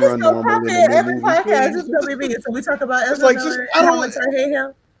him run normally. Every podcast is gonna be me. So we talk about Ezra Miller. I hate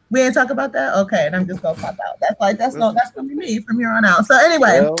him. We ain't talk about that. Okay, and I'm just gonna pop out. That's gonna be me from here on out. So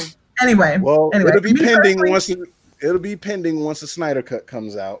anyway. It'll be pending once the Snyder Cut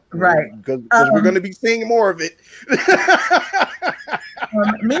comes out, right? Because we're going to be seeing more of it.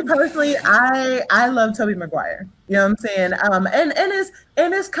 Me personally, I love Tobey Maguire. You know what I'm saying?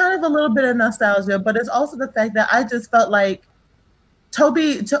 And it's kind of a little bit of nostalgia, but it's also the fact that I just felt like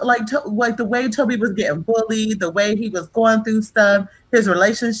like the way Tobey was getting bullied, the way he was going through stuff, his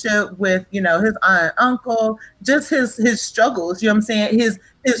relationship with his aunt and uncle, just his struggles. You know what I'm saying?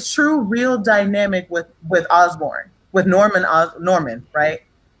 His true real dynamic with Osborn, with Norman, right?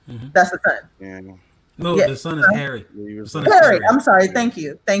 Mm-hmm. That's the son. Yeah. No, the son is Harry. Harry. I'm sorry. Thank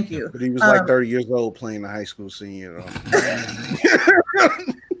you. But he was like 30 years old playing the high school senior.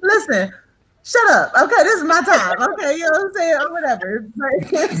 Listen. Shut up. Okay, this is my time. Okay, you know what I'm saying? Or whatever.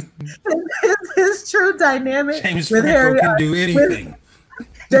 His true dynamic James with Franco Harry can do anything.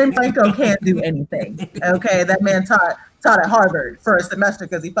 James Franco can't do anything. Okay, that man taught at Harvard for a semester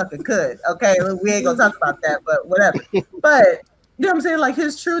because he fucking could. Okay, we ain't gonna talk about that, but whatever. But you know what I'm saying? Like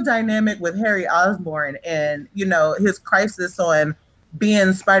his true dynamic with Harry Osborn and his crisis on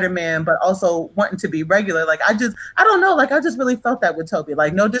being Spider-Man, but also wanting to be regular. Like I don't know. Like I just really felt that with Tobey.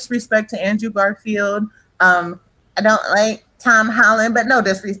 Like no disrespect to Andrew Garfield. I don't like Tom Holland, but no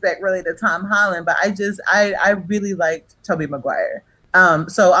disrespect really to Tom Holland. But I really liked Tobey Maguire.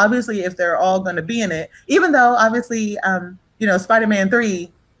 So obviously if they're all going to be in it, even though obviously, Spider-Man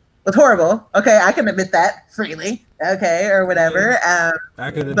 3 was horrible. Okay. I can admit that freely. Okay. Or whatever.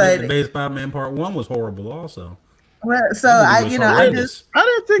 I could admit the Spider-Man Part 1 was horrible also. Well, so I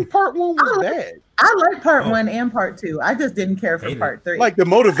didn't think Part 1 was bad. I like Part 1 and Part 2. I just didn't care for Part 3. Like the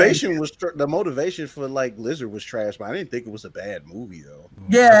motivation for like Lizard was trash, but I didn't think it was a bad movie though.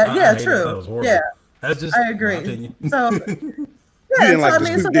 Yeah, true. Yeah, that's just I agree. So you didn't like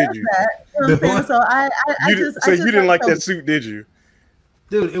the suit, did you? So I you didn't like that suit, did you?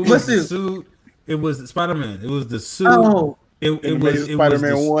 Dude, it was the suit. It was Spider-Man. It was the suit. Oh, it was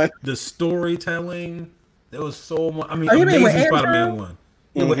Spider-Man 1. The storytelling. There was so much. I mean, Amazing Spider-Man 1.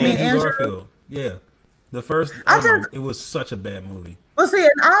 Yeah, with Andrew Garfield. Yeah, the first. It was such a bad movie. Well, see,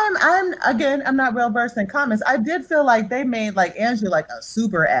 and I'm not well versed in comics. I did feel like they made like Andrew like a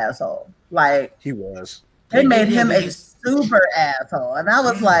super asshole. Like he was. They made him a super asshole, and I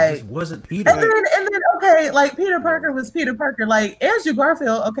was like, it wasn't Peter. And then okay, like Peter Parker was Peter Parker. Like Andrew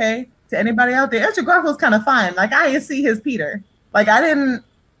Garfield. Okay, to anybody out there, Andrew Garfield's kind of fine. Like I didn't see his Peter. Like I didn't.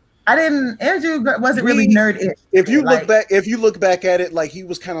 Andrew wasn't really nerd-ish. If you look back at it, like he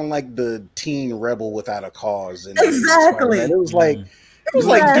was kind of like the teen rebel without a cause. And exactly. It was like,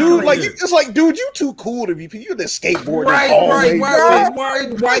 dude, you too cool to be. You're the skateboarder. Right.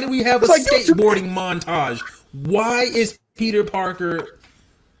 Why do we have a skateboarding montage? Why is Peter Parker?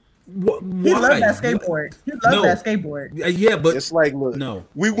 He loved that skateboard. That skateboard. Yeah, but it's like,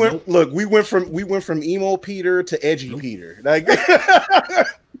 we went from emo Peter to edgy Peter. Like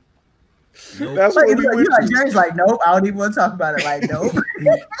that's what we went. Jerry's like, nope, I don't even want to talk about it. Like, nope.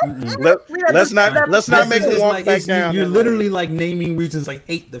 let's not make it walk back down. You're literally like naming reasons I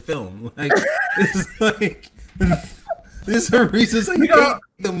hate the film. Like it's like these are reasons I hate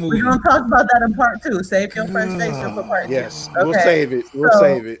the movie. We're gonna talk about that in part 2. Save your frustration for part 2. Yes, okay. We'll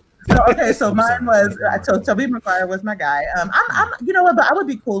save it. So mine was Tobey Maguire was my guy. I'm you know what, but I would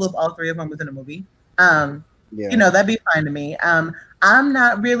be cool if all 3 of them was in a movie. You know, that'd be fine to me. I'm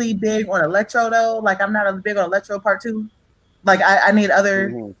not really big on Electro though. Like I'm not big on Electro part 2. Like I need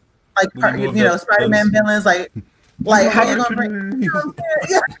other Spider-Man villains. Like how you gonna bring? You know what I'm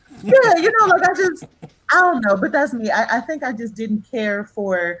saying? Yeah. You know, like I don't know, but that's me. I think I just didn't care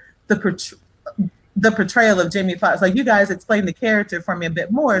for the portrayal of Jamie Foxx. Like you guys explained the character for me a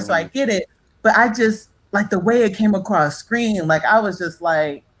bit more, so I get it. But I just like the way it came across screen. Like I was just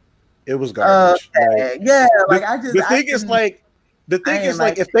like, it was garbage. Okay. The thing is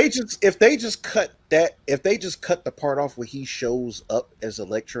if they just cut the part off where he shows up as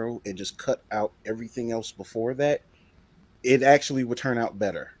Electro and just cut out everything else before that, it actually would turn out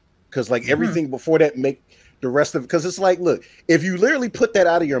better. Because like everything before that make the rest of, because it's like, look, if you literally put that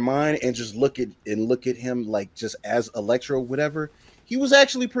out of your mind and just look at him like just as Electro, whatever, he was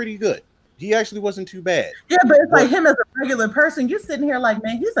actually pretty good. He actually wasn't too bad. Yeah, but it's like him as a regular person. You're sitting here like,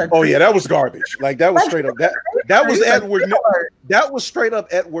 man, he's a. Oh yeah, that was garbage. Like that was straight up that was Edward. That was straight up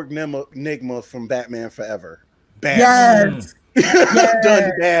Edward Nygma from Batman Forever. Bad. Yes.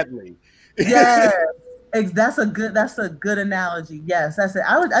 Done badly. Yes. That's a good analogy. Yes, that's it.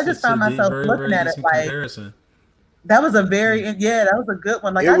 I just found myself looking at it like comparison. That was a good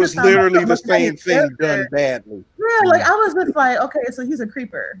one. Like it was literally the same thing done badly. Yeah, like I was just like, okay, so he's a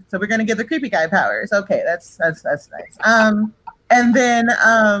creeper. So we're gonna give the creepy guy powers. Okay, that's nice. And then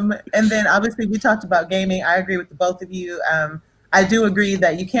obviously we talked about gaming. I agree with the both of you. I do agree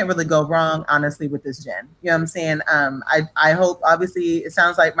that you can't really go wrong, honestly, with this gen. You know what I'm saying? I hope, obviously, it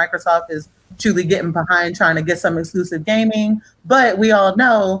sounds like Microsoft is truly getting behind trying to get some exclusive gaming, but we all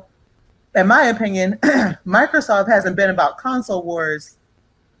know, in my opinion, Microsoft hasn't been about console wars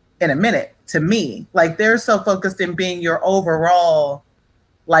in a minute, to me. Like, they're so focused in being your overall,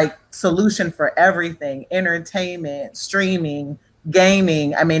 like, solution for everything, entertainment, streaming,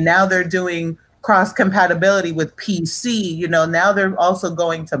 gaming. I mean, now they're doing cross-compatibility with PC, you know, now they're also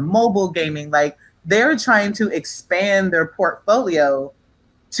going to mobile gaming. Like, they're trying to expand their portfolio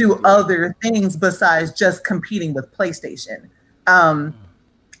to other things besides just competing with PlayStation.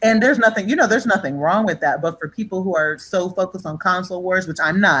 And there's nothing wrong with that. But for people who are so focused on console wars, which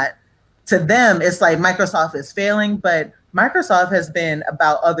I'm not, to them, it's like Microsoft is failing, but Microsoft has been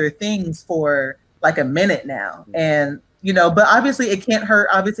about other things for like a minute now. And, you know, but obviously it can't hurt,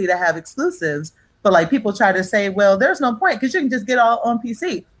 obviously, to have exclusives. But like people try to say, well, there's no point because you can just get all on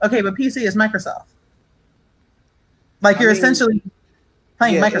PC. Okay, but PC is Microsoft. Like you're essentially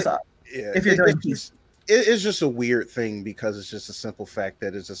playing Microsoft if you're doing PC. It's just a weird thing because it's just a simple fact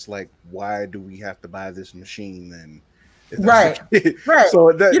that it's just like, why do we have to buy this machine then? Right.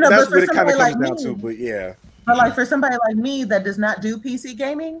 So that's what it kind of comes down to. But yeah. But like for somebody like me that does not do PC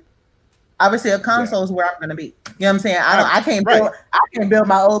gaming, obviously a console is where I'm gonna be. You know what I'm saying? I can't build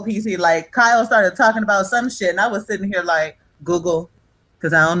my old PC. Like Kyle started talking about some shit and I was sitting here like Google,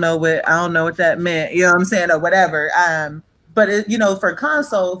 because I don't know what that meant. You know what I'm saying? Or whatever. But it, you know, for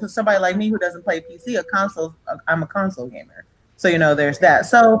console, for somebody like me who doesn't play PC, I'm a console gamer. So, you know, there's that.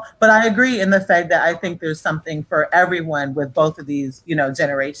 So, but I agree in the fact that I think there's something for everyone with both of these, you know,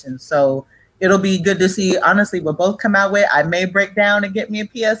 generations. So it'll be good to see, honestly, what both come out with. I may break down and get me a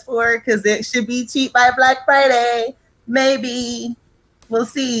PS4 because it should be cheap by Black Friday. Maybe. We'll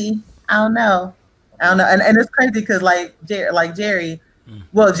see. I don't know. And it's crazy because like Jerry,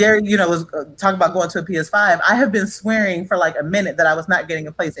 you know, was talking about going to a PS5. I have been swearing for like a minute that I was not getting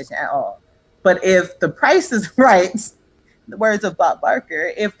a PlayStation at all. But if the price is right, the words of Bob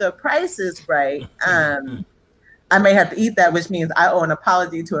Barker, if the price is right, I may have to eat that, which means I owe an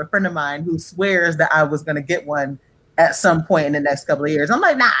apology to a friend of mine who swears that I was going to get one at some point in the next couple of years. I'm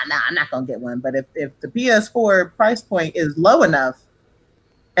like, nah, I'm not going to get one. But if the PS4 price point is low enough,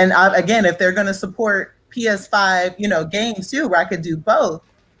 and again, if they're going to support PS5, you know, games too, where I could do both,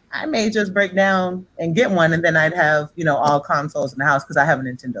 I may just break down and get one, and then I'd have, all consoles in the house because I have a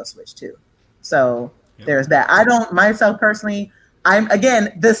Nintendo Switch too. So there's that. I don't myself personally. I'm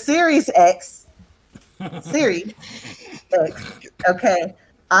again the Series X. Series X. Okay.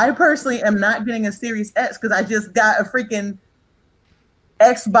 I personally am not getting a Series X because I just got a freaking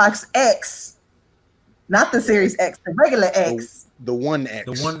Xbox X, not the Series X, the regular X. The One X.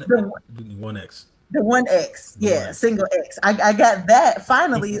 The One X. The One X, single X. I got that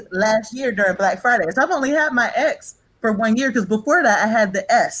finally last year during Black Friday. So I've only had my X for 1 year because before that I had the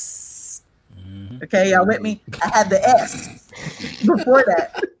S. Okay, y'all with me? I had the S before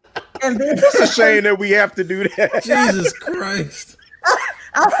that. And then it's a shame that we have to do that. Jesus Christ.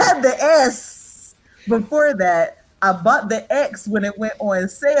 I had the S before that. I bought the X when it went on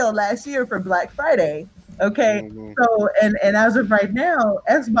sale last year for Black Friday. Okay, so and as of right now,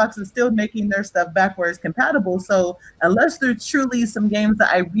 Xbox is still making their stuff backwards compatible. So unless there's truly some games that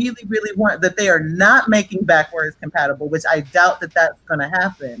I really, really want that they are not making backwards compatible, which I doubt that that's going to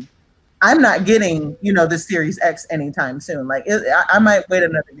happen, I'm not getting, the Series X anytime soon. Like I might wait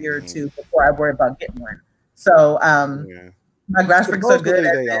another year or two before I worry about getting one. So my graphics are good.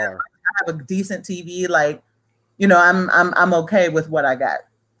 I have a decent TV. Like, I'm okay with what I got.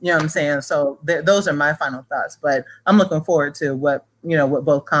 You know what I'm saying? So those are my final thoughts, but I'm looking forward to what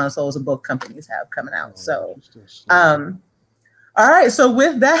both consoles and both companies have coming out. So, all right. So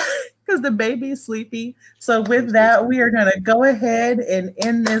with that, because the baby's sleepy. So with that, we are going to go ahead and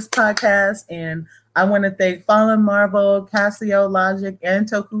end this podcast. And I want to thank Fallen Marvel, Casio, Logic, and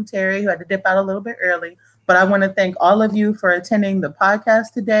Toku Terry, who had to dip out a little bit early. But I want to thank all of you for attending the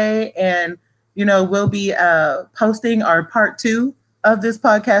podcast today. And, we'll be posting our part 2 of this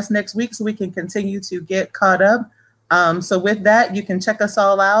podcast next week so we can continue to get caught up. So with that, you can check us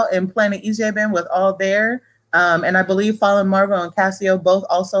all out in Planet EJBen with all there. And I believe Fallen Marvel and Casio both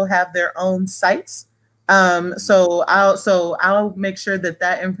also have their own sites. So I'll make sure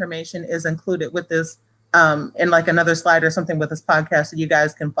that information is included with this in like another slide or something with this podcast so you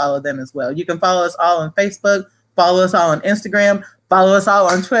guys can follow them as well. You can follow us all on Facebook, follow us all on Instagram, follow us all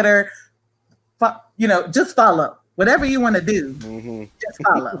on Twitter. Just follow. Whatever you want to do, just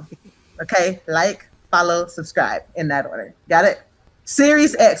follow. Okay? Like, follow, subscribe in that order. Got it?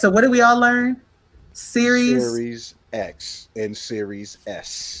 Series X. So what did we all learn? Series X and Series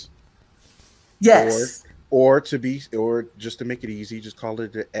S. Yes. Or just to make it easy, just call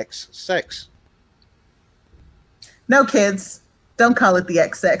it the X sex. No, kids. Don't call it the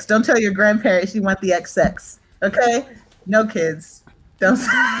X sex. Don't tell your grandparents you want the X sex. Okay? No, kids. Don't say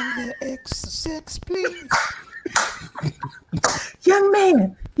the X sex, please. Young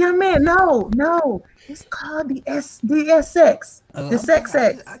man, no. It's called the SX. The sex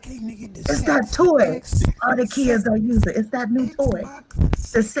X. It's that toy. All the kids are using. It's that new toy.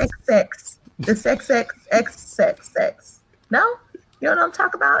 The sex X. The sex X. No? You know what I'm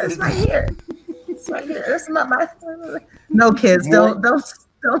talking about? It's right here. It's right here. It's not my. No, kids, don't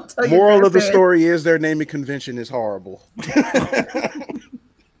tell you. Moral of the story is their naming convention is horrible.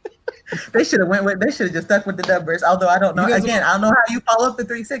 They should have just stuck with the numbers. Although I don't know. Again, I don't know how you follow up the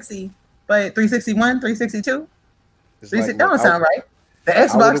 360, but 361, 362, that don't sound right. The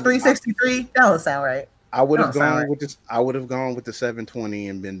Xbox 363, that don't sound right. I would have gone with this. I would have gone with the 720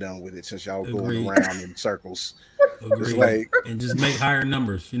 and been done with it since y'all going around in circles. And just make higher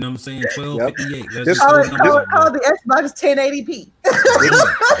numbers. You know what I'm saying? 1258. Let's call the Xbox 1080p.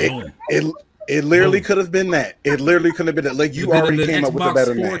 It literally could have been that. It literally could have been that. Like you already came up with a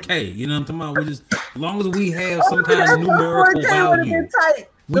better 4K. Name. You know what I'm talking about? As long as we have some kind of numerical value.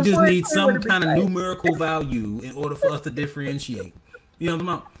 We just need some kind of numerical value in order for us to differentiate. You know what I'm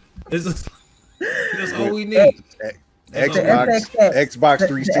talking about? That's all we need. Xbox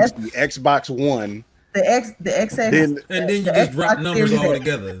 360, Xbox One. The XX. And then you just drop numbers all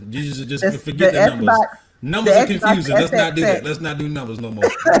together. You just forget the numbers. Numbers are confusing. Let's not do that. Let's not do numbers no more.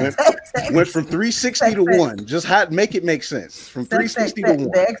 Went from 360 to 1. Just make it make sense. From 360 to 1.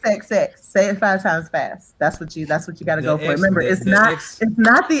 The XXX. Say it 5 times fast. That's what you got to go for. Remember, it's not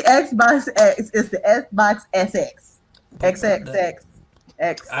the Xbox X. It's the Xbox SX. XXX.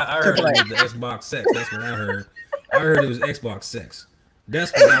 X. I heard it was the Xbox sex. That's what I heard. I heard it was Xbox sex.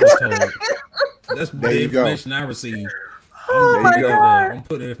 That's what I was told. That's the information I received. I'm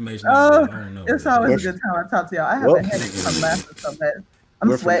putting information out there. I don't know. It's always a good time I talk to y'all. I have a headache from laughing so bad.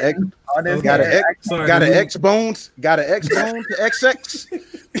 I'm sweating. Got an X bones. Got an X bone to XX. You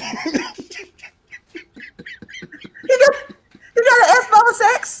got an Xbox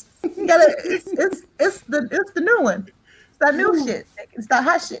X. You got it's the new one. It's that new shit. It's that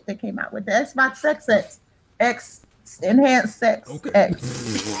hot shit that came out with the Xbox X enhanced sex Okay. X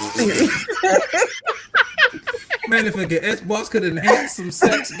series. Man, if an Xbox could enhance some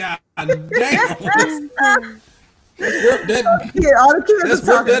sex, god damn. Yeah, all the kids Let's are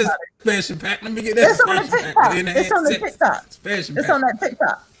talking that about expansion pack. Let me get that it. It's on the expansion pack. TikTok. It's on the TikTok. Expansion It's pack. on that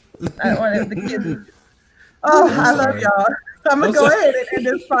TikTok. I wanted the kids. Oh, I'm I love sorry. y'all. So I'm gonna I'm go sorry. ahead and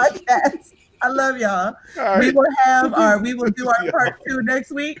end this podcast. I love y'all. All We right. will do our part 2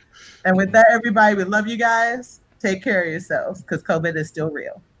 next week. And with that, everybody, we love you guys. Take care of yourselves because COVID is still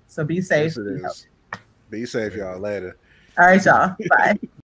real. So be safe. Yes, it is. Be safe, y'all. Later. All right, y'all. Bye.